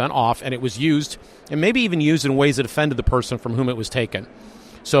money was sent off, and it was used, and maybe even used in ways that offended the person from whom it was taken.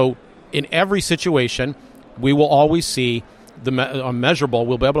 So in every situation, we will always see a measurable,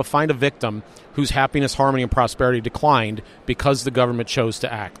 we'll be able to find a victim whose happiness, harmony, and prosperity declined because the government chose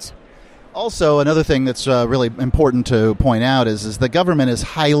to act. Also, another thing that's really important to point out is the government is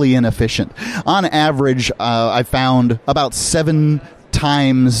highly inefficient. On average, I found about 7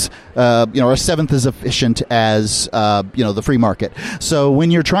 times, a seventh as efficient as, the free market. So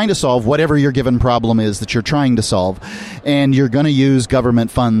when you're trying to solve whatever your given problem is that you're trying to solve, and you're going to use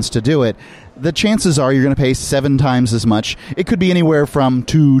government funds to do it, the chances are you're going to pay 7 times as much. It could be anywhere from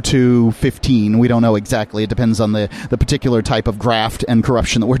 2 to 15. We don't know exactly. It depends on the particular type of graft and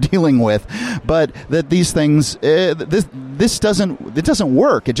corruption that we're dealing with. But that these things, this doesn't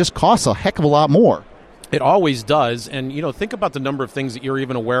work. It just costs a heck of a lot more. It always does. And, think about the number of things that you're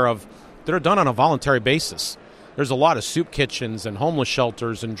even aware of that are done on a voluntary basis. There's a lot of soup kitchens and homeless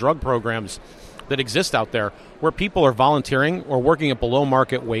shelters and drug programs that exist out there where people are volunteering or working at below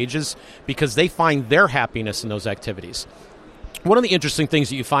market wages because they find their happiness in those activities. One of the interesting things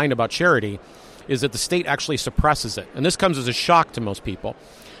that you find about charity is that the state actually suppresses it. And this comes as a shock to most people.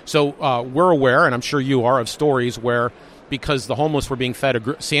 So we're aware, and I'm sure you are, of stories where because the homeless were being fed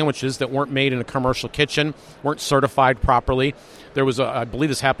sandwiches that weren't made in a commercial kitchen, weren't certified properly. There was, I believe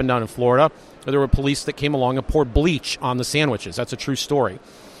this happened down in Florida, there were police that came along and poured bleach on the sandwiches. That's a true story.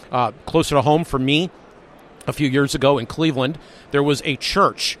 Closer to home for me, a few years ago in Cleveland, there was a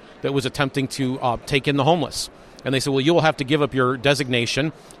church that was attempting to take in the homeless. And they said, well, you will have to give up your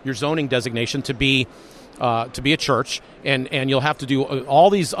designation, your zoning designation to be a church, and you'll have to do all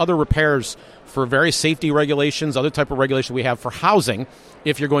these other repairs for various safety regulations, other type of regulations we have for housing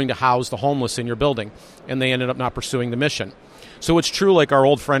if you're going to house the homeless in your building. And they ended up not pursuing the mission. So it's true, like our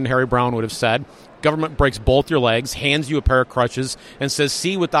old friend Harry Brown would have said, government breaks both your legs, hands you a pair of crutches, and says,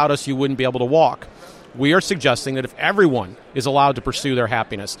 see, without us you wouldn't be able to walk. We are suggesting that if everyone is allowed to pursue their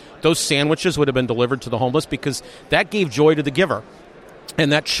happiness, those sandwiches would have been delivered to the homeless because that gave joy to the giver.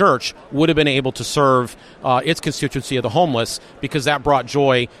 And that church would have been able to serve its constituency of the homeless because that brought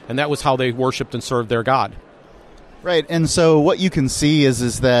joy, and that was how they worshiped and served their God. Right, and so what you can see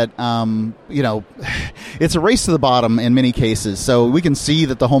is that, it's a race to the bottom in many cases. So we can see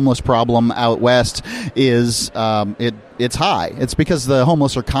that the homeless problem out west is it's high. It's because the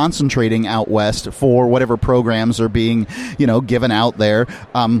homeless are concentrating out west for whatever programs are being, given out there.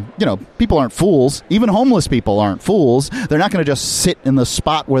 People aren't fools. Even homeless people aren't fools. They're not going to just sit in the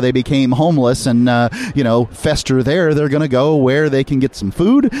spot where they became homeless and, fester there. They're going to go where they can get some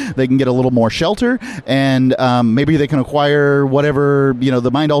food, they can get a little more shelter, and maybe they can acquire whatever,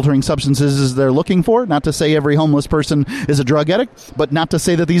 the mind-altering substances they're looking for. Not to say every homeless person is a drug addict, but not to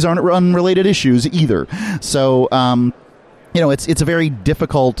say that these aren't unrelated issues either. So, it's a very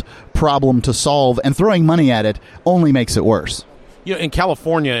difficult problem to solve, and throwing money at it only makes it worse. In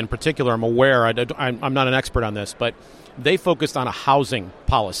California in particular, I'm aware, I'm not an expert on this, but they focused on a housing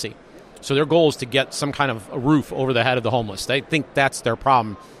policy. So their goal is to get some kind of a roof over the head of the homeless. They think that's their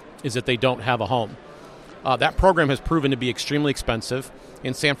problem, is that they don't have a home. That program has proven to be extremely expensive.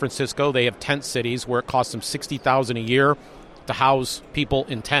 In San Francisco, they have tent cities where it costs them $60,000 a year to house people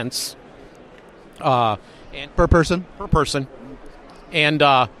in tents. And per person? Per person. And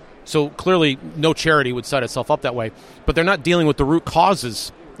so clearly no charity would set itself up that way. But they're not dealing with the root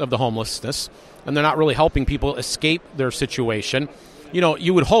causes of the homelessness, and they're not really helping people escape their situation.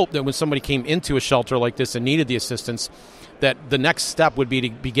 You would hope that when somebody came into a shelter like this and needed the assistance, that the next step would be to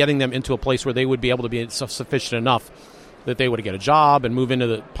be getting them into a place where they would be able to be sufficient enough that they would get a job and move into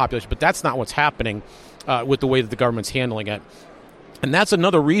the population. But that's not what's happening with the way that the government's handling it. And that's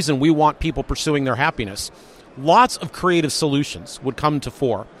another reason we want people pursuing their happiness. Lots of creative solutions would come to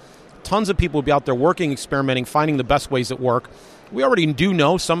fore. Tons of people would be out there working, experimenting, finding the best ways that work. We already do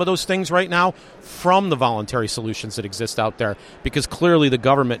know some of those things right now from the voluntary solutions that exist out there, because clearly the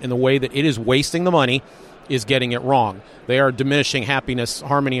government, in the way that it is wasting the money, is getting it wrong. They are diminishing happiness,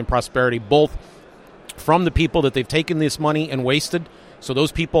 harmony, and prosperity, both from the people that they've taken this money and wasted. So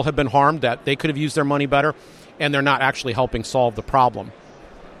those people have been harmed, that they could have used their money better, and they're not actually helping solve the problem.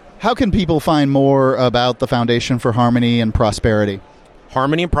 How can people find more about the Foundation for Harmony and Prosperity?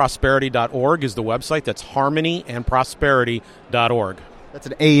 HarmonyandProsperity.org is the website. That's HarmonyandProsperity.org. That's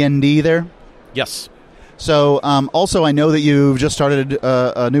an A-N-D there? Yes. So also, I know that you've just started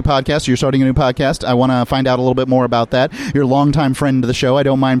a new podcast. You're starting a new podcast. I want to find out a little bit more about that. You're a longtime friend of the show. I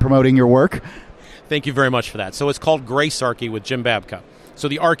don't mind promoting your work. Thank you very much for that. So it's called Gracearchy with Jim Babka. So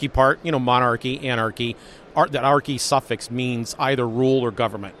the archy part, monarchy, anarchy, that archy suffix means either rule or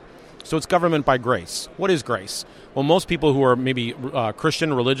government. So it's government by grace. What is grace? Well, most people who are maybe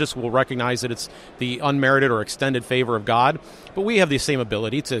Christian, religious, will recognize that it's the unmerited or extended favor of God. But we have the same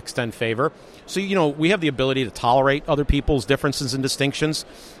ability to extend favor. So, we have the ability to tolerate other people's differences and distinctions.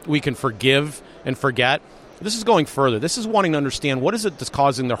 We can forgive and forget. This is going further. This is wanting to understand, what is it that's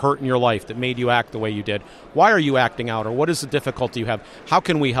causing the hurt in your life that made you act the way you did? Why are you acting out? Or what is the difficulty you have? How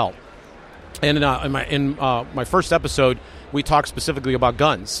can we help? And in my first episode, we talked specifically about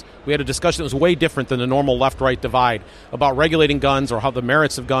guns. We had a discussion that was way different than the normal left-right divide about regulating guns or how the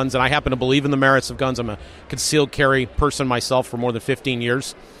merits of guns, and I happen to believe in the merits of guns. I'm a concealed carry person myself for more than 15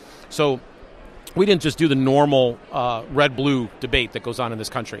 years. So we didn't just do the normal red-blue debate that goes on in this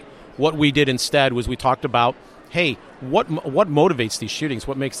country. What we did instead was we talked about, hey, what motivates these shootings?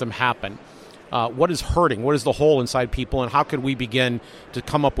 What makes them happen? What is hurting? What is the hole inside people? And how could we begin to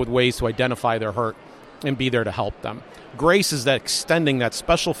come up with ways to identify their hurt? and be there to help them. Grace is that extending that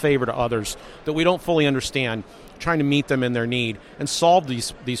special favor to others that we don't fully understand, trying to meet them in their need and solve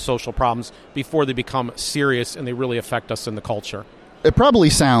these social problems before they become serious and they really affect us in the culture. It probably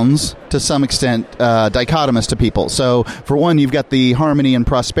sounds, to some extent, dichotomous to people. So, for one, you've got the Harmony and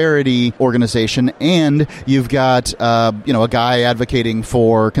Prosperity organization, and you've got, a guy advocating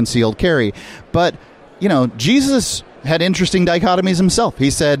for concealed carry. But, Jesus had interesting dichotomies himself.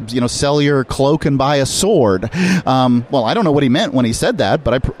 He said, sell your cloak and buy a sword. Well, I don't know what he meant when he said that,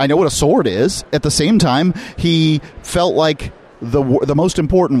 but I know what a sword is. At the same time, he felt like the most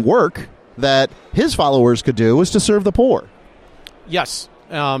important work that his followers could do was to serve the poor. Yes,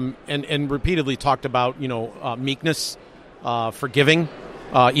 and repeatedly talked about, meekness, forgiving,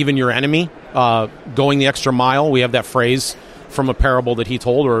 even your enemy, going the extra mile. We have that phrase from a parable that he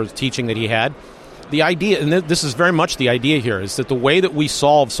told or a teaching that he had. The idea, and this is very much the idea here, is that the way that we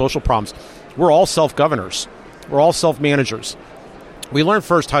solve social problems, we're all self-governors. We're all self-managers. We learn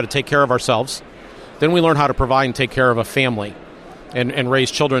first how to take care of ourselves. Then we learn how to provide and take care of a family and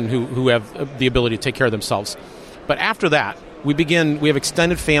raise children who have the ability to take care of themselves. But after that, we have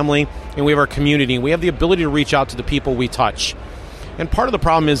extended family, and we have our community, and we have the ability to reach out to the people we touch. And part of the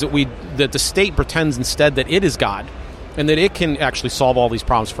problem is that the state pretends instead that it is God, and that it can actually solve all these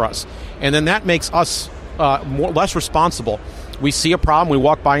problems for us. And then that makes us less responsible. We see a problem, we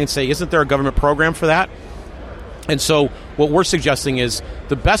walk by and say, isn't there a government program for that? And so what we're suggesting is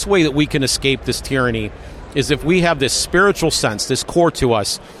the best way that we can escape this tyranny is if we have this spiritual sense, this core to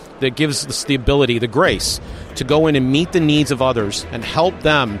us, that gives us the ability, the grace, to go in and meet the needs of others and help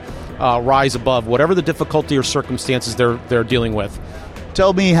them rise above whatever the difficulty or circumstances they're dealing with.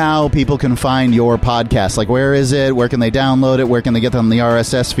 Tell me how people can find your podcast. Like, where is it? Where can they download it? Where can they get on the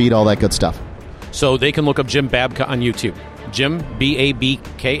RSS feed? All that good stuff. So they can look up Jim Babka on YouTube. Jim,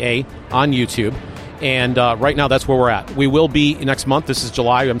 Babka, on YouTube. And right now, that's where we're at. We will be next month. This is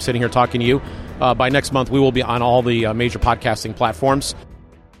July. I'm sitting here talking to you. By next month, we will be on all the major podcasting platforms.